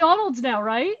McDonald's now,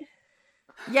 right?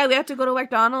 Yeah, we have to go to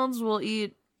McDonald's. We'll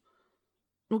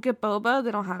get boba.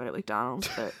 They don't have it at McDonald's,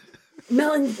 but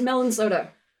Melon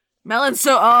soda. melon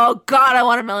soda. Oh god, I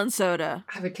want a melon soda.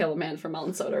 I would kill a man for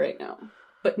melon soda right now.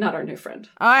 But not our new friend.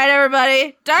 All right,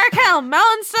 everybody. Darkhelm,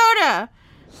 melon soda.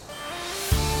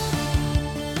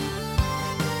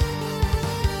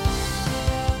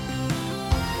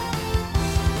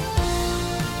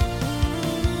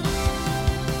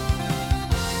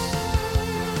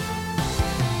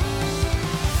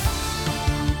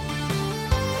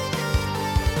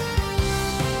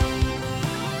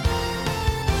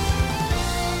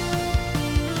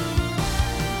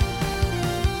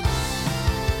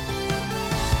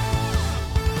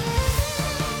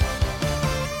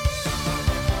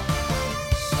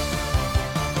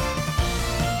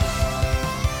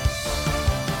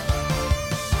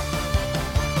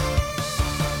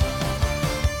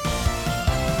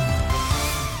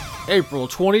 April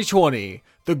 2020.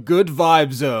 The Good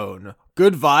Vibe Zone.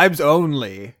 Good vibes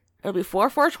only. It'll be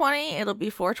 4/4/20. It'll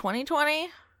be 4/20/20.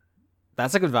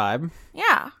 That's a good vibe.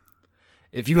 Yeah.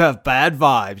 If you have bad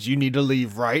vibes, you need to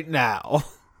leave right now.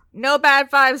 No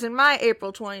bad vibes in my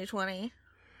April 2020.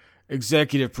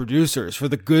 Executive producers for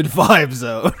the Good Vibe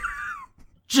Zone.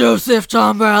 Joseph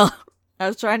Tombrell. I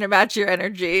was trying to match your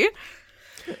energy.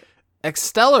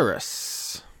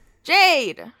 Extellaris.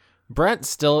 Jade. Brent,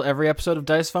 still every episode of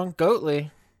Dice Funk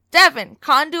Goatly. Devin,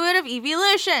 conduit of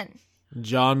evolution.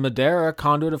 John Madera,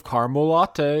 conduit of caramel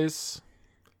lattes.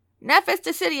 Nephis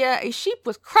Decidia, a sheep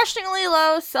with crushingly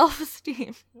low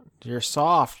self-esteem. You're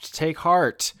soft. Take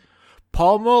heart.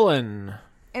 Paul Mullen.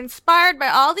 Inspired by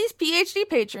all these PhD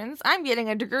patrons, I'm getting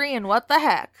a degree in what the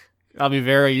heck. I'll be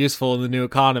very useful in the new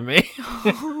economy.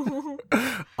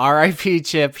 R.I.P.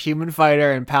 Chip, human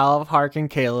fighter, and pal of Hark and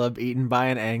Caleb, eaten by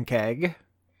an ankeg.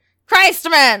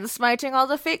 Christman, smiting all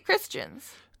the fake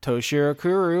Christians. Toshiro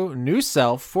Kuru, new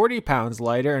self, 40 pounds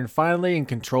lighter, and finally in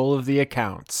control of the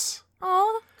accounts.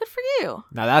 Oh, good for you.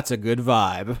 Now that's a good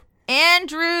vibe.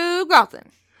 Andrew Grothin.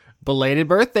 Belated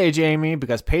birthday, Jamie,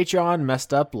 because Patreon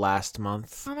messed up last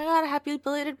month. Oh my god, happy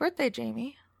belated birthday,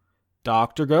 Jamie.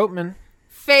 Dr. Goatman.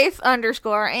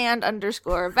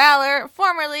 Faith_and_Valor,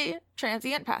 formerly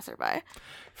transient passerby.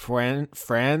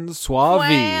 Francois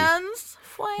V.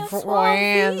 Francois.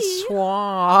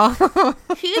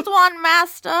 He's one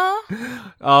master.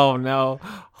 Oh no.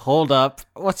 Hold up.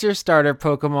 What's your starter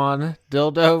Pokemon?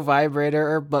 Dildo, vibrator,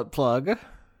 or butt plug?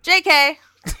 JK.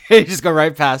 You just go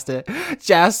right past it.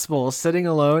 Jaspel sitting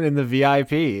alone in the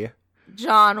VIP.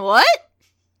 John what?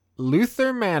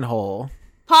 Luther Manhole.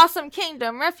 Possum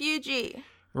Kingdom refugee.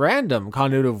 Random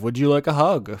conduit of Would You Like a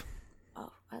Hug?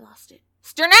 Oh, I lost it.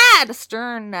 Sternad.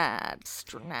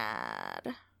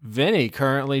 Vinny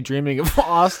currently dreaming of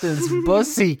Austin's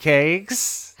bussy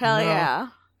cakes. Hell yeah.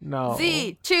 No.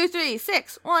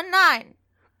 Z23619.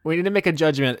 We need to make a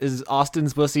judgment. Is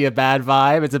Austin's pussy a bad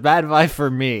vibe? It's a bad vibe for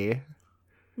me.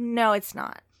 No, it's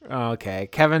not. Okay,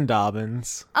 Kevin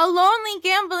Dobbins. A lonely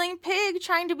gambling pig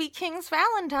trying to be King's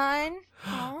Valentine.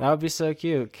 Oh. That would be so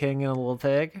cute. King and a little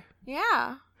pig.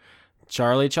 Yeah.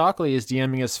 Charlie Chalkley is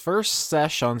DMing his first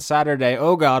sesh on Saturday.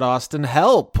 Oh god, Austin,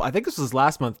 help! I think this was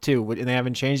last month too, and they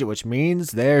haven't changed it, which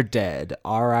means they're dead.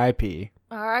 R.I.P.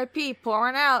 R.I.P.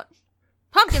 pouring out.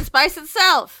 Pumpkin Spice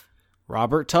itself.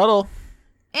 Robert Tuttle.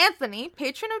 Anthony,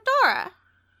 patron of Dora.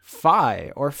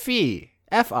 Fi, or Fee.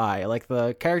 F-I, like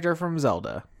the character from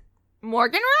Zelda.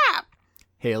 Morgan Rapp.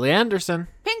 Haley Anderson.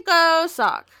 Pinko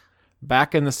Sock.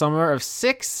 Back in the summer of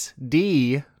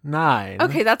 6D9.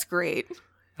 Okay, that's great.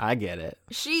 I get it.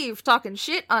 Sheev talking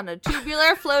shit on a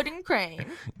tubular floating crane.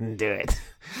 Do it.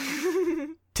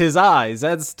 Tis I,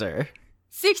 Zedster.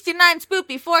 69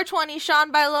 Spoopy 420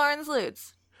 Sean by Lawrence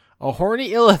Lutz. A horny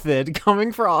illithid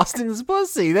coming for Austin's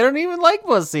pussy. They don't even like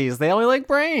pussies. They only like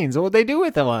brains. What would they do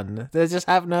with one? They just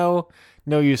have no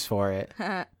use for it.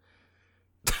 Yeah,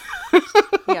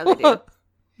 they do.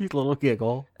 You little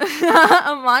giggle. A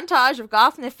montage of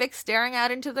Gothnific staring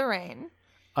out into the rain.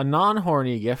 A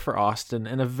non-horny gift for Austin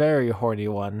and a very horny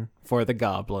one for the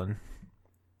goblin.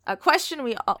 A question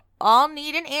we all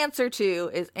need an answer to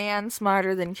is Anne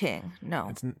smarter than King? No.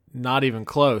 It's not even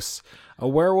close. A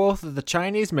werewolf with the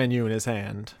Chinese menu in his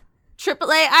hand.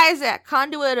 AAA Isaac,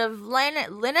 conduit of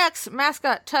Linux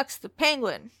mascot Tux the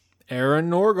Penguin. Aaron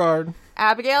Norgard.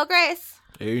 Abigail Grace.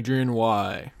 Adrian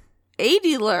Y.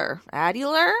 Adiler?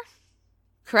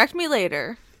 Correct me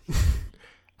later.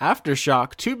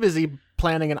 Aftershock, too busy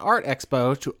planning an art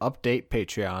expo to update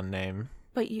Patreon name.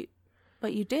 But you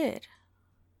did.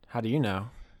 How do you know?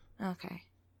 Okay.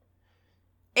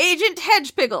 Agent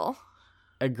Hedgepiggle.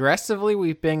 Aggressively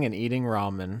weeping and eating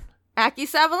ramen. Aki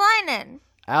Savalainen.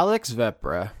 Alex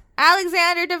Vepra.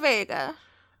 Alexander De Vega.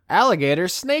 Alligator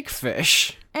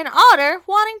Snakefish. An otter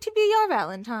wanting to be your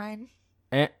Valentine.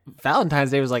 And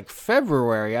Valentine's Day was like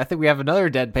February. I think we have another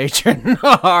dead patron.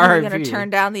 Are you going to turn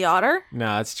down the otter?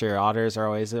 No, that's true. Otters are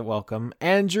always welcome.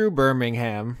 Andrew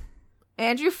Birmingham.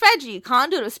 Andrew Fedgy,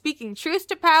 conduit of speaking truth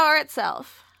to power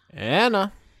itself.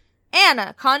 Anna,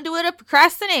 conduit of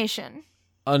procrastination.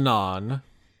 Anon.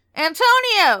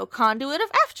 Antonio, conduit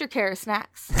of aftercare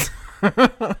snacks.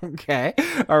 Okay.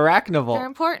 Arachnival. They're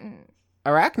important.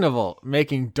 Arachnival,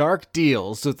 making dark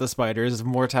deals with the spiders of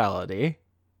mortality.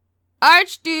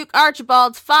 Archduke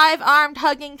Archibald's 5-armed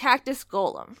hugging cactus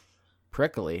golem.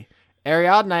 Prickly.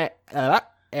 Ariadne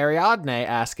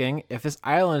asking if this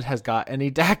island has got any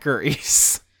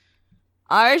daiquiris.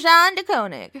 Arjan de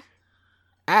Koenig.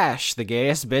 Ash, the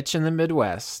gayest bitch in the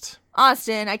Midwest.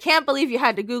 Austin, I can't believe you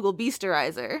had to Google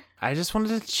Beasterizer. I just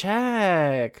wanted to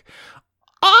check.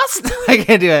 Austin! I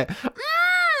can't do it.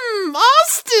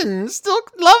 Austin! Still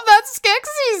love that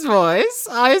Skeksis voice.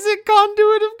 Isaac,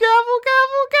 conduit of gavel,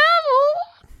 gavel,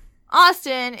 gavel.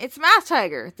 Austin, it's Math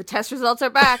Tiger. The test results are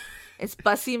back. It's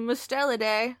Bussy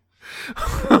Mustela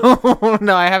Oh,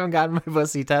 no, I haven't gotten my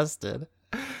pussy tested.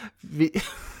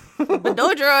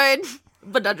 Badodroid.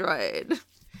 Badodroid.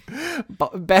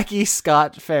 Becky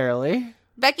Scott Fairley.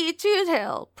 Becky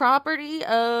Two-Tail, property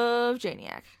of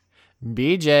Janiac.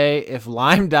 BJ, if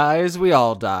Lime dies, we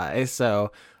all die.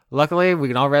 So, luckily, we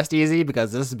can all rest easy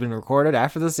because this has been recorded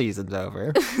after the season's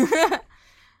over.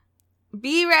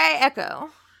 B-Ray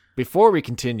Echo. Before we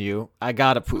continue, I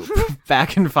gotta poop.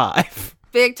 Back in 5.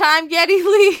 Big Time Getty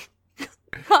Lee.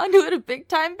 Conduit of Big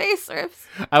Time Bass Riffs.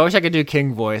 I wish I could do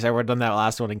King voice. I would have done that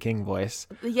last one in King voice.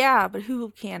 Yeah, but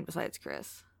who can besides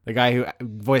Chris? The guy who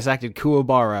voice acted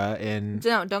Kuwabara in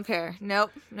Don't care.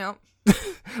 Nope.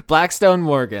 Blackstone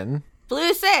Morgan.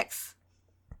 Blue 6.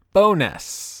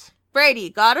 Bonus. Brady,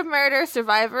 God of Murder,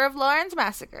 survivor of Lauren's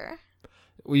massacre.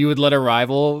 You would let a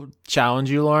rival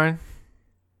challenge you, Lauren?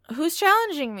 Who's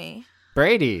challenging me?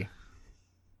 Brady.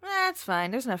 That's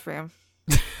fine. There's enough room.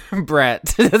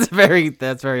 Brett. That's very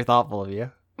thoughtful of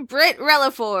you. Britt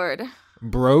Relaford.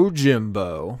 Bro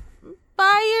Jimbo.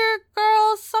 Buy your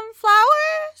girl some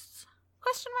flowers?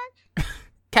 Question mark.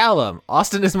 Callum.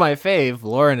 Austin is my fave.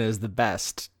 Lauren is the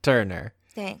best. Turner.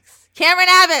 Thanks. Cameron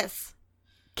Abbas.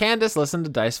 Candace listened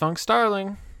to Dice Funk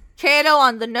Starling. Kato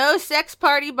on the no sex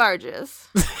party barges.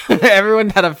 Everyone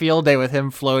had a field day with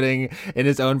him floating in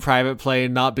his own private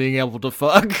plane, not being able to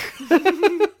fuck.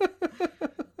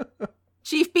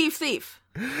 Chief Beef Thief.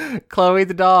 Chloe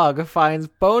the dog finds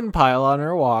bone pile on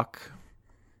her walk.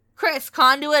 Chris,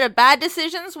 conduit of bad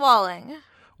decisions walling.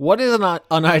 What is an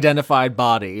unidentified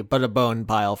body but a bone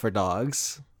pile for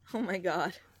dogs? Oh my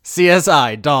god.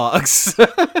 CSI dogs.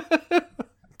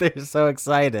 They're so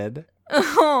excited.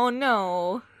 Oh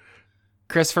no.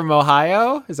 Chris from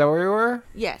Ohio? Is that where we were?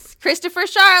 Yes. Christopher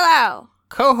Charlow.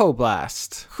 Coho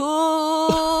Blast. Cool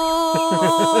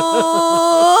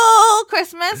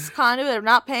Christmas, conduit of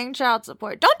not paying child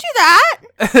support. Don't do that.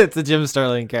 It's a Jim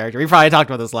Sterling character. We probably talked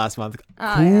about this last month.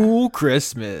 Oh, cool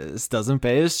Christmas. Doesn't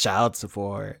pay his child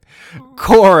support.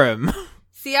 Corum.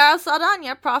 Ciara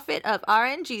Saldana, prophet of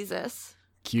RN Jesus.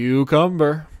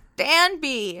 Cucumber. Dan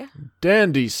B.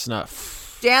 Dandy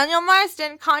Snuff. Daniel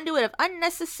Marston, conduit of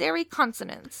unnecessary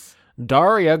consonants.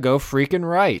 Daria, go freaking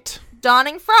right.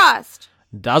 Dawning Frost.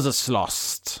 Das ist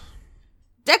lost.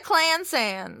 Declan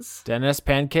Sands. Dennis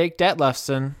Pancake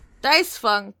Detlefson. Dice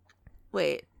Funk.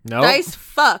 Wait. No. Dice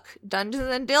Fuck. Dungeons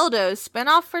and Dildos.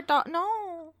 Spinoff for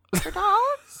for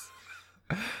dogs?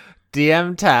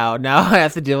 DM Tau. Now I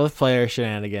have to deal with player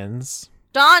shenanigans.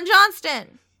 Don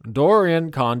Johnston.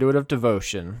 Dorian, Conduit of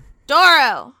Devotion.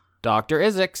 Doro. Dr.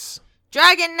 Isix.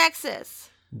 Dragon Nexus.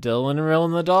 Dylan and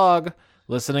Rillin the dog.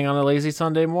 Listening on a lazy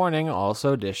Sunday morning.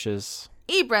 Also dishes.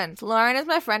 Ebrand. Lauren is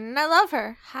my friend and I love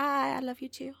her. Hi, I love you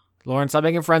too. Lauren, stop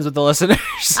making friends with the listeners.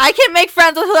 I can make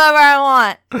friends with whoever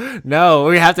I want. No,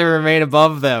 we have to remain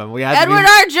above them. We have Edward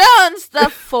R. Jones, the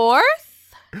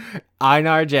fourth.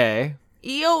 Einar J.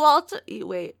 Eowalta.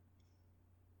 Wait.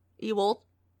 Ewolt?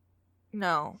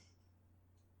 No.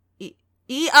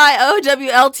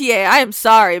 EIOWLTA. I am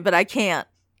sorry, but I can't.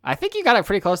 I think you got it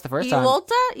pretty close the first time.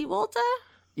 Ewolta?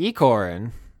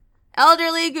 Ecorin.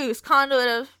 Elderly Goose, conduit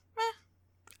of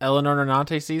Eleanor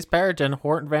Nernante sees Peryton,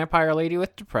 Horton Vampire Lady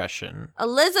with Depression.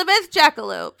 Elizabeth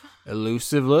Jackalope.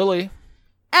 Elusive Lily.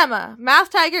 Emma, Math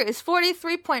Tiger is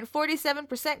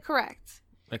 43.47% correct.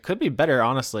 It could be better,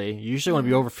 honestly. You usually want to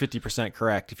be over 50%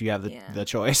 correct if you have the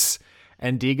choice.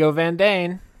 And Digo Van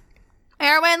Dane.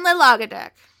 Erwin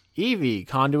Lilagadek. Evie,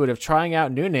 conduit of trying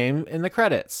out new name in the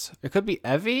credits. It could be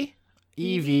Evie?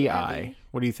 EVI.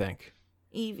 What do you think?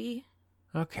 Evie.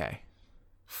 Okay.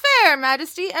 Fair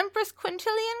Majesty Empress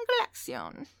Quintilian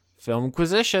Galaxion.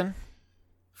 Filmquisition.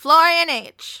 Florian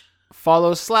H.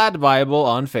 Follow Slad Bible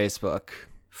on Facebook.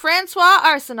 Francois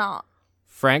Arsenal.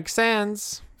 Frank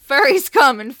Sands. Furries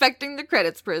come infecting the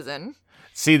credits prison.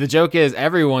 See, the joke is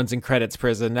everyone's in credits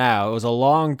prison now. It was a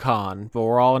long con, but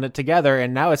we're all in it together,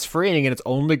 and now it's freeing and it's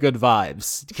only good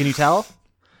vibes. Can you tell?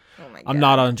 Oh my god. I'm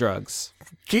not on drugs.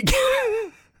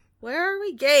 Where are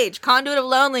we? Gage, conduit of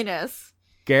loneliness.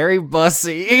 Gary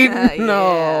Bussy.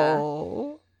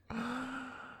 No.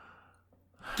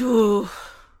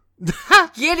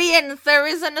 Gideon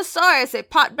Therizinosaurus, a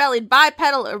pot-bellied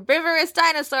bipedal herbivorous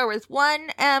dinosaur with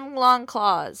 1 M long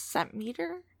claws. Is that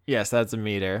meter? Yes, that's a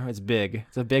meter. It's big.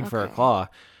 It's a big for a claw.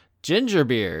 Ginger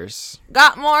beers.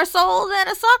 Got more soul than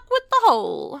a sock with the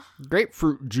hole.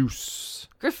 Grapefruit juice.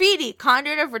 Graffiti,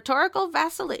 conduit of rhetorical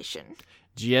vacillation.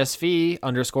 GSV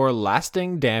 _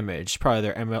 lasting damage. Probably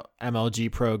their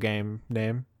MLG Pro game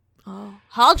name. Oh.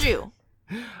 Halju.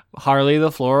 Harley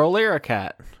the Floral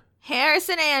Lyricat.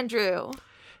 Harrison Andrew.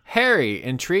 Harry,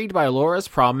 intrigued by Laura's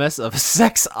promise of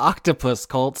sex octopus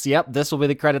cults. Yep, this will be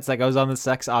the credits that goes on the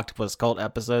sex octopus cult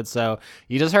episode, so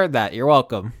you just heard that. You're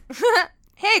welcome.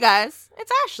 Hey guys,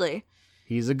 it's Ashley.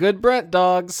 He's a good Brent,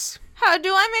 dogs. How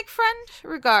do I make friend?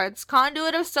 Regards,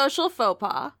 conduit of social faux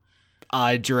pas.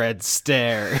 I dread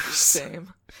stairs.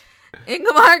 Same.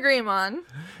 Ingmar Grimon.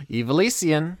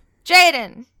 Evelician.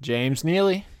 Jaden. James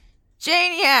Neely.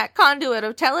 Janiac, conduit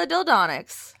of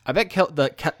teledildonics. I bet the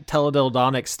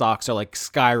teledildonic stocks are like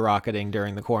skyrocketing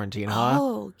during the quarantine, huh?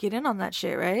 Oh, get in on that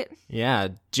shit, right? Yeah.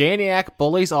 Janiac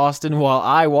bullies Austin while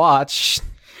I watch.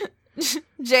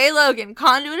 J. Logan,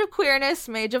 conduit of queerness,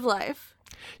 mage of life.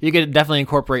 You could definitely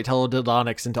incorporate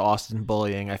teledildonics into Austin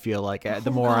bullying. I feel like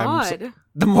the more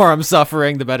I'm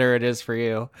suffering, the better it is for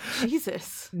you.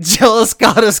 Jesus. Jealous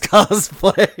Goddess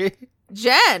cosplay.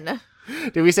 Jen.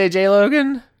 Did we say J.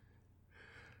 Logan?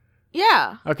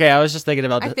 Yeah. Okay, I was just thinking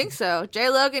about. I think so. J.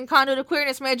 Logan, conduit of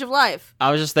queerness, mage of life.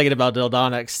 I was just thinking about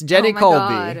Dildonics. Jenny oh my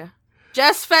Colby. God.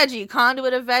 Jess Veggie,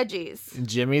 conduit of veggies.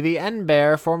 Jimmy the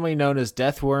N-Bear, formerly known as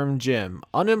Deathworm Jim,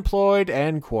 unemployed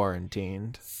and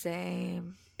quarantined.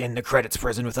 Same. In the credits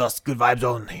prison with us, good vibes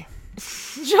only.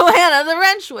 Joanna the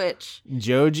Wrench Witch.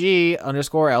 Joe G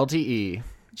 _LTE.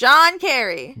 John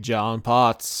Carey. John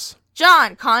Potts.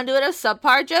 John, conduit of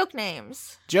subpar joke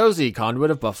names. Josie, conduit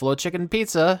of Buffalo Chicken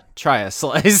Pizza. Try a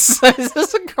slice. Is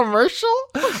this a commercial?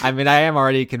 I mean, I am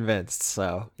already convinced,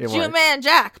 so it works. Man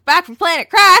Jack, back from Planet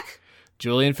Crack.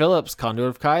 Julian Phillips, conduit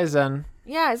of Kaizen.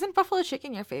 Yeah, isn't Buffalo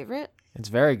Chicken your favorite? It's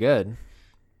very good.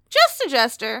 Just a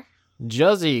jester.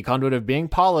 Josie, conduit of being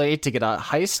Polly to get a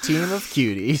heist team of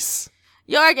cuties.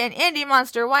 Jorgen, Indie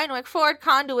Monster, Winewick Ford,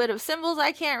 conduit of symbols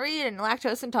I can't read and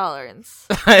lactose intolerance.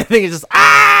 I think it's just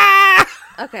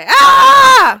Okay.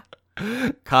 Ah!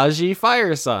 Kaji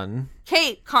Firesun.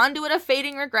 Kate, conduit of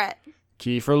fading regret.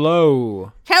 Kiefer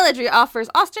Lowe. Kelladry offers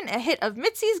Austin a hit of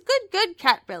Mitzi's good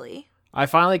cat belly. I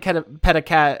finally pet a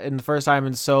cat in the first time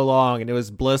in so long, and it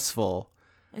was blissful.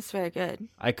 It's very good.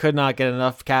 I could not get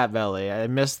enough cat belly. I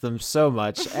missed them so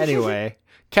much. Anyway,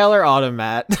 Keller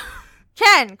Automat.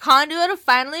 Ken, conduit of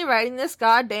finally writing this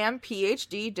goddamn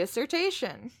PhD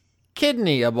dissertation.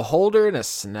 Kidney, a beholder in a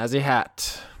snazzy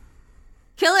hat.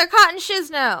 Killer Cotton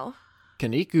Shizno.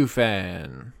 Kaniku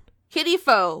fan. Kitty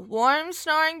Foe, warm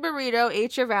snoring burrito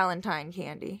ate your Valentine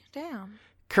candy. Damn.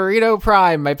 Corrito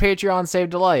Prime, my Patreon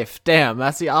saved a life. Damn,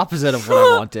 that's the opposite of what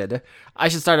I wanted. I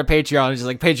should start a Patreon, just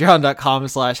like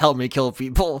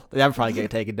patreon.com/helpmekillpeople. That would probably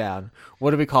get taken down.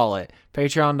 What do we call it?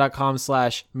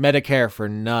 Patreon.com/Medicare for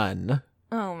none.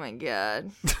 Oh my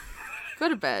god. Go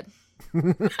to bed.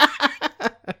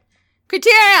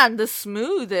 Criterion, the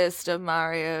smoothest of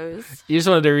Marios. You just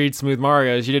wanted to read Smooth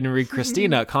Mario's. You didn't read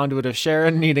Christina, conduit of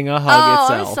Sharon needing a hug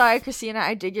itself. I'm sorry, Christina.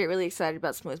 I did get really excited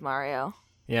about Smooth Mario.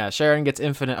 Yeah, Sharon gets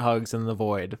infinite hugs in the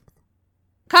void.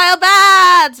 Kyle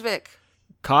Badsvik.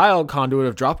 Kyle, conduit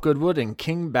of Drop Goodwood and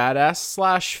King Badass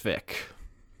 /Fic.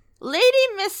 Lady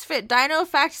Misfit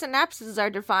Dinofax synapses are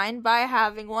defined by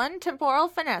having one temporal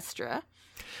fenestra.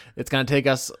 It's going to take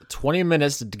us 20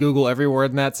 minutes to Google every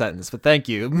word in that sentence, but thank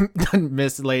you,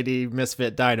 Miss Lady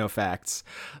Misfit Dinofax.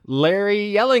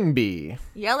 Larry Yellingby.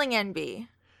 Yelling NB.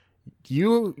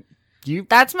 You.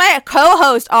 That's my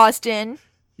co-host, Austin.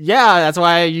 Yeah, that's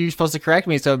why you're supposed to correct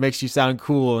me, so it makes you sound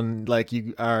cool and like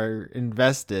you are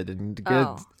invested and good.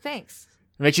 Oh, thanks.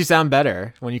 It makes you sound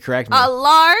better when you correct me.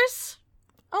 Lars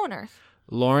Onerth.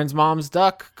 Lauren's mom's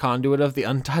duck, conduit of the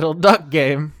Untitled Duck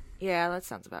game. Yeah, that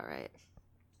sounds about right.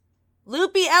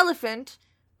 Loopy Elephant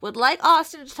would like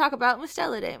Austin to talk about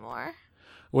Mustelidae more.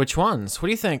 Which ones? What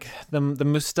do you think? The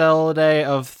Mustelidae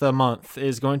of the month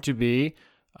is going to be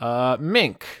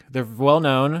mink. They're well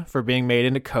known for being made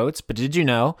into coats, but did you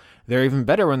know they're even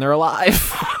better when they're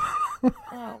alive?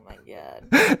 Oh my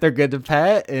god. They're good to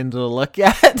pet and to look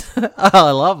at. Oh,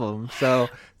 I love them. So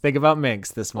think about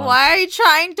minks this month. Why are you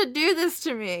trying to do this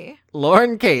to me?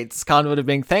 Lauren Cates, conduit of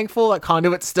being thankful that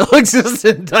conduits still exist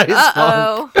in Dice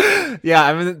Funk. Yeah,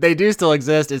 I mean, they do still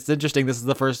exist. It's interesting. This is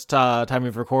the first time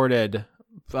we've recorded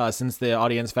since the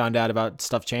audience found out about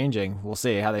stuff changing. We'll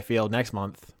see how they feel next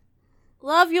month.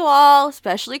 Love you all,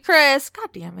 especially Chris. God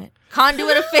damn it.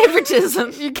 Conduit of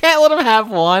favoritism. You can't let him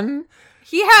have one.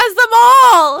 He has them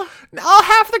all. Oh,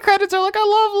 half the credits are like, I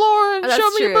love Lauren. That's Show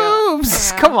me your true.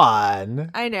 boobs. Yeah. Come on.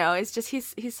 I know. It's just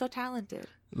he's so talented.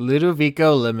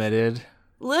 Ludovico Limited.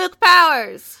 Luke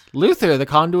Powers. Luther, the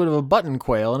conduit of a button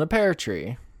quail and a pear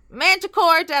tree.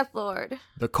 Manticore Deathlord.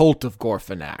 The Cult of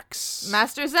Gorfanax.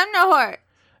 Master Zemnohort.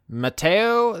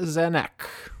 Mateo Zanek.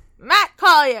 Matt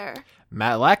Collier.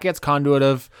 Matt Lack gets conduit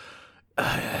of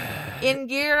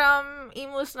Ingiram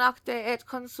imus nocte et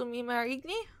consumimer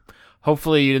igni.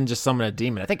 Hopefully you didn't just summon a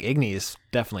demon. I think Igni is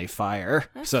definitely fire,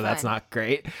 so that's fine. not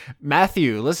great.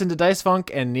 Matthew, listen to Dice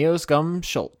Funk and Neoscum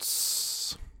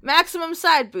Schultz. Maximum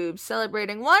side boobs,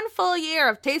 celebrating 1 full year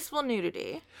of tasteful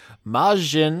nudity.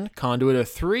 Majin, conduit of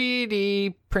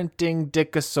 3D printing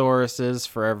Dickosauruses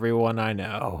for everyone I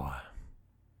know.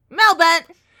 Melbent.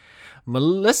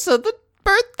 Melissa, the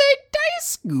birthday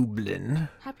dice goblin.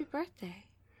 Happy birthday.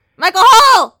 Michael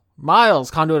Hall.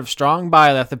 Miles, conduit of strong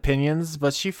Byleth opinions,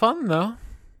 but she fun though.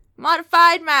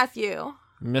 Modified Matthew.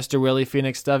 Mr. Willie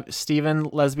Phoenix, Steven,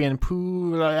 lesbian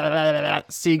Pooh,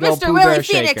 Seagull, Mr. Pooh Willie Bear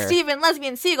Phoenix, Shaker. Steven,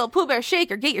 Lesbian Seagull, Pooh Bear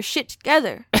Shaker, get your shit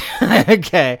together.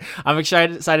 Okay, I'm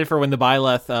excited for when the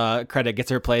Byleth credit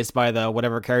gets replaced by the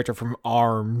whatever character from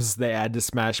ARMS they add to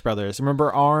Smash Brothers.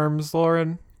 Remember ARMS,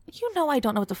 Lauren? You know I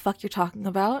don't know what the fuck you're talking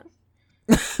about.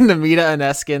 Namita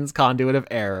Aneskin's conduit of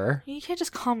error. You can't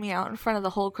just call me out in front of the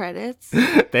whole credits.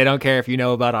 They don't care if you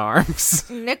know about ARMS.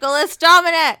 Nicholas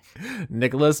Dominic.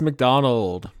 Nicholas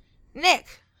McDonald.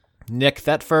 Nick. Nick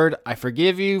Thetford, I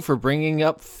forgive you for bringing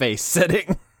up face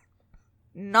sitting.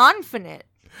 Nonfinite.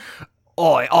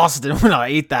 Oi, Austin, when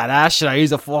I eat that ass, should I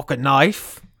use a fucking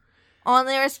knife?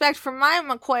 Only respect for my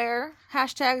McQuare.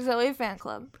 Hashtag Zoe Fan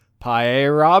Club. Pae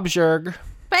Robjerg.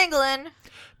 Pangolin.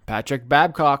 Patrick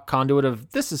Babcock, conduit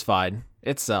of This Is Fine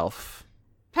itself.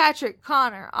 Patrick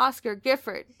Connor. Oscar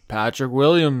Gifford. Patrick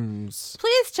Williams.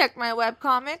 Please check my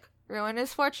webcomic,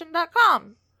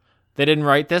 ruinhisfortune.com. They didn't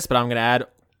write this, but I'm going to add,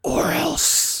 or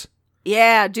else.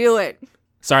 Yeah, do it.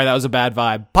 Sorry, that was a bad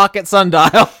vibe. Pocket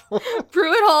Sundial.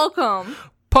 Pruitt Holcomb.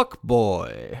 Puck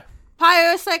Boy.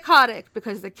 Pyropsychotic,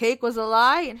 because the cake was a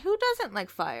lie, and who doesn't like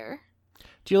fire?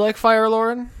 Do you like fire,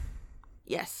 Lauren?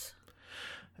 Yes.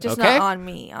 Just Okay. not on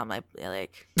me, on my,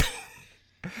 like...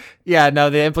 Yeah, no,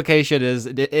 the implication is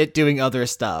it doing other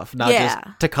stuff, not Yeah.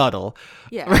 just to cuddle.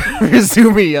 Yeah.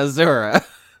 Rizumi Azura.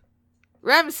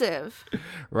 Remsiv.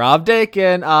 Rob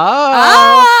Dakin.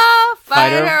 Fighter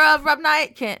of Rob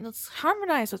Nightkin. Let's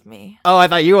harmonize with me. Oh, I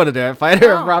thought you wanted to do it.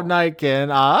 Fighter of No. Rob Nightkin.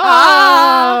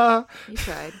 You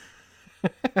tried.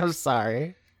 I'm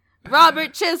sorry.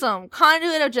 Robert Chisholm.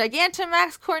 Conduit of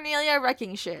Gigantamax Cornelia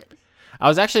Wrecking Shit. I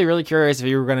was actually really curious if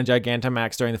you were going to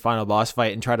Gigantamax during the final boss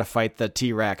fight and try to fight the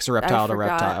T-Rex or reptile to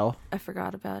reptile. I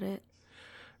forgot about it.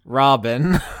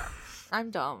 Robin.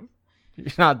 I'm dumb. You're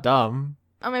not dumb.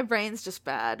 Oh, my brain's just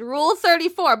bad. Rule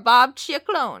 34. Bob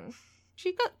Chiaclone.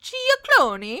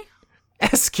 Chiaclone.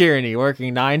 S. Kearney,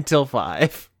 working 9 till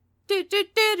 5.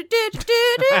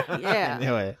 Yeah.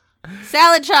 Anyway.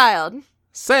 Salad Child.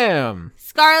 Sam.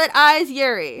 Scarlet Eyes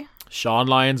Yuri. Sean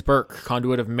Lyons Burke,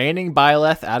 conduit of Manning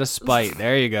Byleth out of spite.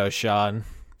 There you go, Sean.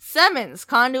 Simmons.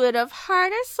 Conduit of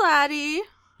Harder Slatty.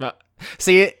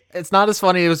 See, it's not as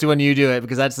funny as when you do it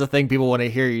because that's the thing people want to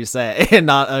hear you say and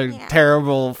not a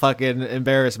terrible fucking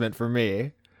embarrassment for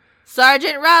me.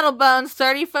 Sergeant Rattlebones,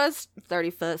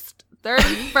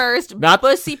 31st Not-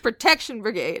 Pussy Protection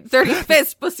Brigade.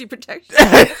 35th Pussy Protection.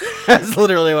 That's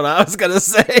literally what I was going to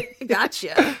say.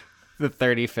 Gotcha. The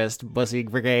 35th Pussy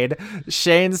Brigade.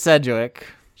 Shane Sedgwick.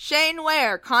 Shane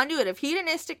Ware, conduit of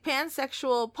hedonistic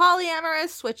pansexual polyamorous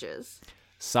switches.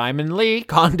 Simon Lee,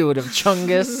 conduit of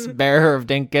Chungus, bearer of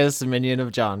Dinkus, minion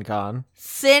of John Con.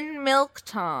 Sin Milk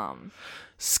Tom.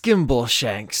 Skimble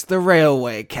Shanks, the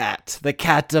railway cat. The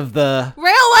cat of the...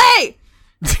 Railway!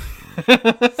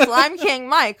 Slime King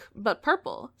Mike, but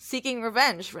purple, seeking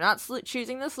revenge for not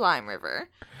choosing the Slime River.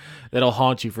 That'll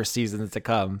haunt you for seasons to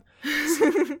come.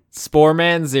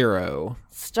 Sporeman Zero.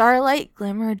 Starlight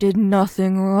Glimmer did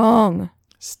nothing wrong.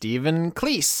 Stephen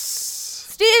Cleese.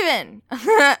 Steven!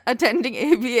 Attending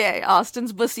ABA,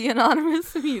 Austin's Bussy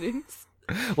Anonymous meetings.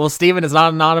 Well, Steven is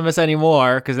not anonymous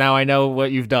anymore, because now I know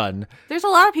what you've done. There's a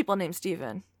lot of people named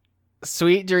Steven.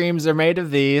 Sweet dreams are made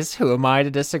of these. Who am I to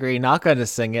disagree? Not going to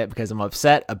sing it because I'm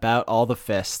upset about all the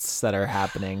fists that are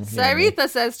happening. Cyretha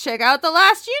says, check out The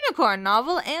Last Unicorn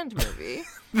novel and movie.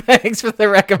 Thanks for the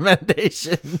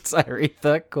recommendation,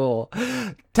 Cyretha. Cool.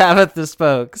 Tabitha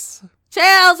Spokes.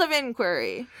 Tales of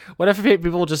Inquiry. What if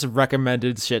people just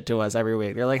recommended shit to us every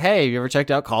week? They're like, hey, have you ever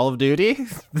checked out Call of Duty?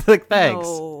 Like, thanks.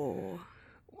 No.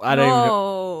 I don't even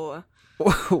know.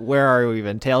 Where are we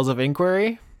even? Tales of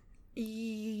Inquiry?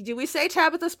 Did we say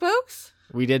Tabitha Spokes?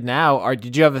 We did now. Or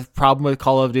did you have a problem with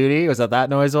Call of Duty? Was that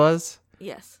noise was?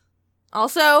 Yes.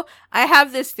 Also, I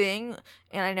have this thing,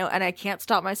 and I know, and I can't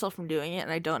stop myself from doing it,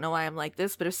 and I don't know why I'm like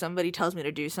this, but if somebody tells me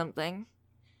to do something,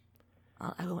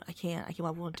 I won't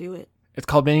do it. It's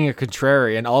called being a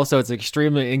contrarian. Also, it's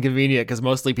extremely inconvenient because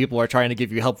mostly people are trying to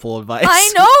give you helpful advice.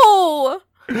 I know!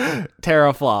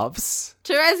 Teraflops.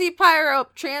 Terezi Pyro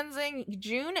transing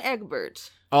June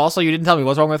Egbert. Also, you didn't tell me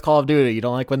what's wrong with Call of Duty. You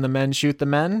don't like when the men shoot the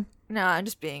men? No, I'm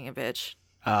just being a bitch.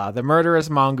 The murderous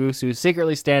mongoose who's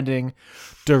secretly standing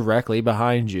directly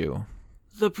behind you.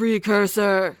 The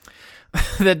precursor.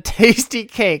 The tasty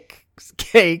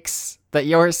cakes that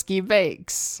Yorski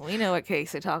bakes. We know what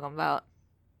cakes they're talking about.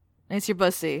 It's your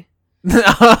pussy.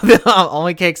 The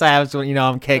only cakes I have is when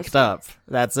I'm caked up.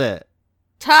 That's it.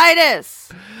 Titus.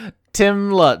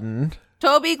 Tim Lutton.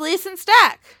 Toby Gleason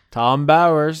Stack. Tom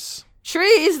Bowers.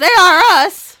 Trees, they are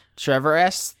us. Trevor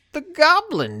S. the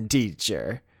Goblin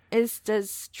Teacher.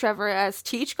 Does Trevor S.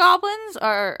 teach goblins?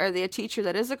 Or are they a teacher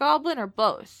that is a goblin, or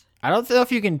both? I don't know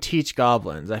if you can teach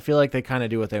goblins. I feel like they kind of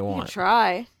do what they You want. can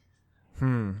try.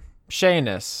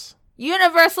 Shanus.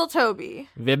 Universal Toby.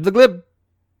 Vib the Glib.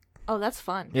 Oh, that's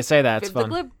fun. You say that, it's Vib the fun.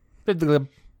 Glib. Vib the Glib.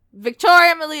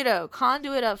 Victoria Melito,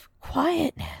 conduit of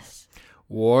quietness.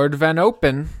 Ward Van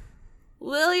Open.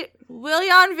 Willian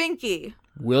Vinky.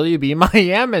 Will you be my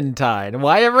Yamantine?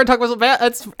 Why everyone talk about that?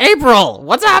 It's April.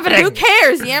 What's happening? Who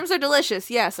cares? Yams are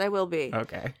delicious. Yes, I will be.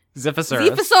 Okay. Ziphosaurus.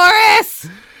 Zephosaurus!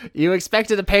 You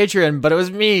expected a patron, but it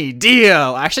was me,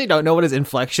 Dio. I actually don't know what his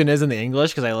inflection is in the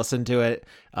English because I listened to it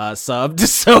subbed,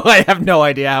 so I have no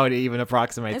idea how to even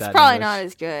approximate It's that. probably in not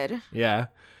English. as good. Yeah.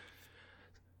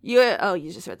 You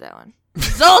just read that one.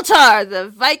 Zoltar, the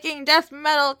Viking death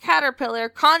metal caterpillar,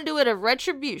 conduit of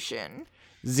retribution.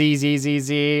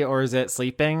 Z, or is it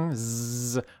sleeping?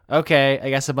 Zzz. Okay,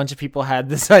 I guess a bunch of people had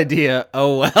this idea.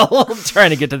 Oh well, I'm trying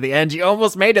to get to the end. You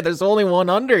almost made it. There's only one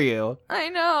under you. I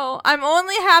know. I'm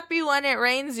only happy when it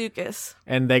rains Zukas.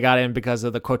 And they got in because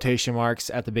of the quotation marks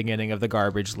at the beginning of the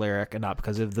garbage lyric and not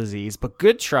because of the Z's. But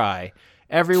good try.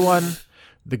 Everyone,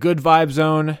 the Good Vibe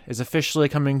Zone is officially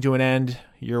coming to an end.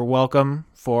 You're welcome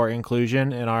for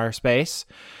inclusion in our space.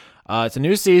 It's a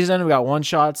new season. We got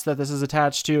one-shots that this is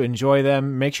attached to. Enjoy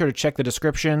them. Make sure to check the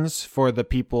descriptions for the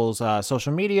people's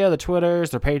social media, the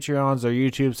Twitters, their Patreons, their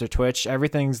YouTubes, their Twitch.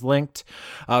 Everything's linked.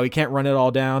 We can't run it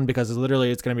all down because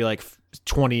literally it's going to be like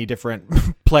 20 different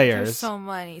players.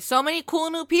 There's so many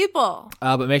cool new people.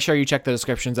 But make sure you check the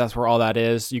descriptions. That's where all that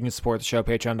is. You can support the show,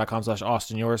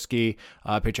 patreon.com/Austin Yorsky,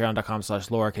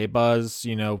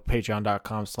 patreon.com/LauraKBuzz,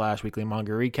 patreon.com/Weekly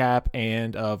Manga Recap,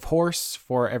 and of course,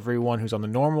 for everyone who's on the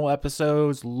normal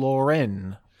episodes,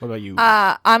 Lauren. What about you?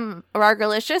 I'm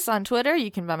Rargalicious on Twitter.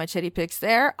 You can buy my titty pics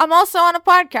there. I'm also on a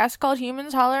podcast called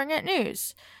Humans Hollering at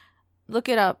News. Look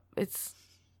it up. It's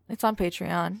on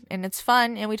Patreon, and it's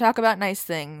fun, and we talk about nice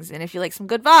things. And if you like some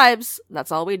good vibes, that's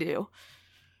all we do.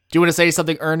 Do you want to say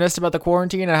something earnest about the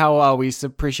quarantine and how we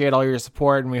appreciate all your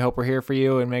support, and we hope we're here for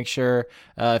you, and make sure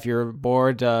if you're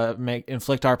bored,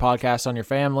 inflict our podcast on your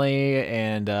family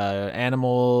and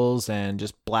animals, and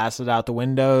just blast it out the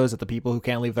windows at the people who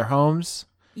can't leave their homes?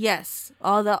 Yes,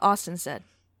 all that Austin said.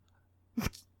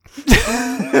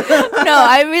 No,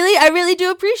 I really do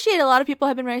appreciate it. A lot of people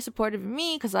have been very supportive of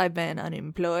me because I've been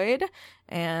unemployed,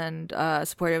 and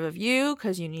supportive of you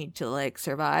because you need to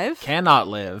survive. Cannot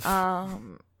live.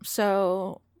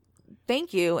 So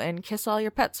thank you, and kiss all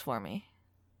your pets for me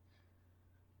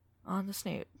on the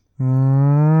snoot.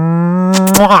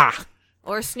 Mwah!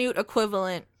 Or snoot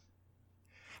equivalent.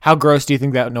 How gross do you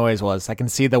think that noise was? I can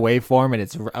see the waveform, and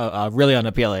it's really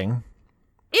unappealing.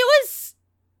 It was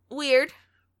weird.